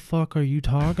 what the fuck are you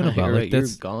talking about? You're, like right, you're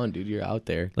gone, dude. You're out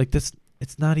there. Like that's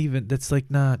not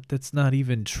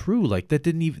even true. Like that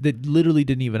literally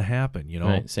didn't even happen, you know?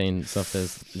 Right, saying stuff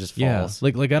that's just Yeah. false.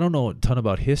 Like I don't know a ton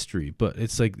about history, but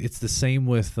it's like it's the same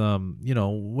with you know,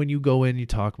 when you go in you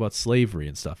talk about slavery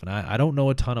and stuff, and I don't know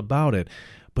a ton about it,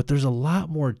 but there's a lot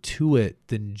more to it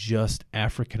than just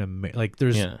African American. Like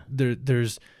there's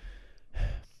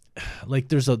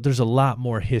there's a lot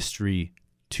more history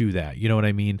to that. You know what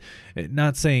I mean?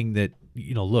 Not saying that,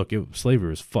 you know, look, slavery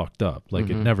was fucked up. Like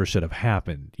it never should have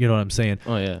happened. You know what I'm saying?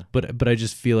 Oh yeah. But I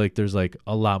just feel like there's like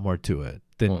a lot more to it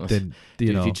than Dude,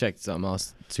 you know. if you check something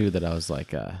else too that I was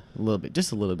like a little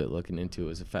bit looking into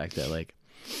is the fact that like,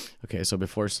 okay, so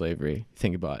before slavery,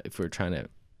 think about if we're trying to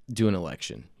do an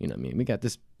election, you know what I mean? We got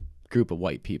this group of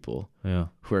white people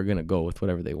who are gonna go with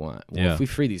whatever they want. Well, if we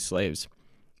free these slaves,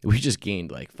 we just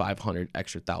gained like 500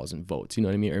 extra thousand votes, you know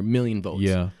what I mean? Or a million votes.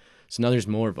 Yeah. So now there's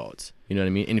more votes, you know what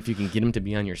I mean? And if you can get them to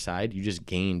be on your side, you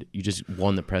just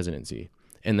won the presidency.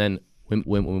 And then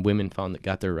when women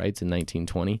got their rights in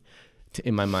 1920,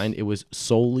 in my mind, it was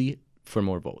solely for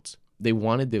more votes. They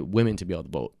wanted the women to be able to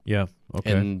vote. Yeah.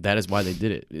 Okay. And that is why they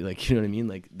did it. Like, you know what I mean?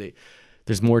 Like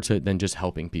there's more to it than just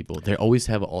helping people. They always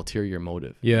have an ulterior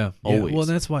motive. Yeah. Always. Well,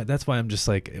 that's why I'm just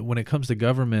like, when it comes to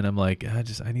government, I'm like,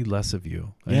 I need less of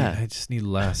you. I just need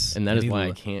less. And that is why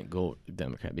I can't go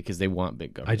Democrat, because they want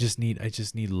big government. I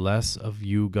just need less of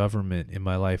you government in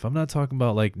my life. I'm not talking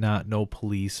about like no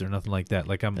police or nothing like that.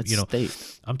 Like That's you know,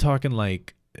 state. I'm talking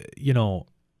like, you know,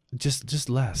 just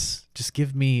less. Just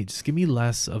give me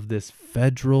less of this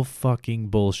federal fucking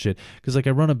bullshit. Because like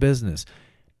I run a business,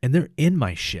 and they're in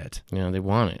my shit. Yeah, they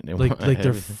want it. Like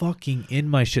they're fucking in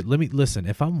my shit. Listen.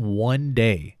 If I'm one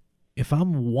day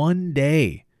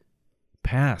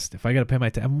past, if I gotta pay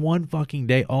my I'm one fucking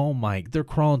day. Oh my, they're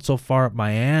crawling so far up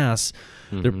my ass.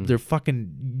 They're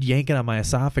fucking yanking on my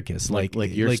esophagus. Like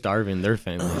you're starving their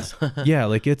families. Yeah,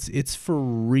 like it's for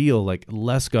real. Like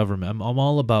less government. I'm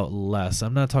all about less.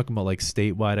 I'm not talking about like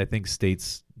statewide. I think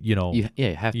states, you know, you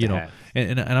have to, you know, have.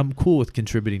 and I'm cool with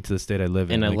contributing to the state I live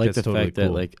in. And I like that's the totally fact cool.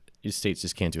 that like your states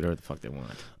just can't do whatever the fuck they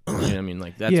want. You know what I mean?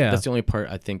 Like that's the only part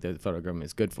I think that the federal government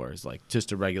is good for, is like just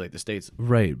to regulate the states.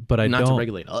 Right, but I not don't to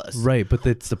regulate us. Right, but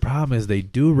that's the problem, is they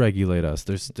do regulate us.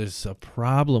 There's a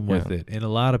problem with it, and a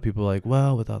lot of people are like,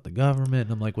 well, without the government.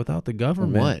 And I'm like, without the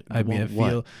government, What? I mean, I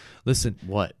feel. Listen,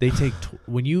 What they take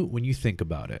when you think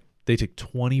about it, they take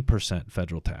 20%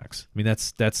 federal tax. I mean,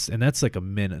 that's like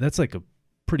that's like a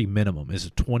pretty minimum, is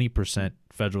a 20%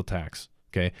 federal tax.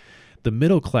 Okay. The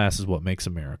middle class is what makes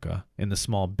America, and the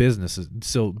small businesses.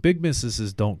 So big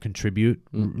businesses don't contribute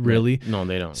really. No,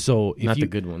 they don't. So if not you, the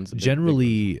good ones.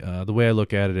 Generally, the way I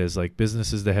look at it is like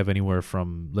businesses that have anywhere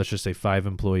from, let's just say, 5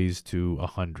 employees to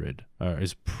 100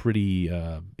 is pretty,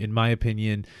 in my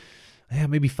opinion,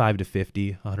 maybe 5 to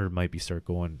 50. 100 might start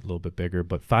going a little bit bigger,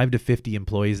 but 5 to 50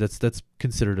 employees, that's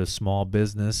considered a small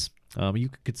business. You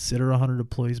could consider 100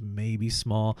 employees maybe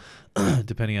small,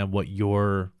 depending on what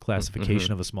your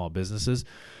classification of a small business is.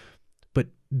 But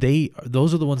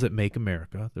those are the ones that make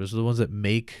America. Those are the ones that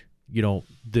make, you know,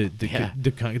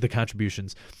 the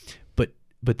contributions. But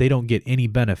they don't get any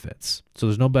benefits. So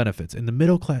there's no benefits. In the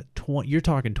middle class, you're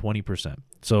talking 20%.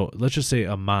 So let's just say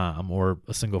a mom or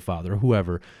a single father or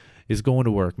whoever is going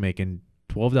to work making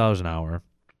 $12 an hour,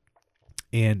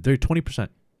 and they're 20%.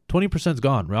 20% is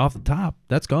gone right off the top.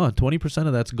 That's gone. 20%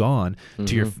 of that's gone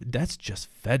to your. That's just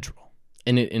federal.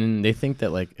 And they think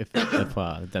that like if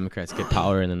Democrats get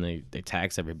power and then they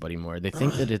tax everybody more, they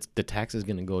think that the tax is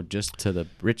going to go just to the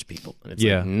rich people. And it's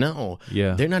like, no,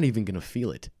 they're not even going to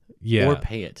feel it or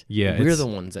pay it. Yeah, we're the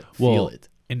ones that feel it.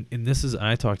 And this is,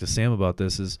 I talked to Sam about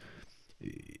this, is,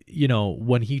 you know,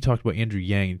 when he talked about Andrew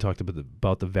Yang, he talked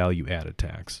about the value added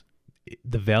tax.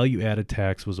 The value added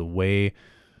tax was a way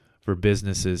for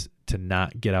businesses to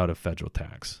not get out of federal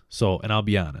tax. So, and I'll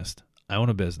be honest, I own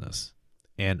a business,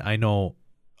 and I know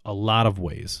a lot of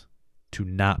ways to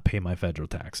not pay my federal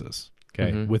taxes,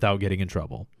 okay, without getting in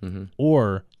trouble,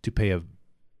 or to pay a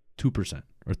 2%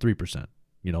 or 3%,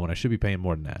 you know, when I should be paying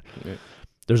more than that. Yeah.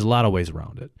 There's a lot of ways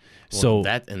around it. Well, So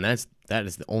that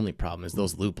is the only problem is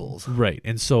those loopholes. right.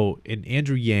 And so in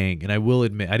Andrew Yang, and I will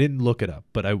admit, I didn't look it up,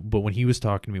 but when he was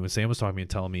talking to me, when Sam was talking to me and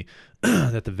telling me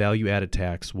that the value added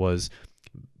tax was,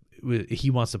 he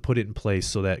wants to put it in place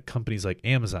so that companies like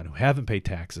Amazon, who haven't paid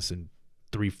taxes in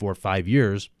 3, 4, 5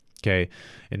 years, okay,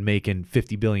 and making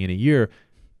 $50 billion a year,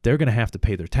 they're going to have to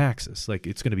pay their taxes. Like,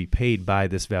 it's going to be paid by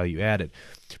this value added.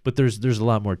 But there's a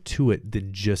lot more to it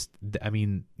than just, I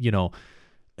mean, you know,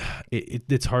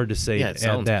 it's hard to say. Yeah, it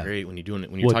sounds that. great when you're doing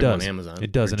it. When you're talking about Amazon,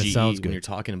 it does, or and it GE, sounds good when you're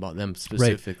talking about them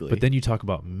specifically. Right. But then you talk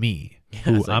about me, Yeah,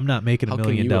 who it's like, I'm not making $1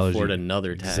 million. How can you afford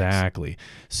another tax? Exactly.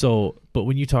 So, but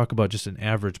when you talk about just an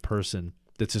average person,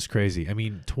 that's just crazy. I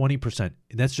mean, 20%,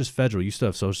 and that's just federal. You still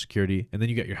have Social Security, and then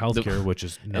you got your health care, which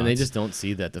is nuts. And they just don't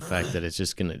see that the fact that it's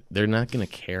just they're not gonna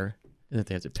care that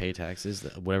they have to pay taxes,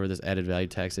 whatever this added value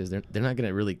tax is. They're not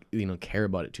gonna really care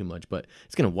about it too much, but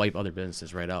it's gonna wipe other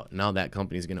businesses right out. Now that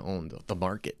company's gonna own the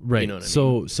market. Right. You know what I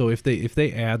mean? So if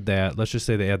they add that, let's just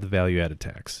say they add the value added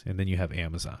tax, and then you have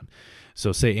Amazon.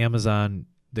 So say Amazon,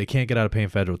 they can't get out of paying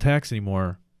federal tax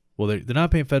anymore. Well, they're not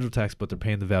paying federal tax, but they're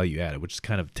paying the value added, which is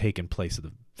kind of taking place of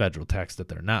the federal tax that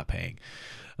they're not paying.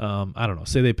 I don't know.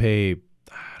 Say they pay,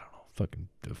 fucking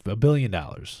 $1 billion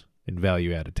in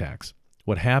value added tax.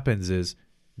 What happens is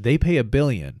they pay $1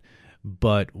 billion,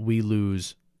 but we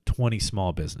lose 20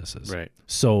 small businesses. Right.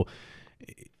 So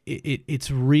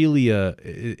it's really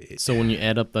so when you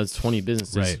add up those 20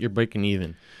 businesses, right. you're breaking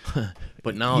even.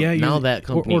 But now that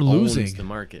company or losing. owns the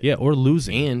market. Yeah, or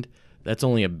losing. And that's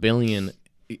only $1 billion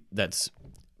that's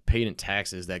paid in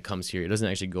taxes that comes here. It doesn't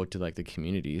actually go to like the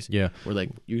communities. Yeah. We're like,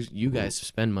 you guys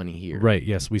spend money here. Right.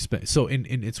 Yes, we spend. So and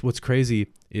it's what's crazy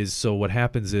is, so what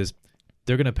happens is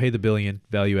they're going to pay the $1 billion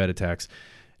value added tax.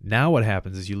 Now what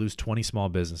happens is you lose 20 small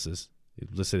businesses.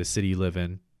 Let's say the city you live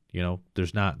in, you know,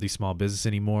 there's not these small business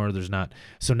anymore. There's not.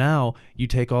 So now you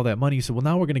take all that money. You say, well,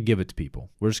 now we're going to give it to people.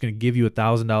 We're just going to give you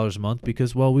 $1,000 a month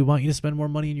because, well, we want you to spend more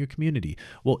money in your community.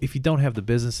 Well, if you don't have the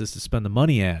businesses to spend the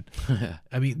money at,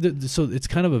 I mean, so it's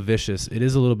kind of it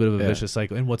is a little bit of a vicious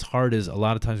cycle. And what's hard is a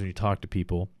lot of times when you talk to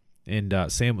people, and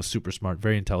Sam was super smart,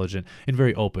 very intelligent, and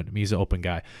very open. I mean, he's an open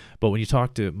guy. But when you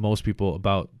talk to most people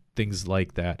about things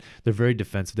like that, they're very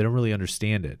defensive. They don't really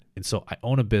understand it. And so I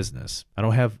own a business. I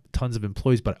don't have tons of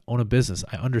employees, but I own a business.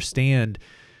 I understand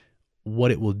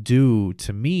what it will do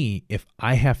to me if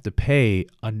I have to pay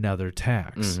another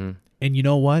tax. Mm-hmm. And you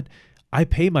know what? I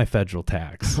pay my federal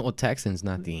tax. Well, taxing's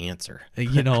not the answer.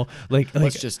 You know, like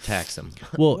let's just tax them.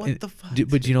 Well, what the fuck?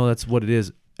 But you know, that's what it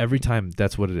is. Every time,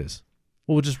 that's what it is.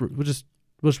 Well, we'll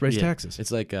just raise taxes.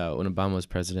 It's like when Obama was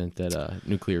president, that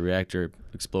nuclear reactor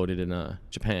exploded in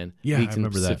Japan, I leaked in the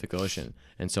remember that. Pacific Ocean,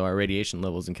 and so our radiation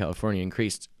levels in California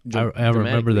increased. I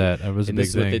remember that. That was a and big this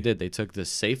is thing. what they did. They took the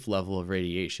safe level of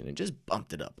radiation and just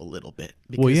bumped it up a little bit.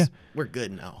 Because Well, yeah. we're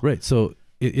good now. Right. So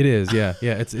it is. Yeah.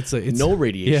 Yeah. It's No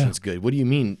radiation's yeah. good. What do you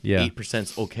mean? Yeah.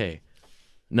 8%'s okay.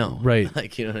 No. Right.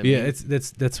 Like, you know what I mean? Yeah.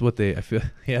 That's what they. I feel.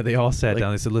 Yeah. They all sat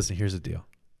down. They said, "Listen, here's the deal.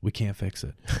 We can't fix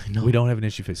it. No. We don't have an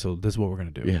issue fix. So this is what we're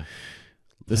gonna do." Yeah.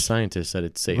 The scientists said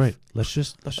it's safe. Right. Let's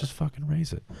just fucking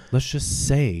raise it. Let's just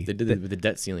say They did it with the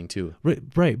debt ceiling too. Right.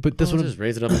 But that's what just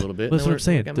raise it up a little bit. That's what I'm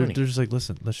saying. They're They're just like,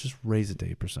 listen, let's just raise it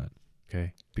to 8%,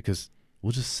 okay? Because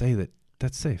we'll just say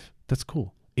that's safe. That's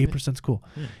cool. 8%'s cool,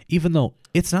 even though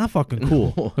it's not fucking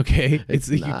cool. No, okay, it's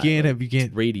you not. can't have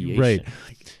radiation. right.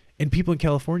 And people in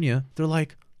California, they're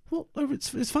like, well,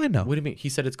 it's fine now. What do you mean? He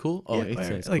said it's cool? Oh, Yeah,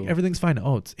 it's like cool. everything's fine.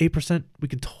 Oh, it's 8%. We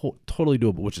can totally do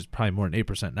it, which is probably more than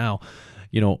 8% now.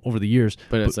 You know, over the years.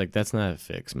 But it's like, that's not a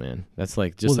fix, man. That's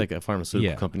like just like a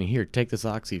pharmaceutical yeah. company. Here, take this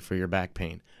Oxy for your back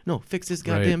pain. No, fix this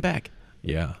goddamn back.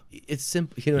 Yeah. It's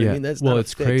simple. You know what I mean? That's well, not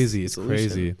it's a fix. crazy. It's Solution.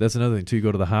 crazy. That's another thing too. You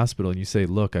go to the hospital and you say,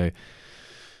 "Look, you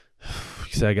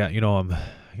say I got, I got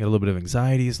a little bit of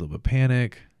anxiety, a little bit of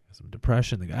panic, some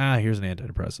depression." They go, here's an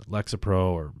antidepressant,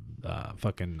 Lexapro or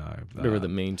whatever the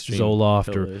mainstream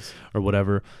Zoloft pill is. or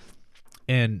whatever.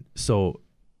 And so,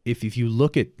 if you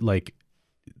look at like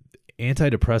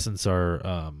antidepressants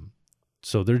are,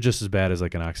 so they're just as bad as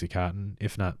like an OxyContin,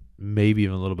 if not maybe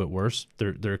even a little bit worse.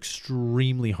 They're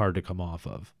extremely hard to come off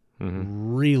of.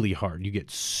 Mm-hmm. Really hard. You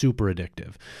get super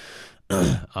addictive.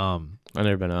 I've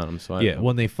never been on them, so I don't know.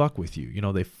 When they fuck with you,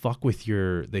 they fuck with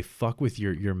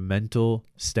your mental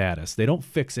status. They don't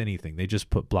fix anything. They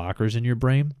just put blockers in your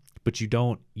brain, but you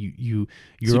don't you're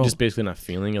just basically not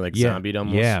feeling it, like zombie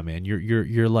almost. Yeah, man.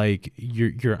 You're like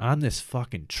you're on this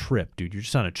fucking trip, dude. You're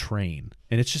just on a train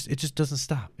And it just doesn't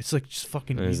stop. It's like just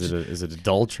fucking. Is it a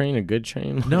dull train, a good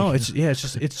train? No, it's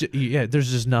just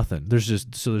there's just nothing.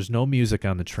 There's no music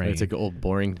on the train. It's like an old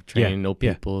boring train, no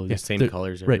people, the same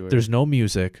colors everywhere. Right. There's no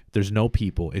music. There's no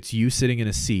people. It's you sitting in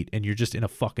a seat, and you're just in a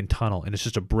fucking tunnel, and it's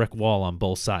just a brick wall on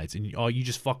both sides, and all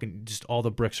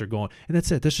the bricks are going, and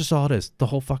that's it. That's just all it is the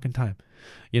whole fucking time,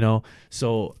 you know.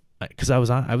 So because I was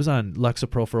on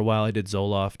Lexapro for a while. I did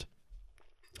Zoloft.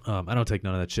 I don't take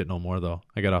none of that shit no more though.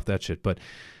 I got off that shit, but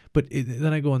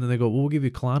then I go and then they go, well, we'll give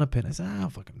you Klonopin. I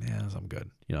said, fucking I'm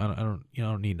good. You know, I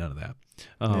don't need none of that.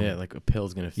 Like a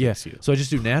pill's gonna fix you. So I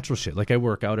just do natural shit. Like I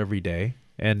work out every day,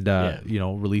 and you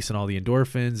know, releasing all the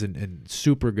endorphins and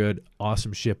super good,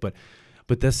 awesome shit. But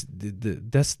that's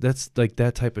like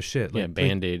that type of shit. Like,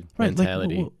 Band-Aid right,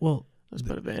 mentality. Like, well, let's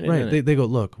put a Band-Aid right. in it. They go,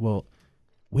 look, well,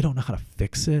 we don't know how to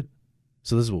fix it,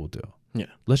 so this is what we'll do. Yeah,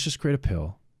 let's just create a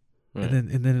pill. Right. And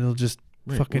then it'll just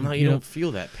fucking. Well, now you don't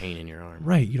feel that pain in your arm.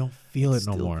 Right, you don't feel it's it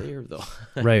no still more. There, though.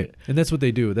 Right, and that's what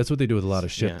they do. That's what they do with a lot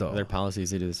of shit, though. Their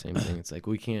policies, they do the same thing. It's like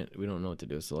we don't know what to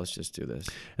do, so let's just do this.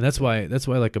 And that's why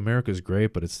like America's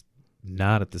great, but it's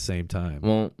not at the same time.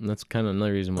 Well, that's kind of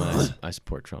another reason why I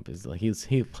support Trump is like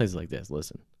he plays like this.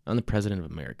 Listen, I'm the president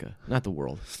of America, not the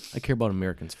world. I care about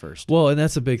Americans first. Well, and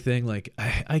that's a big thing. Like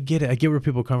I get it. I get where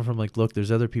people come from. Like, look,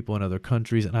 there's other people in other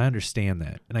countries, and I understand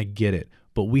that, and I get it.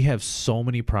 But we have so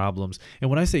many problems. And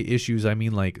when I say issues, I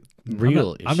mean like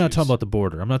real issues. I'm not talking about the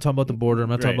border. I'm not talking about the border. I'm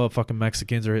not talking about fucking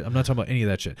Mexicans, or I'm not talking about any of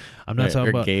that shit. I'm not talking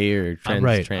about gay or trans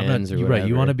or whatever. Right.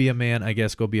 You want to be a man, I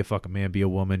guess go be a fucking man, be a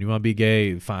woman. You want to be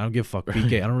gay, fine. I don't give a fuck. Be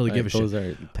gay. I don't really give a those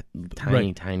shit. Those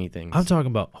are tiny things. I'm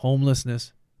talking about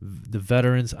homelessness, the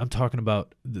veterans. I'm talking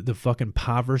about the fucking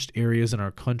impoverished areas in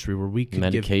our country where we can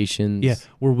medications.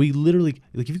 Where we literally,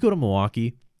 like, if you go to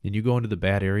Milwaukee and you go into the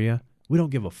bad area, we don't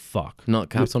give a fuck. No,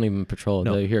 cops don't even patrol.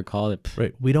 No. They hear a call.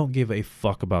 Right. We don't give a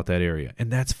fuck about that area.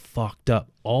 And that's fucked up.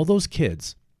 All those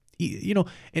kids, you know,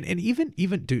 and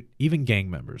even gang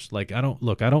members. Like, I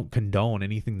don't condone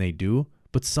anything they do,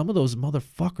 but some of those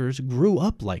motherfuckers grew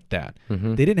up like that.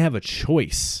 Mm-hmm. They didn't have a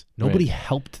choice. Nobody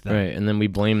helped them. Right. And then we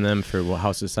blame them for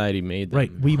how society made them.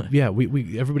 Right.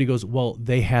 We everybody goes, well,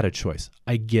 they had a choice.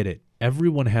 I get it.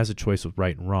 Everyone has a choice of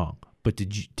right and wrong. But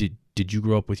did you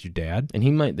grow up with your dad? And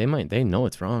they know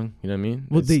it's wrong. You know what I mean?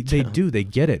 Well, they do. They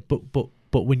get it.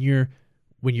 But when you're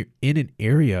in an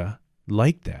area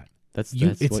like that, that's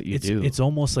what you do. It's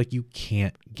almost like you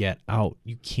can't get out.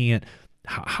 You can't.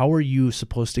 How are you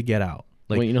supposed to get out?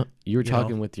 Like, well, you know, you were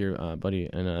talking with your buddy,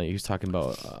 and he was talking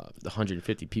about the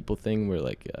 150 people thing, where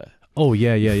like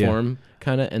form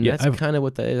kind of, and that's kind of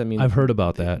what that is. I mean, I've heard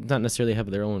about that. Not necessarily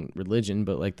have their own religion,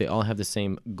 but like they all have the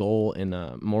same goal and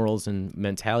morals and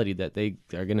mentality that they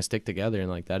are going to stick together, and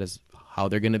like that is how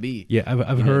they're going to be. Yeah,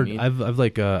 I've heard. I mean?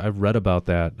 I've read about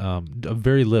that.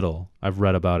 Very little. I've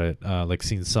read about it. Like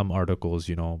seen some articles,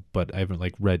 you know, but I haven't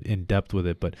like read in depth with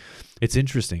it. But it's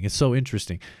interesting. It's so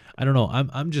interesting. I don't know.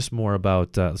 I'm just more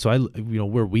about.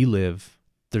 Where we live,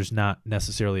 there's not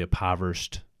necessarily a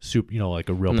impoverished. Super, you know, like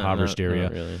a real impoverished area.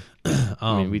 Not really.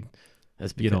 I mean,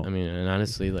 that's because, I mean, and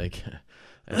honestly, like,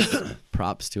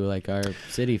 props to like our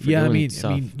city for doing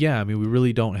stuff. I mean, we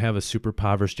really don't have a super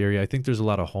impoverished area. I think there's a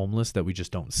lot of homeless that we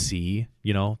just don't see.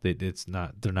 You know, they're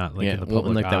not like in the public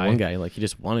and like eye. That one guy, like he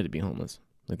just wanted to be homeless.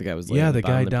 Like the guy was the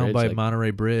guy down by Monterey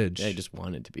Bridge. Yeah, he just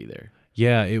wanted to be there.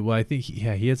 Yeah, I think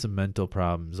he had some mental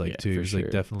problems too. He was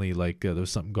like definitely like there was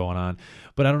something going on,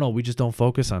 but I don't know. We just don't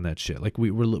focus on that shit. Like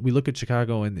we look at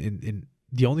Chicago and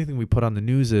the only thing we put on the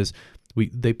news is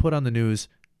they put on the news,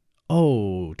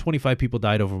 25 people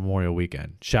died over Memorial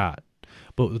Weekend, shot.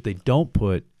 But what they don't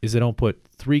put is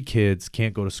 3 kids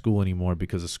can't go to school anymore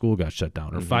because the school got shut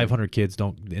down, or 500 kids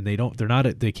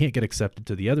they can't get accepted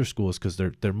to the other schools because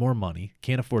they're more money,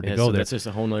 can't afford to go there. That's just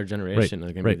a whole nother generation.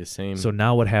 They're gonna be the same. So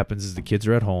now what happens is the kids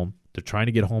are at home, they're trying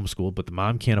to get homeschooled, but the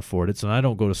mom can't afford it, so now I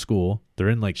don't go to school. They're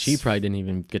in like she probably didn't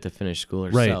even get to finish school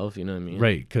herself. You know what I mean?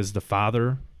 Right, because the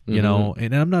father. You know,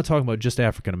 and I'm not talking about just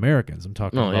African Americans. I'm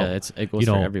talking about it goes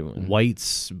for everyone.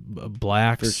 Whites,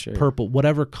 blacks, purple,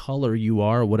 whatever color you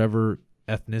are, whatever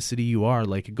ethnicity you are,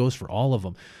 like it goes for all of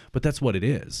them. But that's what it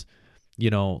is.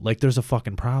 You know, like there's a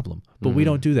fucking problem. But we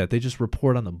don't do that. They just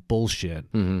report on the bullshit.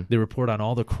 They report on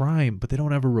all the crime, but they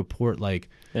don't ever report like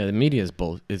the media is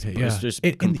it's just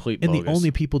complete bogus. And the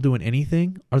only people doing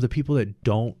anything are the people that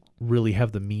don't really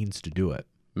have the means to do it.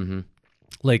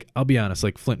 Like, I'll be honest,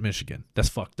 like Flint, Michigan, that's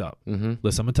fucked up. Listen,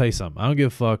 I'm going to tell you something. I don't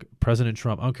give a fuck. President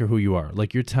Trump, I don't care who you are.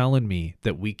 Like, you're telling me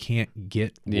that we can't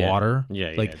get water?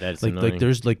 Yeah, that's annoying.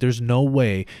 There's no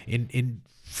way in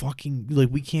fucking, like,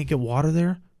 we can't get water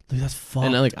there? Like, that's fucked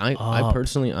up. And, I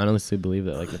personally honestly believe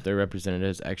that, like, if their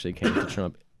representatives actually came to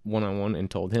Trump one-on-one and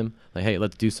told him, like, hey,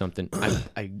 let's do something,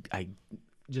 I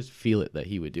just feel it that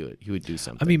he would do it. He would do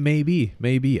something. I mean,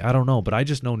 maybe. I don't know, but I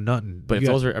just know nothing. But if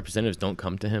those representatives don't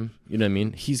come to him, you know what I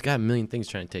mean? He's got a million things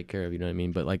trying to take care of, you know what I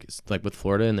mean? But like with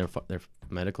Florida and their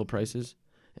medical prices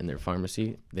and their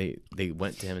pharmacy, they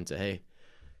went to him and said, hey,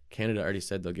 Canada already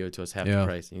said they'll give it to us half the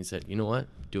price. And he said, you know what?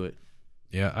 Do it.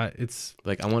 Yeah, it's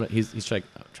like he's like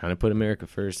trying to put America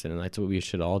first, and that's what we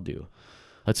should all do.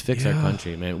 Let's fix our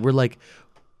country, man. We're like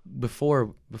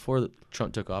before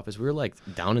Trump took office, we were like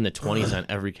down in the 20s on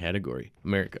every category.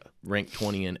 America ranked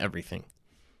 20 in everything.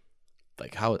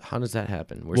 Like how does that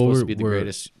happen? We're supposed to be the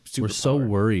greatest superpower. We're so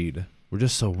worried. We're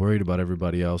just so worried about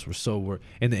everybody else. We're so worried,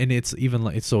 and it's even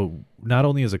like it's so. Not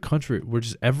only as a country, we're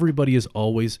just everybody's so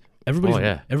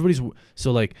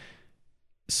like.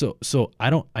 So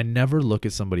I never look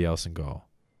at somebody else and go,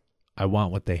 I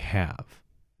want what they have.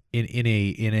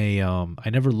 I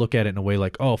never look at it in a way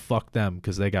like, oh, fuck them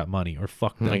because they got money, or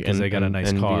fuck them because they got a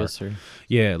nice car.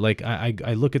 Yeah, like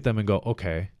I look at them and go,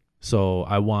 okay, so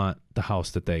I want the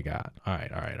house that they got. All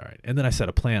right. And then I set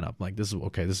a plan up. Like, this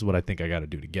is what I think I got to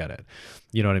do to get it.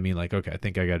 You know what I mean? Like, okay, I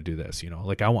think I got to do this. You know,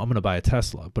 like I'm going to buy a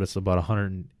Tesla, but it's about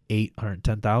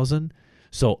 110,000.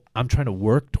 So I'm trying to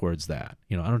work towards that.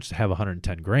 You know, I don't just have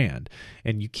 110 grand,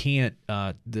 and you can't.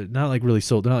 They're not like really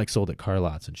sold. They're not like sold at car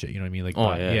lots and shit. You know what I mean? Like, you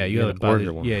gotta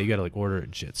order one. Yeah, you gotta like order it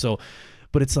and shit. So,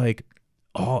 but it's like,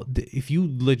 if you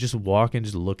just walk and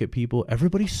just look at people,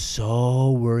 everybody's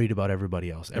so worried about everybody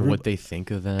else. What they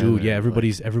think of them, dude. Yeah,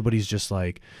 everybody's just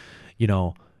like, you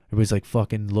know, everybody's like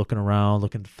fucking looking around,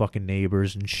 looking at fucking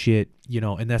neighbors and shit. You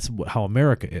know, and that's how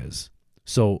America is.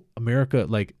 So America,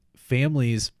 like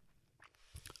families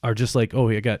are just like, oh,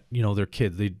 I got, you know, their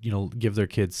kids. They, you know, give their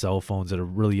kids cell phones at a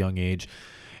really young age.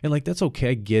 And, like, that's okay.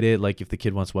 I get it. Like, if the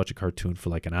kid wants to watch a cartoon for,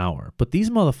 like, an hour. But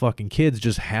these motherfucking kids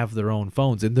just have their own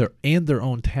phones and their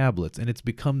own tablets. And it's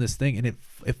become this thing. And it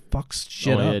fucks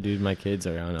shit up. Oh, yeah, dude. My kids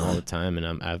are on it all the time.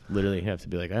 And I literally have to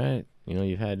be like, all right, you know,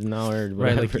 you've had an hour.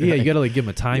 Right. Like, yeah, you got to, like, give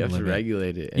them a time limit. You have to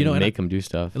regulate it and, you know, make them do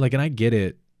stuff. Like, and I get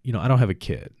it. You know, I don't have a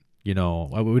kid. You know,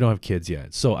 we don't have kids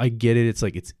yet, so I get it. It's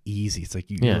like it's easy. It's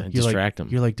like you're distract like, them.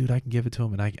 You're like, dude, I can give it to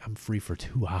him, and I'm free for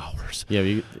 2 hours.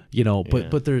 Yeah, you know,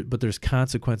 but there's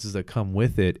consequences that come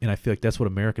with it, and I feel like that's what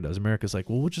America does. America's like,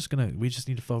 well, we just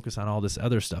need to focus on all this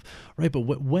other stuff, right? But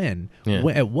when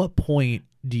at what point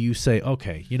do you say,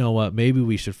 okay, you know what, maybe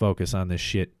we should focus on this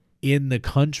shit in the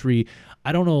country?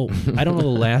 I don't know the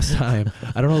last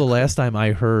time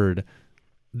I heard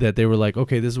that they were like,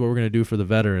 okay, this is what we're gonna do for the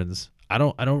veterans. I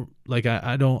don't.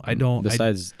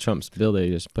 Besides Trump's bill, they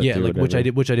just put through like which I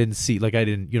didn't see. Like I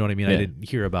didn't, you know what I mean? Yeah. I didn't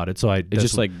hear about it, so it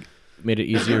just like made it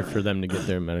easier for them to get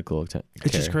their medical care.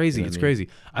 It's just crazy. It's crazy.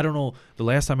 I don't know. The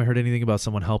last time I heard anything about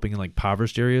someone helping in like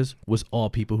impoverished areas was all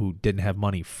people who didn't have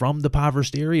money from the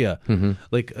impoverished area. Mm-hmm.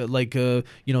 Like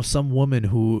you know, some woman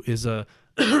who is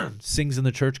sings in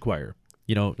the church choir.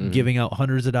 You know, giving out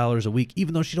hundreds of dollars a week,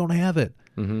 even though she don't have it.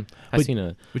 Mm-hmm. But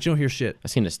you don't hear shit. I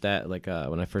seen a stat like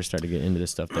when I first started getting into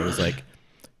this stuff. There was like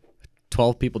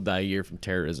 12 people die a year from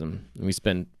terrorism, and we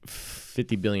spend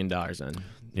 $50 billion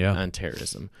on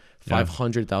terrorism.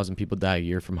 500,000 people die a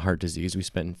year from heart disease. We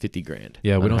spend $50,000.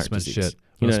 Yeah, we don't spend shit.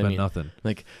 We don't spend nothing.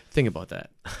 Like, think about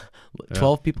that.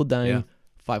 12 people dying,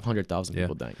 500,000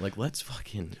 people dying. Like, let's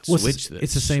fucking switch this.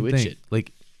 It's the same thing.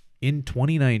 Like in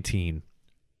 2019.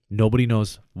 Nobody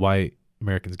knows why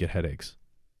Americans get headaches.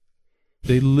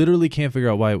 They literally can't figure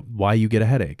out why you get a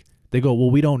headache. They go, well,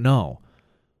 we don't know.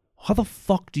 How the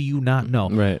fuck do you not know?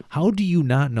 Right. How do you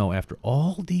not know after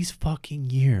all these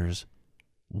fucking years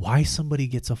why somebody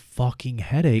gets a fucking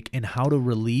headache and how to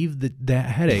relieve that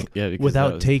headache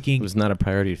without taking... It was not a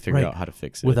priority to figure out how to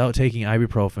fix it. Without taking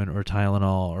ibuprofen or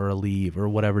Tylenol or Aleve or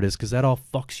whatever it is, because that all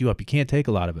fucks you up. You can't take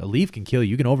a lot of it. Aleve can kill you.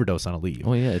 You can overdose on Aleve.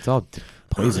 Oh, yeah. It's all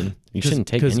poison. You shouldn't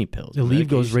take any pills. Aleve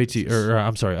goes right to...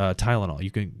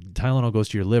 Tylenol. Tylenol goes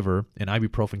to your liver, and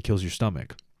ibuprofen kills your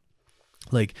stomach.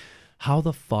 Like, how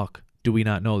the fuck do we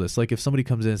not know this? Like, if somebody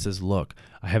comes in and says, look,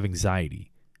 I have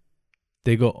anxiety.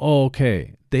 They go, oh,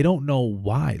 okay. They don't know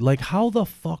why. Like, how the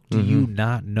fuck do you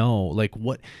not know? Like,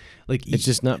 what? Like, it's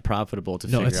just not profitable to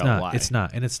figure out why. It's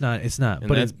not. And it's not. And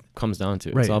but it comes down to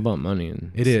it. Right. It's all about money.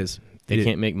 And it is. They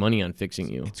can't make money on fixing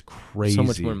you. It's crazy. So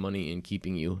much more money in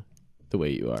keeping you the way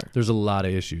you are. There's a lot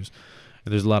of issues.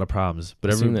 And there's a lot of problems.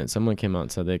 But that someone came out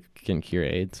and said they can cure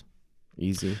AIDS.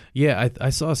 Easy. Yeah,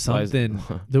 I saw something.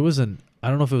 There was I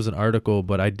don't know if it was an article,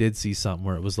 but I did see something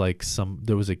where it was like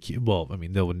there was well, I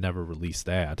mean, they would never release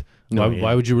that.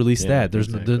 Why would you release that? There's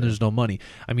there's no money.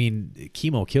 I mean,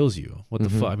 chemo kills you. What the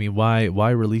fuck? I mean,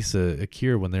 why release a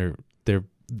cure when they're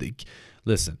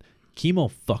listen,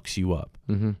 chemo fucks you up.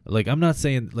 Mm-hmm. Like, I'm not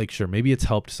saying, like, sure, maybe it's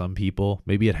helped some people,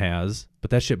 maybe it has, but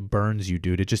that shit burns you,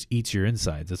 dude. It just eats your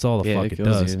insides. That's all the fuck it kills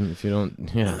does. you if you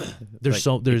don't. Yeah, There's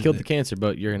like, there's it killed the cancer,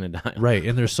 but you're gonna die. right,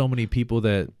 and there's so many people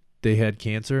that they had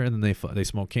cancer and then they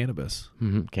smoke cannabis.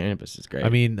 Mm-hmm. Cannabis is great. I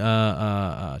mean,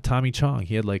 Tommy Chong,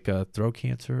 he had like throat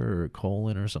cancer or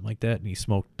colon or something like that, and he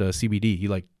smoked CBD.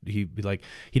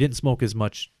 He didn't smoke as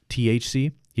much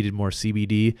THC. He did more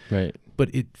CBD, right?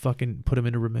 but it fucking put him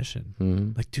into remission.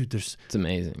 Mm-hmm. Like, dude, It's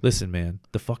amazing. listen, man,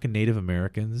 the fucking Native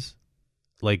Americans,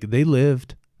 like, they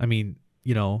lived. I mean,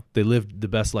 you know, they lived the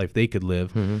best life they could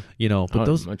live. Mm-hmm. You know, but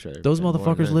those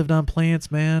motherfuckers lived on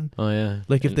plants, man. Oh yeah.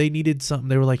 Like, if they needed something,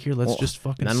 they were like, here, let's just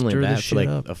fucking not only stir that, this for shit like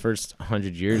up. the first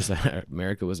 100 years that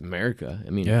America was America. I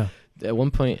mean, Yeah. at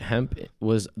one point hemp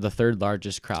was the third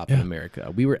largest crop in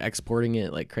America. We were exporting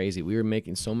it like crazy. We were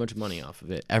making so much money off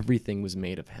of it. Everything was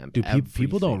made of hemp. Dude,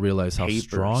 people don't Everything. realize how Paper,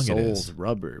 strong it soles, is.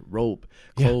 rubber, rope,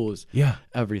 Yeah. clothes. Yeah.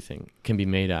 Everything can be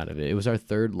made out of it. It was our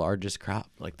third largest crop.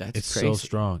 Like, that's It's crazy. so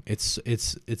strong. It's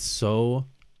so,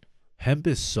 hemp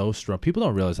is so strong. People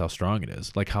don't realize how strong it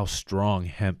is. Like, how strong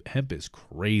hemp is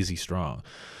crazy strong.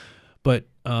 But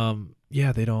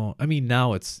yeah, they don't. I mean,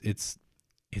 now it's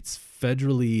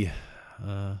federally.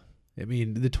 I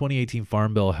mean, the 2018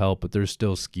 Farm Bill helped, but they're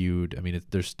still skewed. I mean,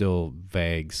 there's still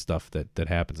vague stuff that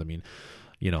happens. I mean,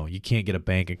 you know, you can't get a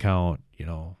bank account. You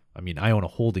know, I mean, I own a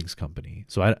holdings company,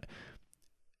 so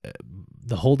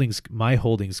my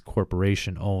holdings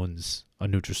corporation owns a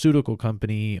nutraceutical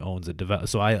company, owns a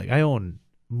so I own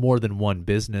more than one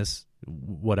business,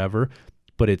 whatever,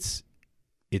 but it's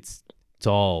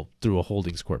all through a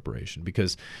holdings corporation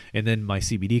and then my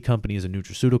CBD company is a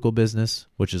nutraceutical business,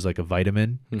 which is like a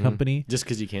vitamin company. Just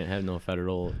because you can't have no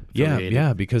federal.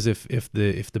 Yeah, because if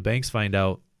the banks find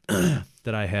out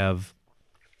that I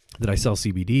sell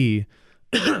CBD,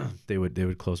 they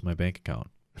would close my bank account.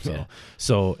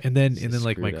 So and then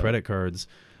like my credit cards,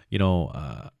 you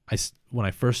know, when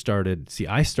I first started,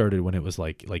 I started when it was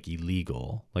like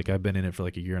illegal. Like, I've been in it for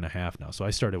like a year and a half now. So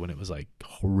I started when it was like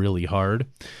really hard.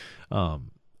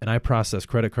 And I processed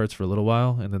credit cards for a little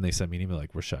while, and then they sent me an email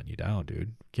like, we're shutting you down,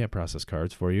 dude. Can't process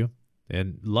cards for you.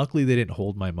 And luckily they didn't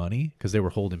hold my money, because they were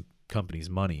holding companies'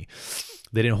 money.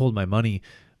 They didn't hold my money,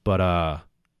 but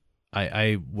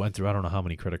I went through I don't know how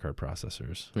many credit card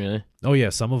processors. Really? Oh yeah,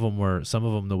 some of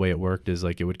them the way it worked is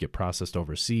like it would get processed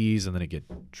overseas and then it get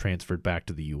transferred back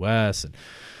to the US,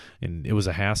 and it was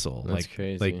a hassle. That's like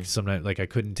crazy. Like sometimes like I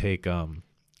couldn't take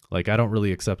like I don't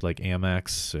really accept like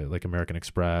Amex, like American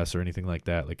Express or anything like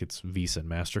that. Like, it's Visa and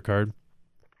MasterCard.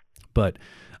 But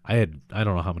I don't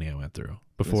know how many I went through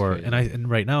before, and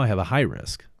right now I have a high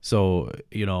risk. So,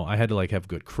 you know, I had to like have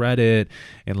good credit,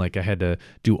 and like I had to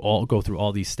go through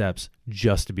all these steps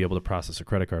just to be able to process a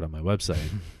credit card on my website,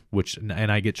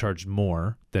 and I get charged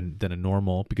more than a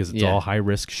normal, because it's all high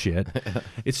risk shit.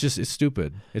 It's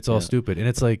stupid. It's all stupid. And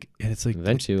it's like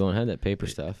eventually we won't have that paper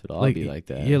stuff. It'll all be like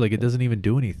that. Yeah, like, it doesn't even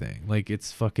do anything. Like,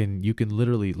 it's fucking, you can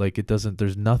literally, like, it doesn't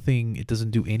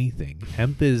do anything.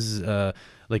 Hemp is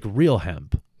like real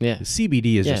hemp. Yeah.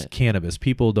 CBD is just cannabis.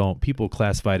 People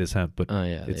classify it as hemp, but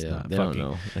it's not. They don't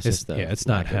know. It's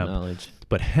not hemp. Knowledge.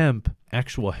 But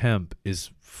actual hemp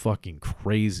is fucking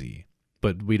crazy.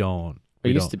 But we don't. It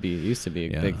used to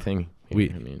be a big thing.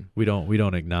 Here. We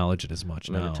don't acknowledge it as much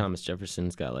now. Remember Thomas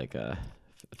Jefferson's got like a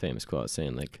famous quote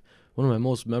saying like, "One of my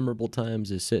most memorable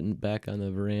times is sitting back on the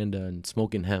veranda and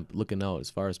smoking hemp, looking out as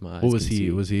far as my eyes What was can he?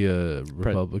 see." Was he a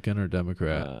Republican or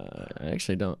Democrat? I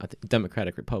actually don't. I think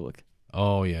Democratic Republic.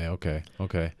 Oh yeah, okay.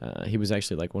 He was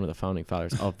actually like one of the founding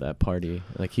fathers of that party.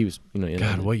 Like, he was, you know.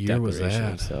 God, what year was Declaration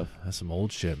that? and stuff. That's some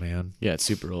old shit, man. Yeah, it's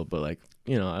super old, but like,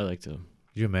 you know, I like to.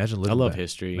 Could you imagine living? I love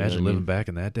history. Imagine living back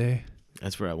in that day.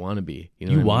 That's where I want to be.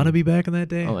 You want to be back in that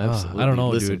day? Oh, absolutely. I don't know,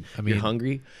 Listen, dude. I mean, you're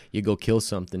hungry, you go kill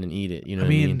something and eat it. You know what I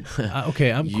mean?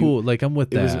 Okay, I'm cool. Like, I'm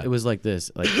with that. It was like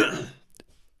this. Like,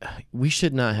 we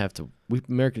should not have to.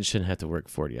 Americans shouldn't have to work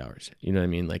 40 hours. You know what I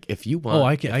mean? Like, if you want. Oh,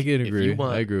 I can agree.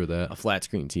 I agree with that. A flat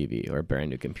screen TV or a brand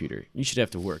new computer, you should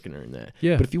have to work and earn that.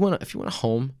 Yeah. But if you want a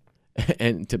home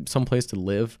and to some place to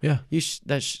live, yeah, you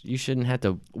shouldn't have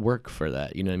to work for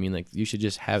that. You know what I mean? Like, you should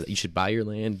just you should buy your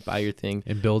land, buy your thing,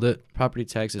 and build it. Property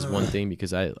tax is one thing,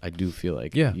 because I do feel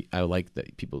like I like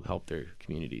that people help their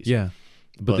communities. Yeah,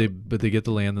 but they get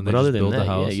the land and they just build the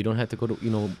house. Yeah, you don't have to go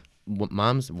to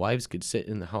wives could sit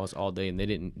in the house all day and they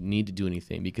didn't need to do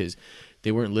anything because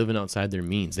they weren't living outside their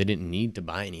means. They didn't need to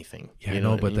buy anything. Yeah, you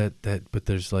know, but I mean? But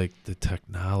there's like the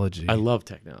technology. I love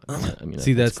technology. I mean,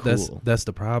 see, that's cool. that's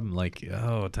the problem. Like,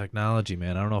 technology,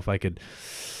 man. I don't know if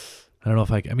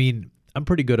I mean, I'm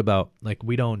pretty good about, like,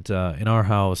 we don't in our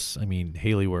house. I mean,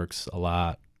 Haley works a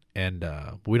lot, And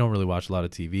we don't really watch a lot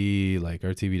of TV. Like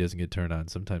our TV doesn't get turned on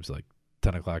sometimes like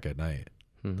 10 o'clock at night.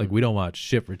 Like we don't watch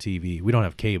shit for TV. We don't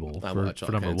have cable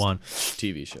for number one.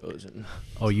 TV shows and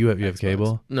you have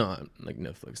cable? No, like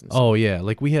Netflix and stuff. Oh yeah,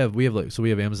 like we have like, so we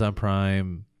have Amazon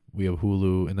Prime, we have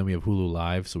Hulu, and then we have Hulu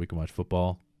Live, so we can watch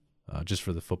football just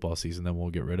for the football season. Then we'll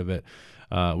get rid of it.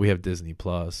 We have Disney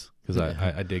Plus because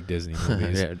I dig Disney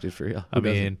movies. Yeah, dude, for real. I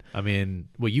mean,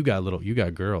 well, you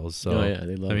got girls, so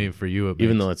they love it. for you,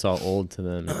 even though it's all old to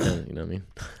them, you know what I mean?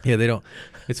 Yeah, they don't.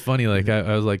 It's funny. Like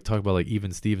I was like talking about like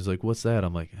Even Stevens. Like, what's that?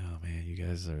 I'm like, oh man, you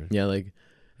guys are. Yeah, like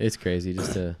it's crazy.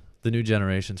 Just to the new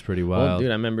generation's pretty wild. Well,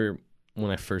 dude, I remember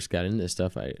when I first got into this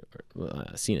stuff, I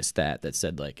seen a stat that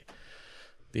said like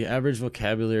the average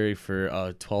vocabulary for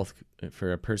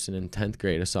a person in 10th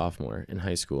grade, a sophomore in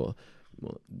high school,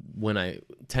 when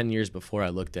 10 years before I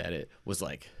looked at it, was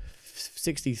like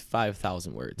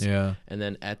 65,000 words. Yeah. And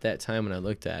then at that time when I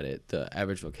looked at it, the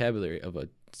average vocabulary of a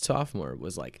sophomore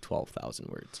was like 12,000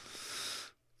 words.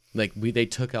 Like they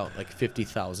took out like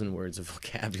 50,000 words of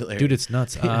vocabulary. Dude, it's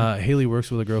nuts. Haley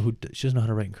works with a girl who she doesn't know how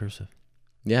to write in cursive.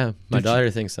 Yeah, my daughter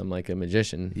thinks I'm like a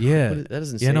magician. Yeah, that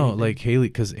doesn't say anything. like Haley,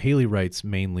 because Haley writes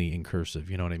mainly in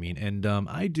cursive. You know what I mean? And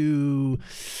I do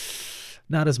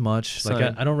not as much. Sign.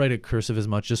 Like I don't write in cursive as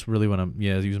much. Just really when I'm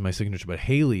using my signature. But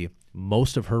Haley,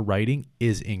 most of her writing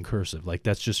is in cursive. Like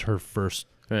that's just her first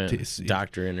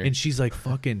doctor in her. And she's like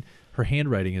fucking. Her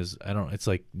handwriting is it's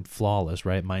like flawless,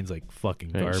 right? Mine's like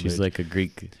fucking garbage. She's like a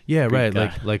Greek. Yeah, Greek right.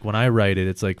 guy. Like when I write it,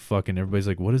 it's like fucking. Everybody's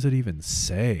like, "What does it even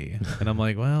say?" And I'm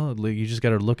like, "Well, you just got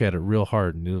to look at it real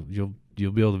hard, and you'll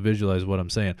be able to visualize what I'm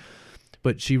saying."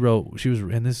 But the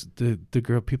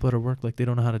girl, people at her work, like they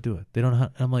don't know how to do it. They don't know how.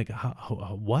 I'm like,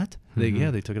 what? They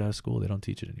took it out of school. They don't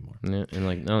teach it anymore. Yeah, and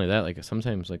like not only that, like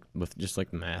sometimes like with just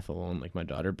like math alone, like my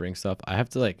daughter brings stuff, I have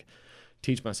to like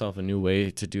teach myself a new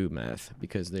way to do math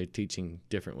because they're teaching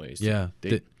different ways. Yeah.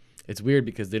 It's weird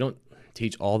because they don't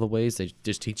teach all the ways. They're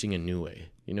just teaching a new way.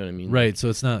 You know what I mean? Right. So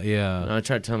it's not, yeah. And I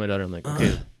try to tell my daughter, I'm like,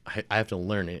 okay, I have to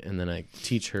learn it. And then I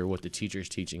teach her what the teacher's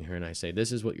teaching her. And I say,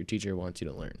 this is what your teacher wants you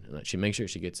to learn. And she makes sure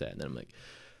she gets that. And then I'm like,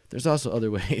 there's also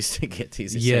other ways to get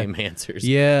these same answers.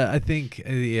 Yeah. I think,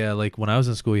 like when I was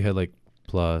in school, you had like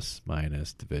plus,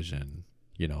 minus, division,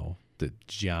 the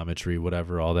geometry,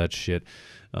 whatever, all that shit.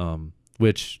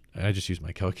 Which I just use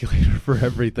my calculator for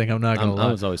everything. I'm not gonna lie.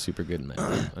 I was always super good in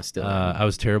math. I still am. I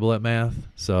was terrible at math,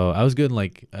 so I was good in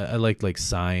like I liked like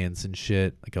science and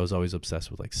shit. Like I was always obsessed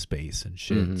with like space and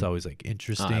shit. It's always like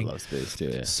interesting. I love space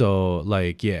too. Yeah. So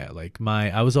like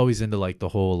I was always into like the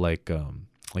whole like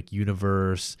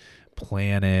universe,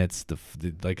 planets,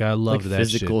 like I love like that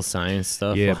physical shit. Science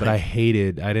stuff. Yeah, but I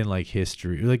didn't like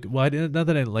history. Like, well, not that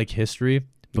I didn't like history.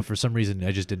 But for some reason,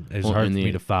 I just didn't. It was hard for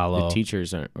me to follow. The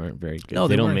teachers aren't very good. No,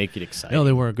 they don't make it exciting. No,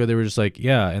 they weren't good. They were just like,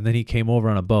 yeah. And then he came over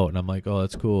on a boat, and I'm like, oh,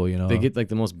 that's cool, They get like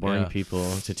the most boring people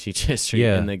to teach history,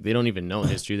 and like they don't even know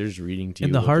history. They're just reading to you.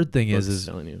 And the hard thing is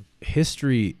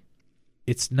history.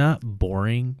 It's not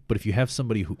boring, but if you have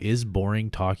somebody who is boring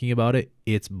talking about it,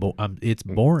 it's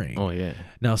boring. Oh yeah.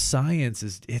 Now science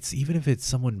it's even if it's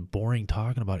someone boring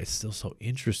talking about it, it's still so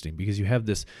interesting because you have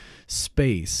this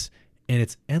space. And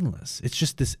it's endless. It's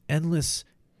just this endless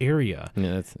area.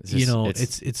 Yeah,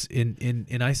 it's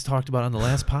and I talked about on the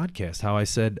last podcast how I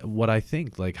said what I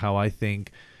think, like how I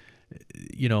think,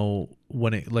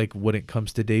 when it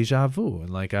comes to deja vu, and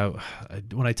like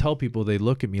when I tell people, they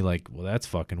look at me like, well, that's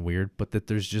fucking weird, but that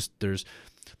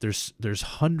there's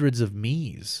hundreds of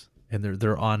me's, and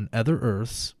they're on other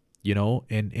Earths.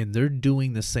 And they're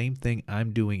doing the same thing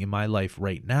I'm doing in my life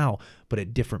right now, but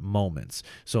at different moments.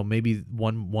 So maybe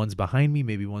one's behind me,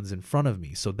 maybe one's in front of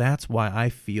me. So that's why I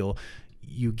feel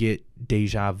you get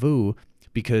deja vu,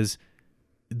 because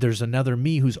there's another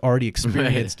me who's already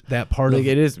experienced that part of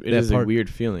it is a weird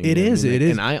feeling. It is.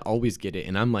 And I always get it,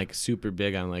 and I'm like super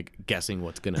big on like guessing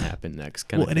what's gonna happen next.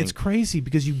 Kind of thing. And it's crazy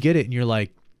because you get it, and you're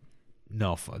like,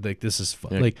 no, like this is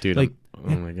fun. Like, dude, oh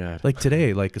my god. Like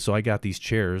today, so I got these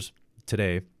chairs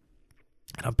today,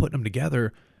 and I'm putting them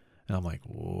together, and I'm like,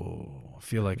 whoa, I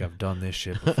feel like I've done this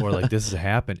shit before. Like this has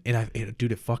happened, and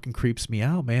it fucking creeps me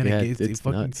out, man. Yeah, it's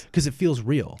fucking nuts because it feels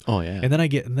real. Oh yeah. And then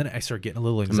I start getting a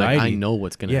little anxiety. Like, I know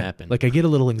what's gonna happen. Like I get a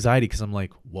little anxiety because I'm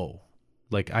like, whoa.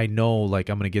 Like I know, like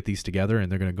I'm gonna get these together,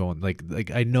 and they're gonna go, and like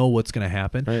I know what's gonna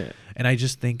happen, right. And I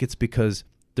just think it's because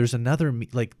there's another me.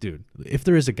 Like, dude, if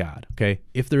there is a God,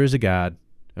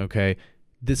 okay,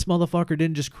 this motherfucker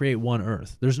didn't just create one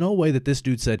Earth. There's no way that this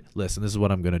dude said, listen, this is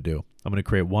what I'm going to do. I'm going to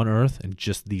create one Earth and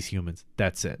just these humans.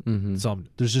 That's it. Mm-hmm. So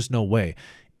there's just no way.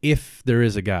 if there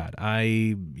is a God.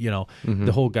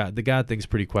 The whole the God thing's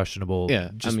pretty questionable. Yeah,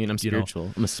 Just, I mean, I'm you know,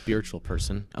 spiritual. I'm a spiritual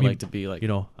person. I mean, like to be like,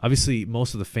 obviously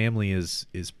most of the family is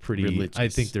pretty religious. I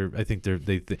think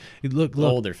they look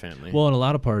older family. Well, and a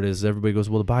lot of part is everybody goes,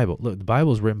 well, the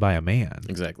Bible is written by a man.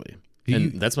 Exactly.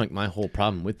 And that's like my whole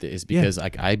problem with it is because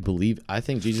like I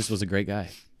think Jesus was a great guy,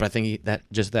 but I think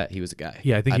he was a guy.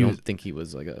 Yeah, I don't think he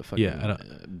was like a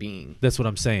fucking being. That's what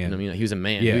I'm saying. You know what I mean, he was a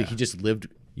man. Yeah. He just lived.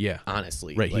 Yeah.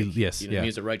 Honestly. Right. Like, He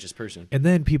was a righteous person. And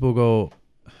then people go,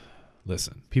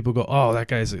 oh, that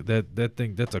guy's that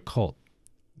thing. That's a cult.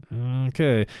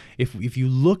 Okay. If you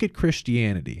look at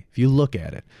Christianity, if you look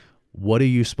at it, what are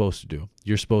you supposed to do?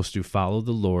 You're supposed to follow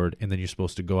the Lord, and then you're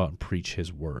supposed to go out and preach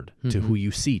his word to who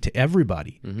you see, to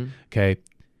everybody. Okay.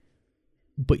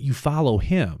 But you follow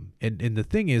him. And the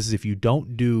thing is, if you don't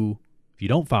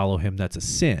follow him, that's a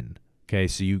sin. Okay.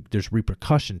 So there's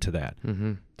repercussion to that.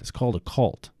 That's called a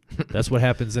cult. That's what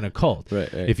happens in a cult.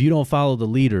 Right. If you don't follow the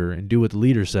leader and do what the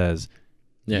leader says,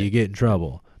 you get in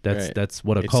trouble. That's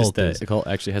what a cult is. A cult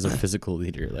actually has a physical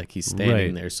leader, like he's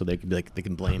standing there, so they can be like they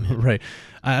can blame him. Right.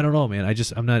 I don't know, man.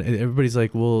 I'm not. Everybody's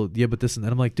like, well, yeah, but this and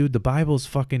that. I'm like, dude, the Bible's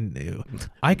fucking.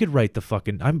 I could write the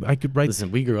fucking. I could write.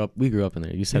 Listen, we grew up in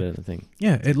there. You said it in the thing.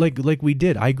 Yeah, like we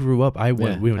did. I grew up. We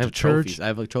went to church. Trophies. I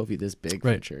have a trophy this big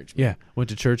from church. Man. Yeah, went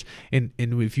to church, and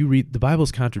if you read the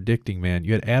Bible's contradicting, man.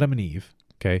 You had Adam and Eve.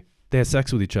 Okay, they had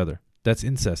sex with each other. That's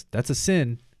incest. That's a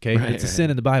sin. Okay, it's a sin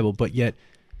in the Bible, but yet.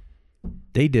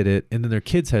 They did it, and then their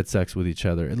kids had sex with each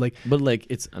other. And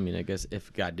it's. I mean, I guess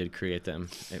if God did create them,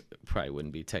 it probably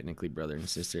wouldn't be technically brother and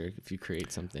sister if you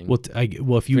create something.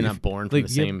 If you're not born from the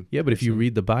same. Yeah, but if you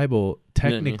read the Bible,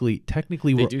 technically,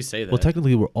 they do say that. Well,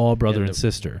 technically, we're all brother and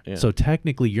sister. Yeah. So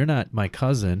technically, you're not my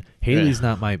cousin. Haley's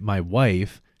not my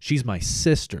wife. She's my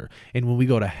sister. And when we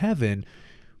go to heaven,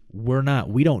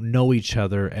 we don't know each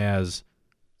other as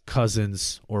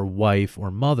cousins or wife or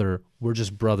mother. We're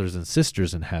just brothers and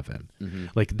sisters in heaven.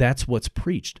 Like that's what's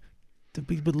preached.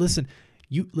 But listen,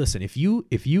 if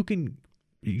you can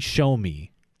show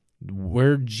me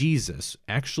where Jesus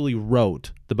actually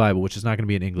wrote the Bible, which is not going to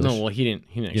be in English. No, well, he didn't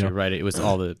actually write it. It was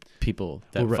all the people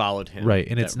that followed him. Right,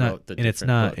 and it's not,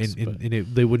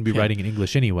 they wouldn't be writing in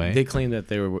English anyway. They claim that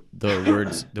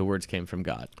the words came from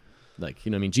God. Like,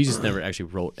 you know what I mean? Jesus never actually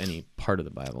wrote any part of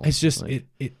the Bible. It's just, like,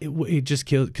 it just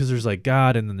killed, because there's like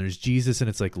God and then there's Jesus, and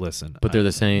it's like, listen. But they're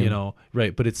the same. You know,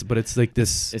 right, but it's like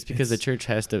this. It's because the church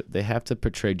they have to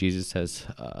portray Jesus as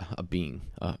a being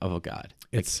of a God.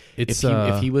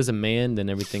 If he was a man, then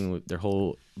their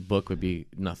whole book would be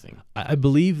nothing. I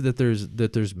believe that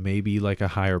there's maybe like a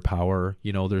higher power.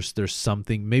 You know, there's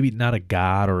something, maybe not a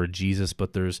God or a Jesus,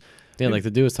 but there's. Yeah, like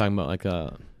the dude was talking about like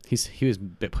he was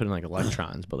putting like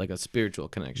electrons, but like a spiritual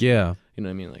connection. Yeah, you know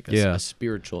what I mean, like a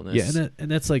spiritualness. Yeah,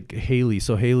 and that's like Haley.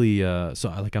 So Haley,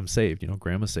 I'm saved. You know,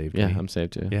 Grandma saved me. Yeah, I'm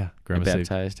saved too. Yeah, Grandma saved.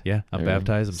 Baptized. Yeah, I'm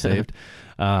baptized. I'm saved.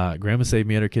 Grandma saved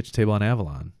me at her kitchen table on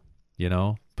Avalon. You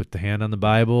know, put the hand on the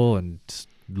Bible and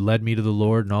led me to the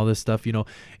Lord and all this stuff. You know,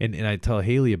 and I tell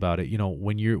Haley about it. You know,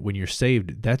 when you're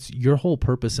saved, that's your whole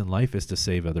purpose in life is to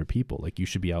save other people. Like you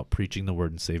should be out preaching the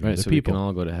word and saving other people. We can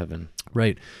all go to heaven.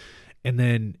 Right. And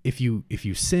then if you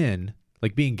sin,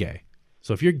 like being gay.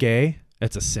 So if you're gay,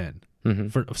 that's a sin.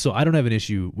 So I don't have an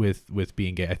issue with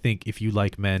being gay. I think if you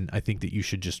like men, I think that you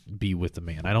should just be with the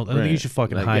man. I don't think you should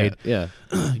fucking hide. Yeah.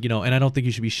 You know, and I don't think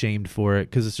you should be shamed for it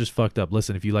because it's just fucked up.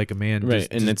 Listen, if you like a man,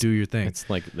 just do your thing. It's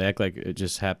like they act like it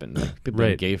just happened. Like people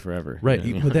are gay forever. Right.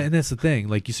 You know? And that's the thing.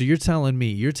 Like so you're telling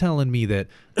me that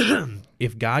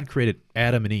if God created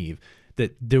Adam and Eve,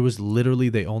 that there was literally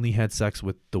they only had sex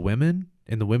with the women.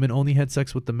 And the women only had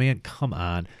sex with the man? Come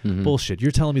on. Bullshit.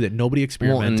 You're telling me that nobody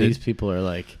experimented. Well, and these people are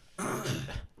like,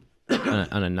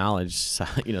 on a knowledge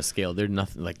scale, they're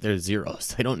nothing. Like they're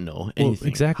zeros. They don't know anything. Well,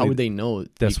 exactly. How would they know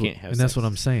that's you can't have sex? And that's what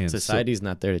I'm saying. Society's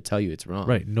not there to tell you it's wrong.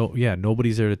 Right. No. Yeah.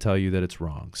 Nobody's there to tell you that it's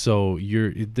wrong. So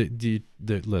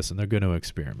listen. They're going to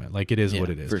experiment. Like it is what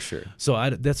it is. For sure. So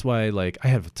that's why like I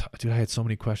had so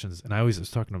many questions, and I always was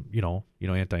talking to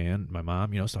Aunt Diane, my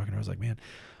mom. I was talking to her. I was like, man.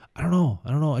 I don't know.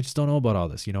 I just don't know about all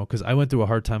this, because I went through a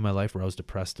hard time in my life where I was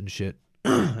depressed and shit.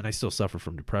 And I still suffer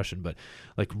from depression, but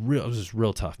like it was just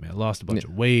real tough, man. I lost a bunch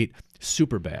of weight,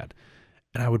 super bad.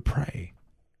 And I would pray.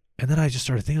 And then I just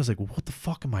started thinking, I was like, what the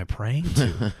fuck am I praying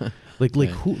to?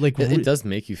 It does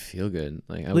make you feel good.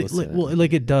 Like I will say that. Well,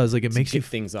 like it does. Like it makes you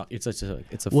things off. It's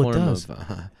a form of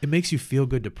it makes you feel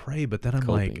good to pray, but then I'm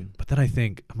coping.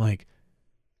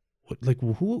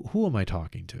 who am I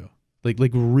talking to?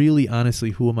 Like really honestly,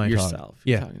 who am I yourself?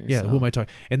 Yeah, who am I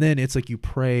talking? And then it's like you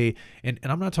pray, and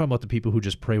I'm not talking about the people who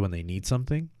just pray when they need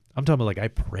something. I'm talking about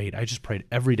like I just prayed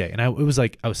every day, and it was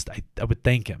like I would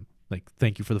thank him, like,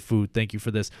 thank you for the food, thank you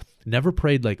for this. Never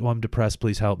prayed like, oh, I'm depressed,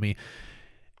 please help me.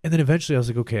 And then eventually I was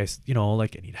like, okay,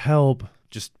 like, I need help,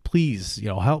 just please,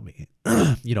 help me,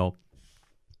 and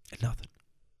nothing.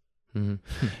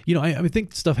 Mm-hmm. I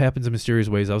think stuff happens in mysterious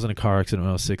ways. I was in a car accident when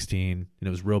I was 16, and it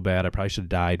was real bad. I probably should have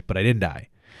died, but I didn't die.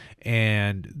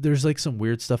 And there's like some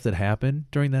weird stuff that happened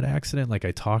during that accident. Like,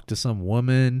 I talked to some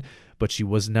woman, but she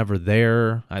was never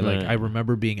there. I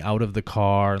remember being out of the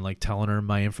car and like telling her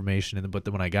my information, but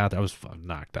then when I got there, I was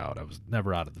knocked out. I was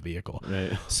never out of the vehicle.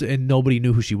 Right. So, and nobody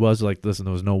knew who she was. Like, listen,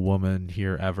 there was no woman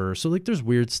here ever. So like, there's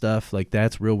weird stuff like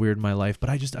that's real weird in my life. But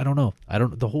I don't know.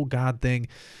 The whole God thing.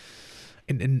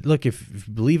 And look, if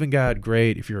you believe in God,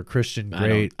 great. If you're a Christian,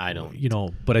 great. I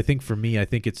don't. But I think for me, I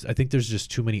think there's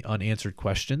just too many unanswered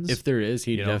questions. If there is,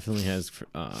 he definitely has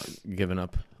given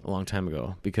up a long time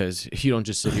ago, because you don't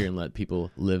just sit here and let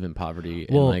people live in poverty.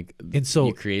 And so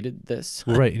you created this,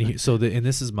 right? And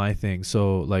this is my thing.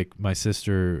 So like, my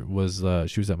sister was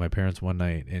she was at my parents one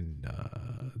night, and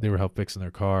they were help fixing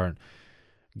their car, and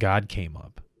God came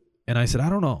up, and I said, I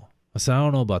don't know. I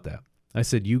don't know about that. I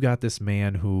said, you got this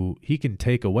man who he can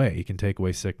take away. He can take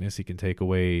away sickness. He can take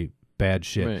away bad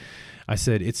shit. Right. I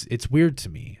said, it's weird to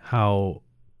me how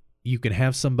you can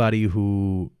have somebody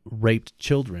who raped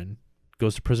children,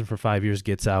 goes to prison for 5 years,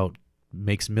 gets out,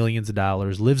 makes millions of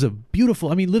dollars, lives a beautiful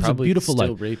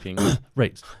life. Raping.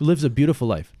 Right. Lives a beautiful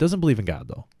life. Doesn't believe in God,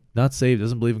 though. Not saved,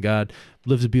 doesn't believe in God,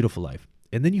 lives a beautiful life.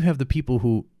 And then you have the people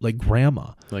who, like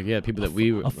grandma. Like, yeah, people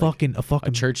that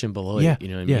a church in Beloit, you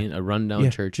know what I mean? A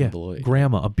rundown church in Beloit.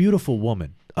 Grandma, a beautiful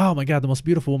woman. Oh my God, the most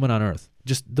beautiful woman on earth.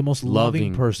 Just the most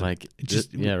loving person. Like,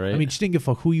 I right? mean, she didn't give a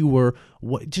fuck who you were,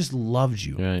 just loved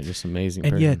you. Right, just amazing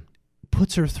and person. Yet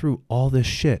puts her through all this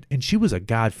shit. And she was a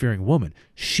God-fearing woman.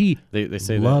 They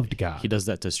say loved God. He does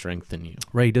that to strengthen you.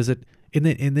 Right, he does it. And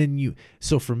then you,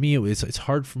 so for me, it's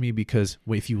hard for me because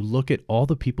if you look at all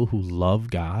the people who love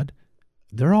God,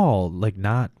 they're all like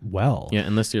not well. Yeah,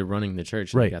 unless you're running the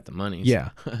church and right. you got the money. Yeah.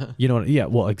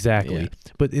 Well, exactly. Yeah.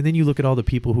 And then you look at all the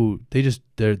people who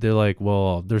they're like,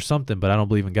 well, there's something, but I don't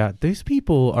believe in God. These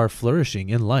people are flourishing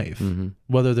in life. Mm-hmm.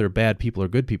 Whether they're bad people or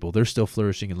good people, they're still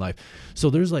flourishing in life. So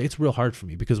it's real hard for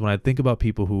me because when I think about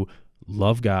people who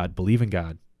love God, believe in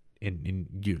God, and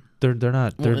they're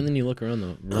not. And then you look around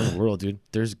the world, dude.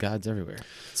 There's gods everywhere.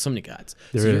 So many gods.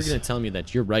 You're going to tell me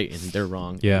that you're right and they're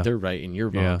wrong. Yeah. And they're right and you're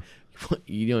wrong. Yeah.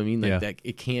 You know what I mean? Like that.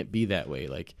 It can't be that way.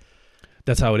 Like,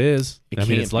 that's how it is.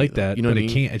 It's like that. You know, but it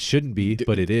can't. It shouldn't be,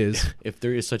 but it is. If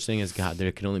there is such thing as God,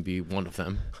 there can only be one of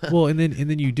them. Well, and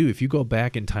then you do. If you go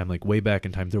back in time, like way back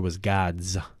in time, there was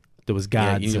gods. There was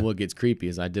gods. Yeah, you know what gets creepy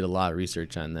is I did a lot of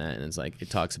research on that, and it's like it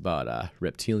talks about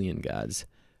reptilian gods,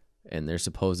 and they're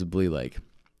supposedly like, I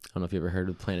don't know if you ever heard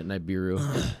of the planet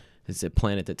Nibiru. It's a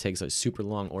planet that takes a super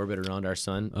long orbit around our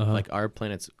sun. Like our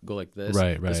planets go like this.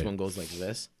 Right. This one goes like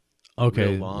this.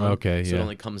 Okay. Long. Okay. So yeah. it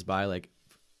only comes by like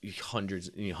hundreds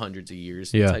of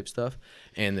years yeah. type stuff.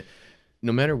 And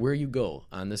no matter where you go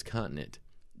on this continent,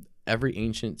 every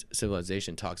ancient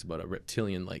civilization talks about a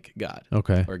reptilian like god.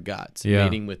 Okay. Or gods yeah.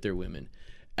 mating with their women.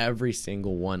 Every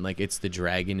single one, like it's the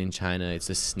dragon in China, it's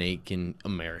a snake in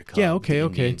America. Yeah, okay. You know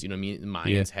what I mean? The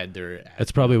Mayans had their.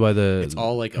 That's probably why it's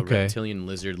all like a reptilian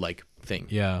lizard like thing.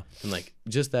 Yeah. And like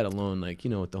just that alone, like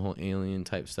with the whole alien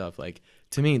type stuff, like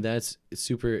to me that's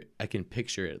super. I can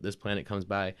picture it. This planet comes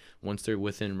by, once they're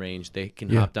within range, they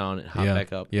can hop down and hop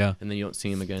back up. Yeah. And then you don't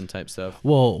see them again, type stuff.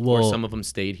 Well. Or some of them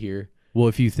stayed here. Well,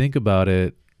 if you think about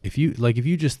it. If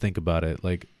you just think about it,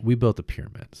 like we built the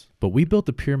pyramids, but we built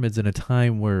the pyramids in a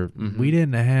time where we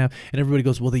didn't have, and everybody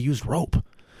goes, well, they used rope.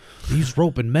 They used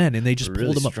rope and men, and they just really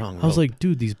pulled them up. I was like,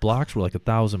 dude, these blocks were like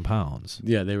 1,000 pounds.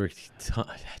 Yeah, they were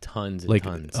tons and like,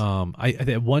 tons. I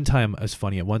at one time, it was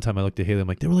funny. At one time, I looked at Haley. I'm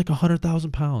like, they were like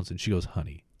 100,000 pounds, and she goes,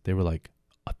 honey, they were like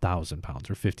 1,000 pounds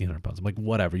or 1,500 pounds. I'm like,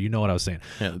 whatever, you know what I was saying.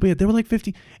 Yeah. But yeah, they were like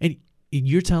 50, and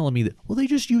you're telling me that, well, they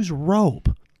just use rope.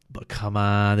 But come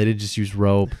on, they didn't just use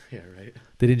rope. Yeah, right.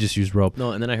 They didn't just use rope.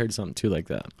 No, and then I heard something too, like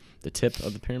the tip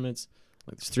of the pyramids.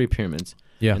 Like there's 3 pyramids.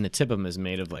 Yeah. And the tip of them is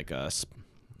made of like a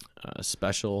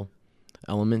special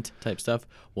element type stuff.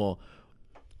 Well,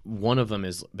 one of them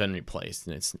has been replaced,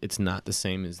 and it's not the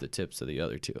same as the tips of the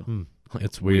other 2. Like,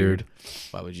 it's weird.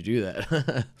 Why would you do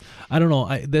that? I don't know.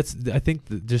 I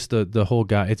think just the whole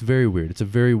God. It's very weird. It's a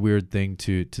very weird thing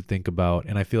to think about,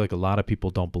 and I feel like a lot of people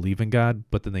don't believe in God,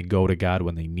 but then they go to God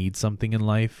when they need something in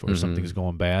life or something's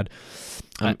going bad.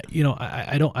 I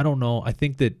don't know. I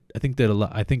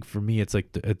think for me, it's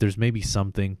like there's maybe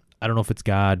something. I don't know if it's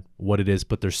God, what it is,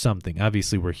 but there's something.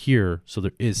 Obviously, we're here, so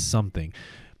there is something.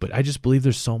 But I just believe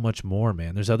there's so much more,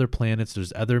 man. There's other planets.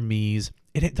 There's other me's.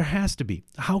 There has to be.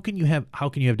 How can you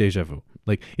have deja vu?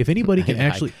 Like, if anybody can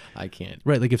actually, I can't.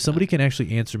 right? Like, if somebody can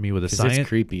actually answer me with a science, it's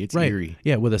creepy. It's right, eerie.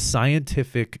 yeah, with a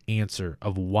scientific answer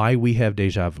of why we have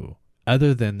deja vu,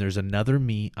 other than there's another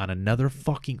me on another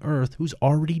fucking Earth who's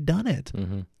already done it.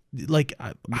 Mm-hmm. Like,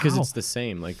 because how? it's the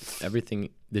same. Like everything,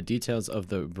 the details of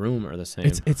the room are the same.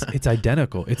 It's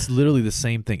identical. It's literally the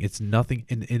same thing. It's nothing,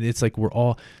 and it's like we're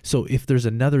all. So if there's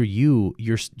another you,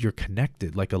 you're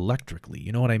connected, like electrically.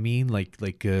 You know what I mean? Like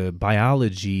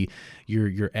biology,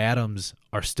 your atoms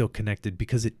are still connected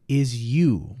because it is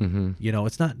you. Mm-hmm. You know,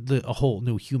 it's not a whole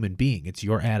new human being. It's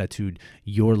your attitude,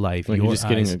 your life, like your you're just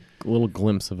eyes. getting a little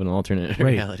glimpse of an alternate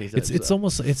Right. reality. It's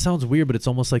almost, it sounds weird, but it's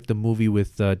almost like the movie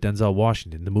with Denzel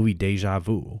Washington, the movie Deja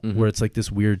Vu, where it's like this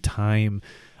weird time.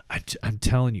 I'm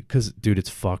telling you, because dude, it's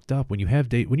fucked up when you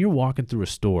have when you're walking through a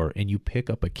store and you pick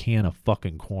up a can of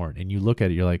fucking corn and you look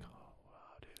at it, you're like,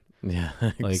 yeah,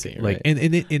 like, and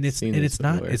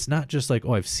it's not just like,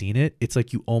 oh, I've seen it. It's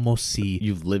like you almost see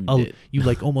you've lived it. You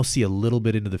like almost see a little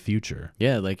bit into the future.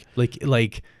 Yeah, like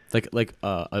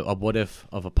a what if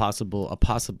of a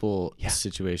possible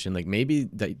situation. Like maybe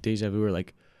that deja vu are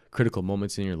like critical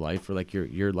moments in your life where like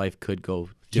your life could go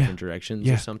different directions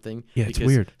or something. Yeah, it's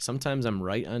weird. Sometimes I'm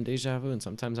right on deja vu and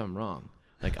sometimes I'm wrong.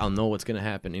 Like I'll know what's gonna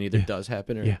happen and either it does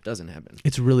happen or it doesn't happen.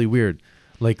 It's really weird.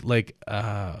 Like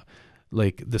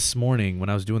this morning when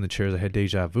I was doing the chairs, I had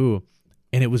deja vu,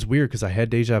 and it was weird because I had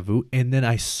deja vu, and then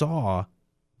I saw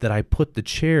that I put the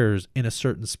chairs in a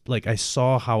certain like I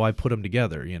saw how I put them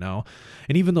together, you know.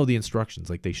 And even though the instructions,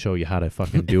 like, they show you how to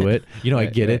fucking do it, you know, I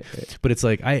get it. Right. But it's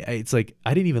like I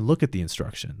didn't even look at the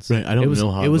instructions. Right. I don't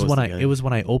know how it was when it was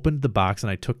when I opened the box and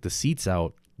I took the seats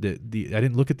out. I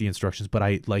didn't look at the instructions, but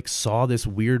I like saw this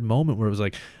weird moment where it was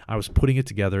like I was putting it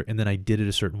together and then I did it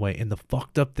a certain way. And the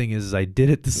fucked up thing is I did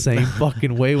it the same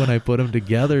fucking way when I put them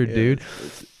together, dude.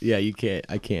 Yeah, you can't.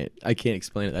 I can't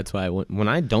explain it. That's why when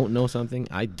I don't know something,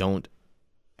 I don't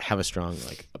have a strong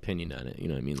like opinion on it. You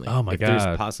know what I mean? Like, oh my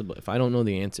God. If I don't know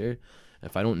the answer,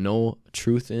 if I don't know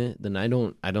truth in it, then I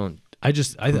don't I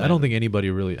don't think anybody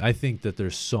really. I think that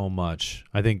there's so much.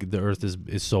 I think the Earth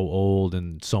is so old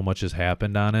and so much has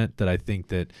happened on it that I think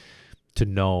that to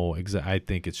know I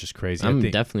think it's just crazy.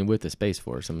 I'm definitely with the Space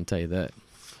Force. I'm gonna tell you that.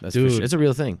 That's dude, for sure. It's a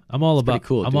real thing. I'm all about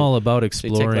cool. I'm all about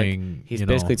exploring. He's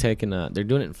basically taking. They're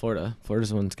doing it in Florida. Florida's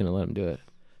the one that's gonna let him do it,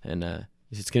 and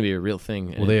it's gonna be a real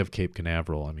thing. Well, they have Cape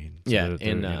Canaveral. I mean, so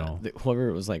whoever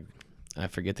it was like. I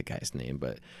forget the guy's name,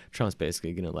 but Trump's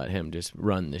basically gonna let him just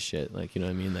run this shit. Like, you know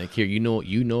what I mean? Like, here, you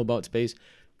know about space.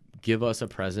 Give us a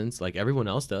presence, like everyone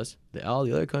else does. All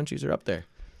the other countries are up there.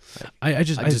 Like, I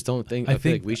just don't think. I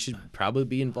feel like we should probably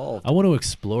be involved. I want to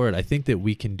explore it. I think that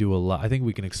we can do a lot. I think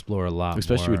we can explore a lot,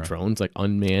 especially with drones, like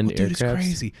unmanned aircraft.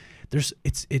 Dude, it's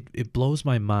crazy. It blows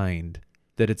my mind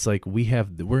that it's like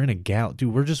we're in a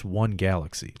dude. We're just one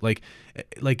galaxy. Like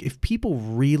if people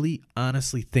really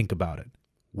honestly think about it.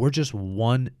 We're just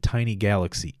one tiny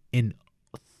galaxy in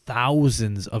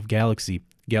thousands of galaxies,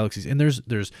 and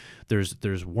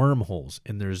there's wormholes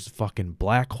and there's fucking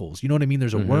black holes. You know what I mean?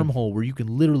 There's a wormhole where you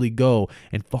can literally go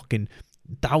and fucking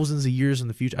thousands of years in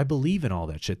the future. I believe in all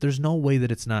that shit. There's no way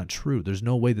that it's not true. There's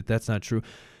no way that that's not true.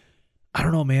 I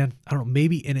don't know, man. I don't know.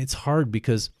 Maybe, and it's hard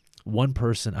because one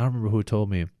person, I don't remember who told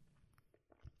me,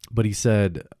 but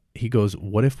he goes,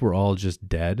 "What if we're all just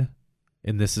dead?"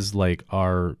 And this is like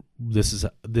this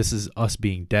is us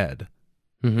being dead.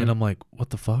 And I'm like,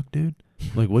 what the fuck, dude?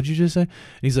 Like, what'd you just say? And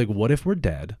he's like, what if we're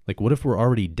dead? Like, what if we're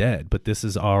already dead, but this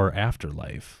is our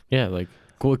afterlife? Yeah, like,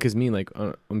 cool. Because like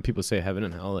when people say heaven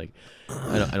and hell, like,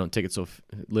 I don't take it so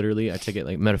literally. I take it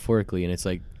like metaphorically, and it's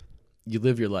like you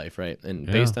live your life, right? And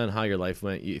based on how your life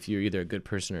went, if you're either a good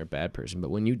person or a bad person,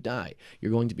 but when you die,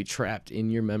 you're going to be trapped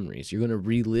in your memories. You're going to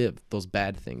relive those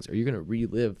bad things, or you're going to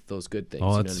relive those good things.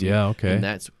 Oh, that's, you know what I mean? Okay. And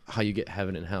that's how you get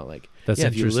heaven and hell. Like, that's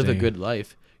if you live a good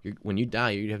life, when you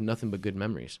die, you have nothing but good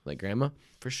memories. Like grandma,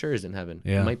 for sure, is in heaven.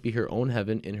 Yeah. It might be her own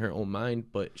heaven in her own mind,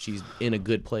 but she's in a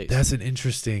good place. That's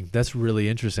really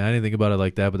interesting. I didn't think about it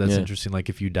like that, but that's interesting. Like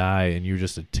if you die and you're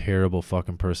just a terrible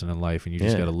fucking person in life and you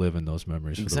just got to live in those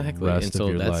memories for the rest of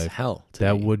your life. That's hell.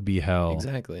 That would be hell.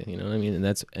 Exactly. You know what I mean?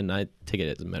 And I take it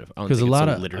as a metaphor. Because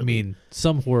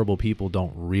some horrible people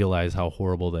don't realize how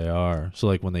horrible they are. So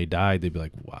like when they died, they'd be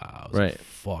like, wow, I was a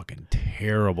fucking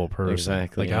terrible person.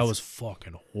 Exactly. Like I was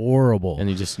fucking horrible. And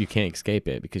you can't escape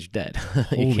it because you're dead.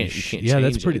 Holy shit. Yeah,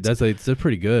 that's pretty. That's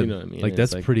pretty good. You know what I mean? Like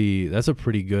that's a pretty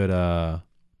good.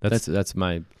 That's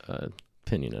my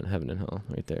opinion on heaven and hell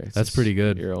right there. It's That's just pretty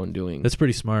good. Your own doing. That's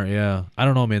pretty smart. Yeah. I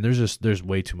don't know, man. There's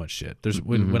way too much shit. There's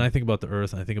when I think about the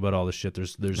earth and I think about all this shit,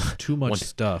 there's too much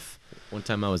stuff. One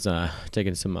time I was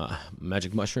taking some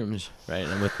magic mushrooms, right?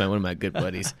 And I'm with one of my good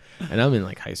buddies, and I'm in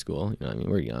like high school. You know, what I mean,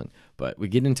 we're young, but we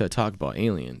get into a talk about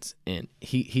aliens, and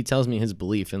he tells me his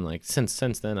belief, and like since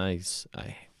then I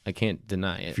can't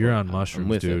deny it. If you're on I'm mushrooms,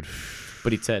 with dude. it.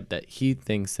 But he said that he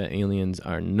thinks that aliens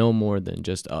are no more than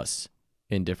just us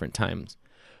in different times.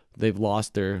 They've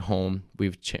lost their home.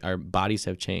 Our bodies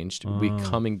have changed. We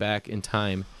coming back in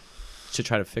time to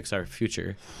try to fix our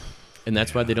future. And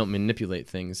that's why they don't manipulate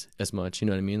things as much. You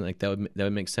know what I mean? Like that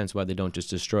would make sense why they don't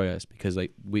just destroy us, because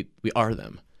like we are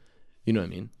them. You know what I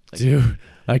mean? Like, Dude,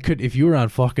 I could if you were on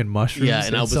fucking mushrooms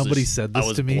and somebody said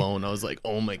this to me. I was blown. I was like,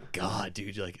 "Oh my god,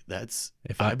 dude! Like that's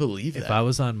I believe that." If I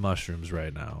was on mushrooms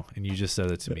right now and you just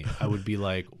said it to me, I would be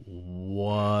like,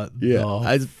 "What?"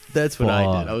 That's what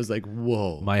I did. I was like,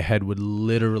 "Whoa!" My head would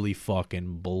literally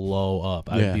fucking blow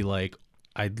up. I'd be like,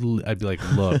 I'd be like,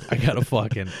 look, I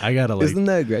gotta like. Isn't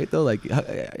that great though? Like,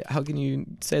 how can you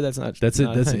say that's not? That's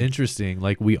interesting.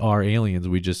 Like we are aliens.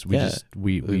 We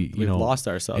we've lost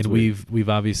ourselves. And we've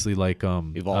obviously like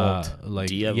evolved,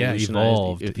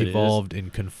 evolved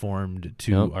and conformed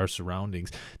to our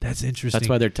surroundings. That's interesting. That's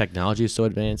why their technology is so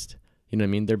advanced. You know what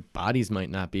I mean? Their bodies might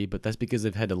not be, but that's because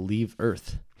they've had to leave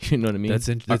Earth. You know what I mean?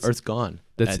 Earth's gone.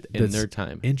 That's in their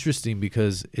time. Interesting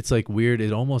because it's like weird.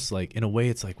 It almost like in a way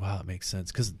it's like wow, it makes sense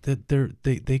because they're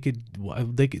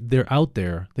out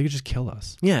there. They could just kill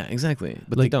us. Yeah, exactly.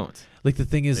 But like, they don't. Like the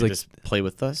thing is they like just play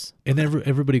with us. And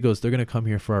everybody goes, they're gonna come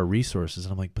here for our resources,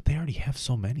 and I'm like, but they already have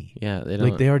so many. Yeah, they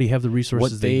don't. Like they already have the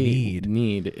resources what they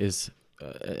need is.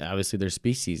 Obviously their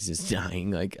species is dying.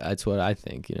 Like that's what I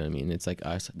think. You know what I mean? It's like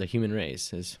us, the human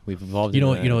race, is we've evolved. You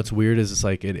know what's weird is it's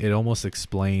like it almost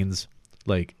explains.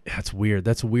 Like that's weird.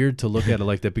 That's weird to look at it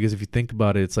like that because if you think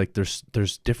about it, it's like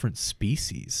there's different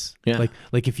species. Yeah.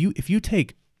 Like if you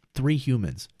take 3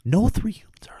 humans, no 3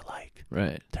 humans are alike.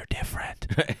 Right. They're different.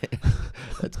 Right.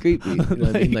 That's creepy. You know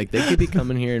what I mean? Like they could be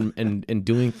coming here and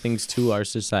doing things to our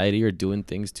society or doing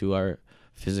things to our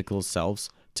physical selves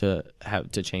to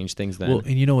change things then. Well,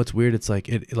 and you know what's weird? It's like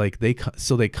they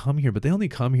come here, but they only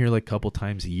come here like a couple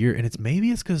times a year, and it's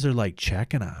because they're like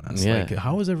checking on us. Yeah. Like,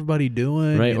 how is everybody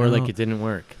doing? Right, or like it didn't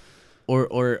work,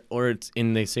 or it's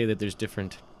and they say that there's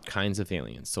different kinds of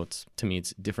aliens. So to me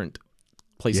it's different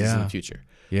places in the future.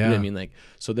 Yeah. You know what I mean? Like,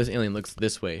 so this alien looks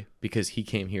this way because he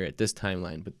came here at this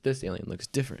timeline, but this alien looks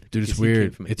different. Dude, it's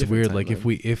weird. It's weird. Like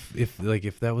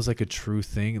if that was like a true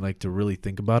thing, like to really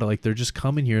think about it, like they're just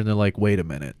coming here and they're like, wait a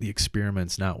minute, the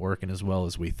experiment's not working as well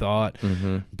as we thought.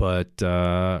 Mm-hmm. But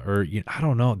I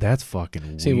don't know. That's fucking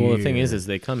weird. See, well, the thing is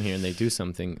they come here and they do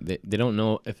something. They don't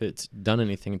know if it's done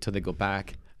anything until they go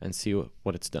back and see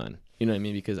what it's done. You know what I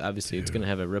mean? Because obviously it's going to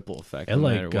have a ripple effect no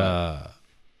matter what.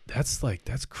 That's weird.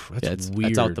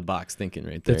 That's out the box thinking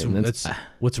right there. That's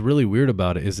what's really weird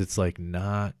about it is it's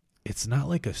not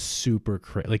like a super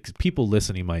like people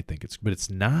listening might think but it's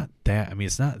not that. I mean,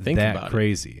 it's not that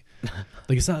crazy.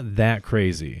 Like it's not that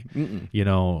crazy. You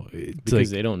know,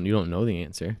 because you don't know the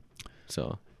answer.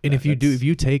 So and if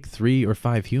you take 3 or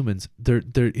 5 humans, they're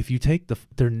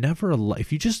never alive.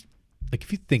 If you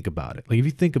think about it, like if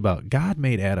you think about God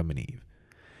made Adam and Eve.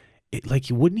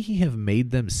 Wouldn't he have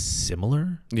made them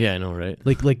similar? Yeah, I know, right?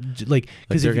 Like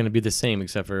they're going to be the same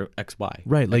except for X, Y.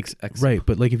 Right, right.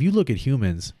 But like if you look at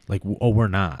humans, like we're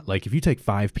not. Like if you take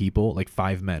 5 people, like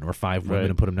 5 men or 5 women,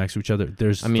 and put them next to each other,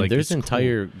 there's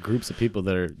entire groups of people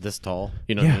that are this tall.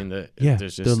 You know what I mean?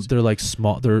 There's just they're like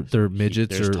small. They're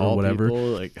midgets or whatever.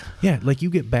 People, like you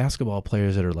get basketball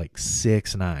players that are like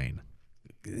 6'9".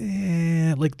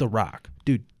 Like The Rock,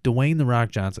 dude, Dwayne The Rock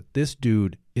Johnson. This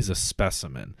dude is a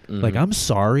specimen. Mm-hmm. Like I'm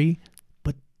sorry,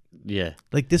 but yeah,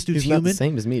 like this dude's He's human. Not the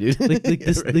same as me, dude.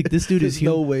 This dude is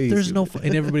human. No way. There's no,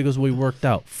 and everybody goes, well, he worked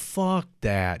out. Fuck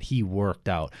that. He worked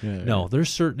out. Yeah, no,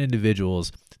 there's certain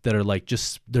individuals that are like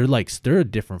they're a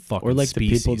different fucking or like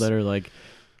species. the people that are like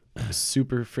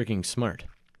super freaking smart.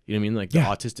 You know what I mean? Like the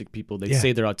autistic people, they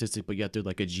say they're autistic, but yet they're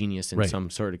like a genius in some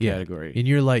sort of category. And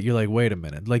you're like, wait a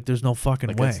minute. Like there's no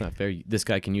fucking way. That's not fair. This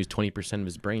guy can use 20% of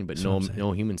his brain, but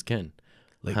no humans can.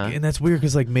 Like, and that's weird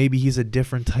because like maybe he's a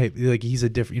different type. Like he's a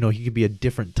different, he could be a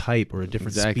different type or a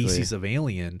different species of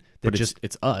alien that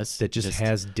it's us that just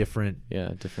has different.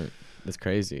 Yeah, different. That's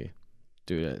crazy.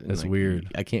 Dude, that's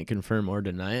weird. I can't confirm or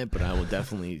deny it, but I will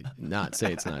definitely not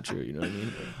say it's not true. You know what I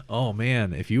mean? Oh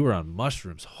man, if you were on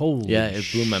mushrooms, holy shit.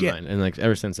 It blew my mind. And like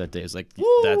ever since that day, it's like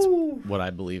that's what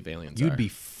I believe aliens are. You'd be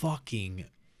fucking.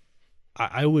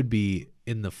 I would be.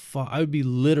 I would be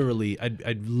literally, I'd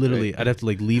have to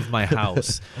like leave my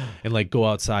house and like go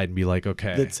outside and be like,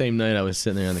 okay. That same night, I was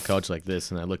sitting there on the couch like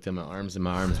this, and I looked at my arms, and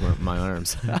my arms weren't my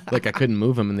arms. Like I couldn't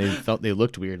move them, and they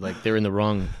looked weird, like they were in the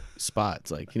wrong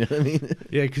spots. Like, you know what I mean?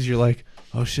 Yeah, because you're like,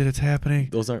 oh shit, it's happening.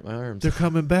 Those aren't my arms. They're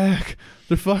coming back.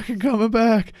 They're fucking coming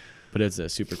back. But it's a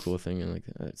super cool thing, and like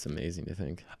it's amazing to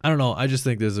think. I don't know. I just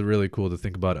think this is really cool to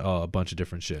think about a bunch of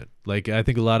different shit. Like I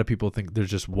think a lot of people think there's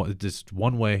just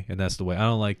one way, and that's the way. I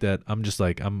don't like that. I'm just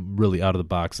like, I'm really out of the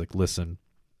box. Like, listen,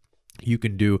 you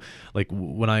can do like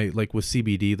when I like with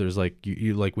CBD, there's like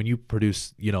you like when you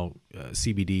produce,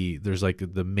 CBD, there's like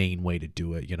the main way to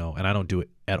do it, and I don't do it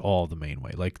at all the main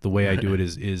way. Like the way I do it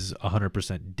is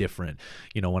 100% different.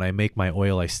 When I make my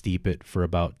oil, I steep it for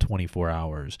about 24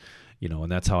 hours.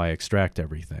 And that's how I extract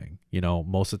everything.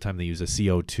 Most of the time they use a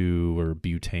CO2 or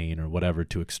butane or whatever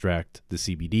to extract the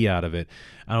CBD out of it.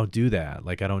 I don't do that.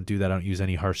 Like I don't do that. I don't use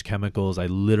any harsh chemicals. I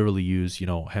literally use,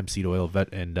 hemp seed oil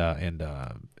and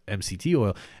MCT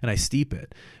oil, and I steep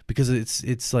it because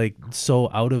it's like so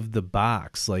out of the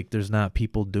box. Like there's not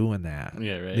people doing that.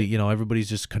 Yeah, right. Everybody's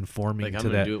just conforming like, to I'm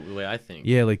gonna that. do it the way I think.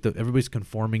 Yeah, like everybody's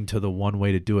conforming to the one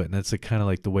way to do it, and that's like kind of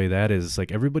like the way that is. It's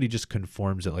like everybody just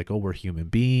conforms it. Like, oh, we're human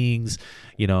beings.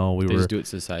 They just do what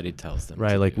society tells them.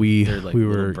 Right, to like do. They're like we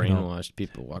were brainwashed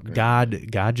people walking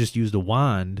around. God just used a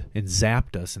wand and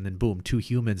zapped us, and then boom, 2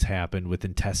 humans happened with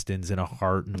intestines and a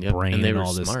heart and a brain and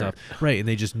all this stuff. Right, and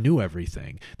they just knew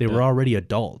everything. They were already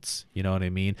adults. You know what I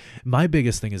mean? My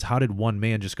biggest thing is, how did one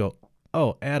man just go,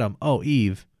 oh, Adam, oh,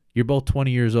 Eve, you're both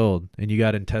 20 years old and you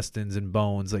got intestines and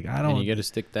bones. Like, I don't. And you got to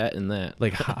stick that in that.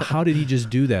 Like, how did he just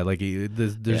do that? Like,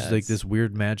 there's like this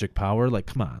weird magic power. Like,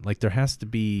 come on. Like, there has to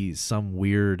be some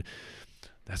weird.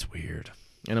 That's weird.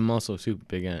 And I'm also super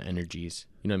big on energies.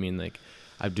 You know what I mean? Like,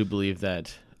 I do believe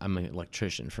that I'm an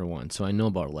electrician for one, so I know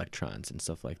about electrons and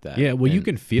stuff like that. Yeah, well, you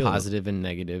can feel positive and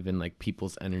negative and like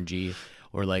people's energy,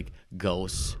 or like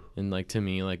ghosts. And like to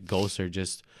me, like ghosts are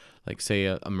just like, say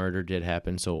a murder did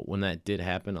happen. So when that did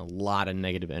happen, a lot of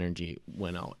negative energy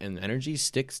went out, and energy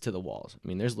sticks to the walls. I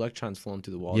mean, there's electrons flowing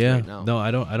through the walls right now. No,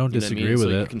 I don't disagree with so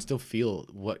it. You can still feel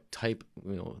what type,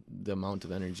 the amount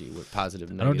of energy, with positive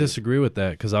and negative. I don't disagree with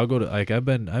that, because I'll go to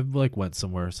I've like went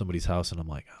somewhere, somebody's house, and I'm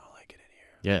like, I don't like it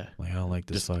in here. Yeah, like I don't like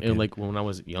this. Just, fucking. like when I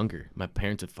was younger, my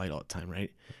parents would fight all the time,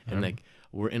 right? And like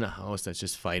we're in a house that's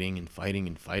just fighting and fighting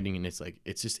and fighting, and it's like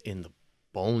it's just in the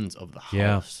bones of the house.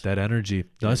 Yeah, that energy.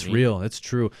 No, that's real. That's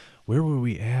true. Where were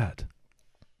we at?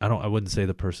 I wouldn't say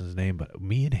the person's name, but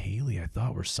me and Haley, I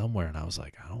thought were somewhere, and I was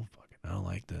like, I don't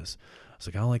like this. I was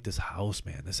like, I don't like this house,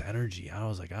 man. This energy. I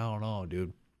was like, I don't know,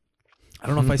 dude. I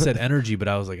don't know if I said energy, but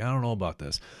I was like, I don't know about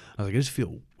this. I was like, I just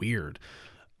feel weird.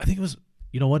 I think it was,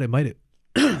 you know what? It might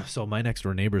have. So my next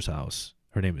door neighbor's house,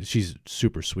 she's a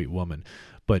super sweet woman,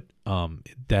 but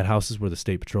that house is where the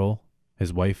state patrol,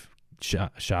 his wife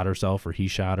shot herself, or he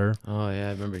shot her. Oh yeah,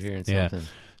 I remember hearing something. Yeah.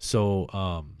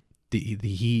 So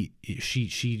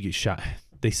she shot.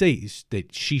 They say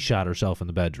that she shot herself in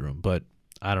the bedroom, but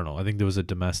I don't know. I think there was a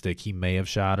domestic. He may have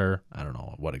shot her. I don't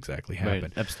know what exactly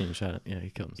happened. Right. Epstein shot him. Yeah, he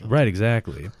killed himself. Right,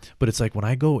 exactly. But it's like when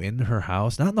I go in her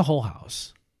house, not in the whole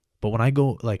house, but when I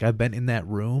go, like I've been in that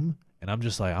room. And I'm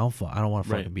just like, I don't want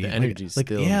to fucking be in here.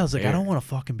 Yeah, I was like, I don't want to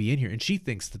fucking be in here. And she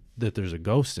thinks that there's a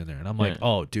ghost in there. And I'm like,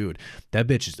 oh, dude, that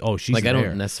bitch is, she's like, I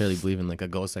don't necessarily believe in like a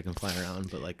ghost that can fly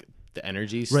around, but like the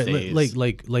energy stays.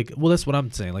 Right, well, that's what I'm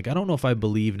saying. Like, I don't know if I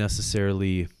believe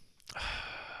necessarily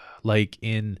like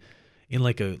in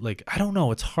I don't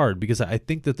know. It's hard because I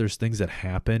think that there's things that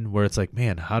happen where it's like,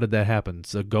 man, how did that happen?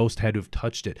 So a ghost had to have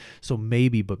touched it. So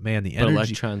maybe, but man, the energy. But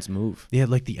electrons move. Yeah,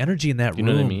 like the energy in that room. You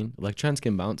know what I mean? Electrons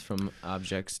can bounce from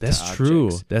objects to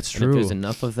objects. That's true. And if there's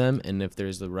enough of them, and if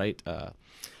there's the right,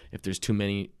 if there's too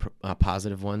many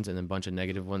positive ones and a bunch of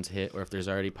negative ones hit, or if there's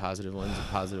already positive ones and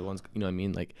positive ones, you know what I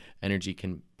mean? Like energy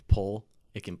can pull.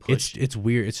 It can push. It's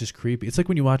weird. It's just creepy. It's like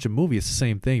when you watch a movie. It's the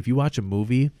same thing. If you watch a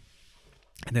movie,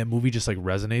 and that movie just like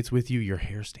resonates with you, your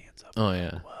hair stands up. Oh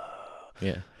yeah. Whoa.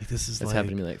 Yeah. Like, that's happened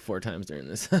to me like 4 times during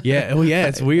this. Yeah. Oh yeah.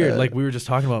 It's weird. Like we were just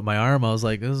talking about my arm. I was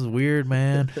like, this is weird,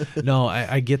 man. No,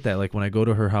 I get that. Like when I go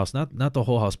to her house, not the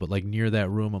whole house, but like near that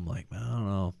room, I'm like, I don't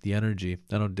know, the energy.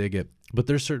 I don't dig it. But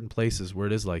there's certain places where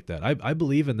it is like that. I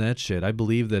believe in that shit. I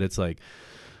believe that it's like,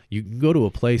 you can go to a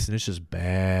place and it's just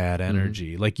bad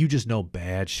energy. Mm-hmm. Like you just know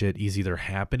bad shit is either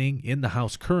happening in the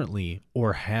house currently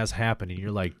or has happened, and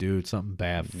you're like, dude, something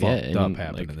bad fucked up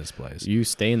happened in this place. You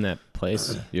stay in that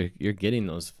place, you're getting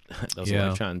those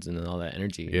electrons and all that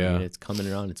energy. Yeah, I mean, it's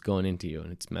coming around, it's going into you,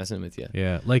 and it's messing with you.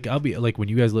 Yeah, like I'll be like when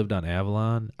you guys lived on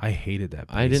Avalon, I hated that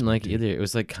place. I didn't like it either. It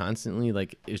was like constantly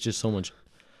like it's just so much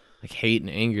like hate and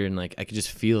anger, and like I could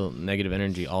just feel negative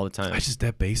energy all the time.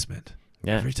 That basement.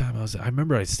 Yeah. Every time I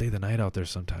remember I'd stay the night out there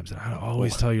sometimes, and I'd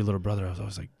always tell your little brother, I was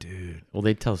always like, dude. Well,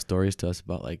 they tell stories to us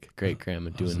about like great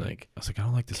grandma doing like I was like, I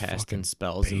don't like this casting fucking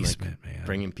spells basement, and like man.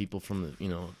 bringing people from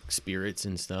the spirits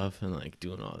and stuff, and like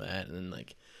doing all that, and then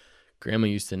like grandma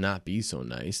used to not be so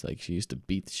nice. Like she used to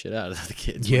beat the shit out of the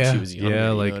kids when she was younger.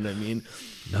 Yeah, like, you know what I mean?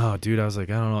 No, dude, I was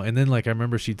like, I don't know. And then like I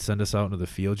remember she'd send us out into the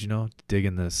fields,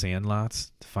 digging the sand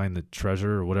lots to find the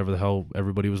treasure or whatever the hell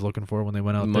everybody was looking for when they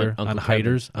went out there on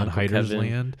Hyder's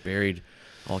land. Buried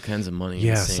all kinds of money.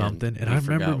 Yeah, in sand. something. And I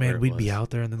remember, man, we'd be out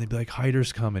there and then they'd be like,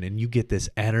 Hyder's coming, and you get this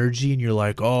energy and you're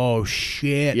like, oh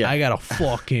shit, I gotta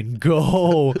fucking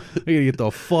go. I gotta get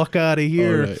the fuck out of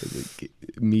here. Like,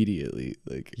 immediately,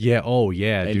 like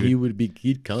and dude.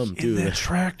 He'd come too. In that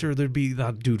tractor, there'd be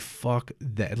dude, fuck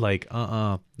that. Like,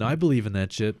 no, I believe in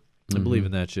that shit. I believe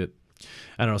in that shit.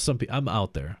 I don't know. Some people, I'm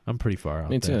out there. I'm pretty far out there.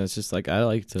 Me too. It's just like I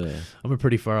like to. I'm a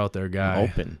pretty far out there guy. I'm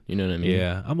open. You know what I mean?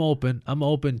 Yeah, I'm open. I'm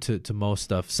open to most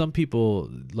stuff. Some people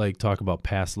like talk about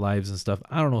past lives and stuff.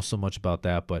 I don't know so much about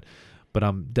that, but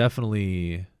I'm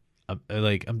definitely.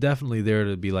 I'm definitely there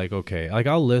to be like, okay, like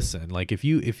I'll listen. Like if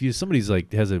you somebody's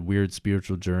like has a weird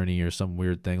spiritual journey or some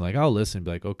weird thing, like I'll listen and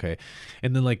be like, okay.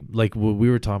 And then like what we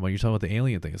were talking about, you're talking about the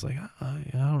alien thing. It's like, I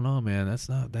don't know, man. That's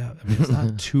not that. I mean, it's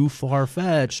not too far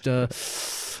fetched.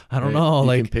 I don't know.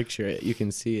 You can picture it. You can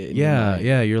see it.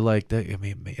 Yeah. You're like that. I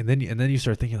mean, and then you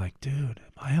start thinking like, dude,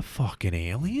 am I a fucking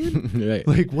alien? Right.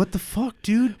 Like what the fuck,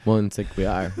 dude? Well, it's like we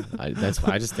are. I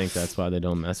just think that's why they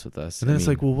don't mess with us. And then it's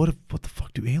like, well, what the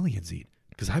fuck do aliens eat?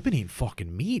 Because I've been eating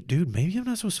fucking meat, dude. Maybe I'm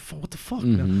not supposed to. What the fuck?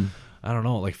 I don't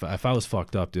know. Like if I was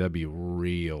fucked up, dude, that'd be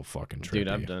real fucking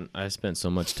trippy. Dude, I spent so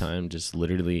much time just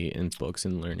literally in books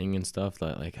and learning and stuff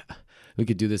that like we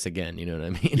could do this again. You know what I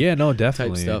mean? Yeah, no,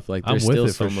 definitely. Type stuff. Like I'm there's with still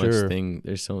it so for much sure.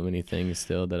 There's so many things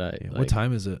still that I. What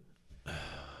time is it?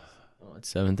 Oh,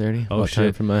 it's 7:30. Oh, shit.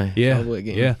 Time for my Cowboy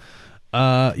game. Yeah.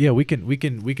 We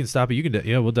can stop it.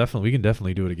 We can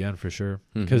definitely do it again for sure.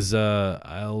 Because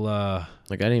I'll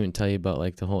like I didn't even tell you about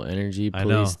like the whole energy I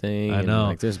know, police thing. I know.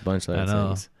 Like there's a bunch of I other know.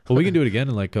 things. Well, we can do it again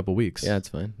in like a couple weeks. Yeah, it's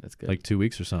fine. That's good. Like 2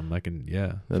 weeks or something. I can.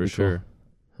 Yeah, That'd for be sure.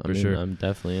 cool. sure. I'm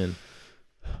definitely in.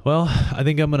 Well, I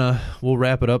think we'll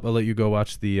wrap it up. I'll let you go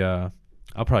watch the.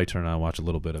 I'll probably turn on and watch a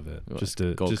little bit of it just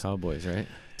to Go Cowboys, right?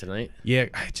 Tonight. Yeah,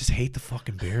 I just hate the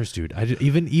fucking Bears, dude.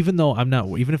 Even though I'm not,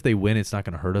 even if they win, it's not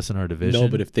going to hurt us in our division. No,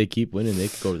 but if they keep winning, they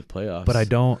could go to the playoffs. But I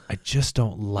just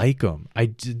don't like them.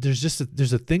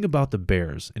 There's a thing about the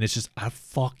Bears, and it's just I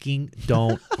fucking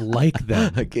don't like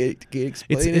them. I can't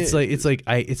explain it. It's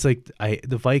like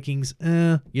the Vikings,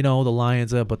 the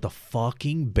Lions, but the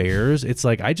fucking Bears, it's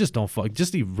like I just don't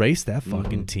just erase that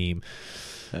fucking team.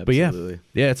 Absolutely.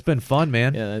 But yeah, it's been fun,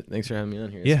 man. Yeah, thanks for having me on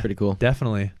here. It's pretty cool.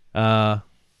 Definitely. All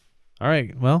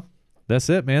right, well, that's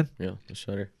it, man. Yeah, the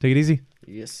shutter. Take it easy.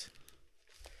 Yes.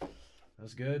 That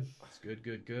was good. It's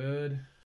good.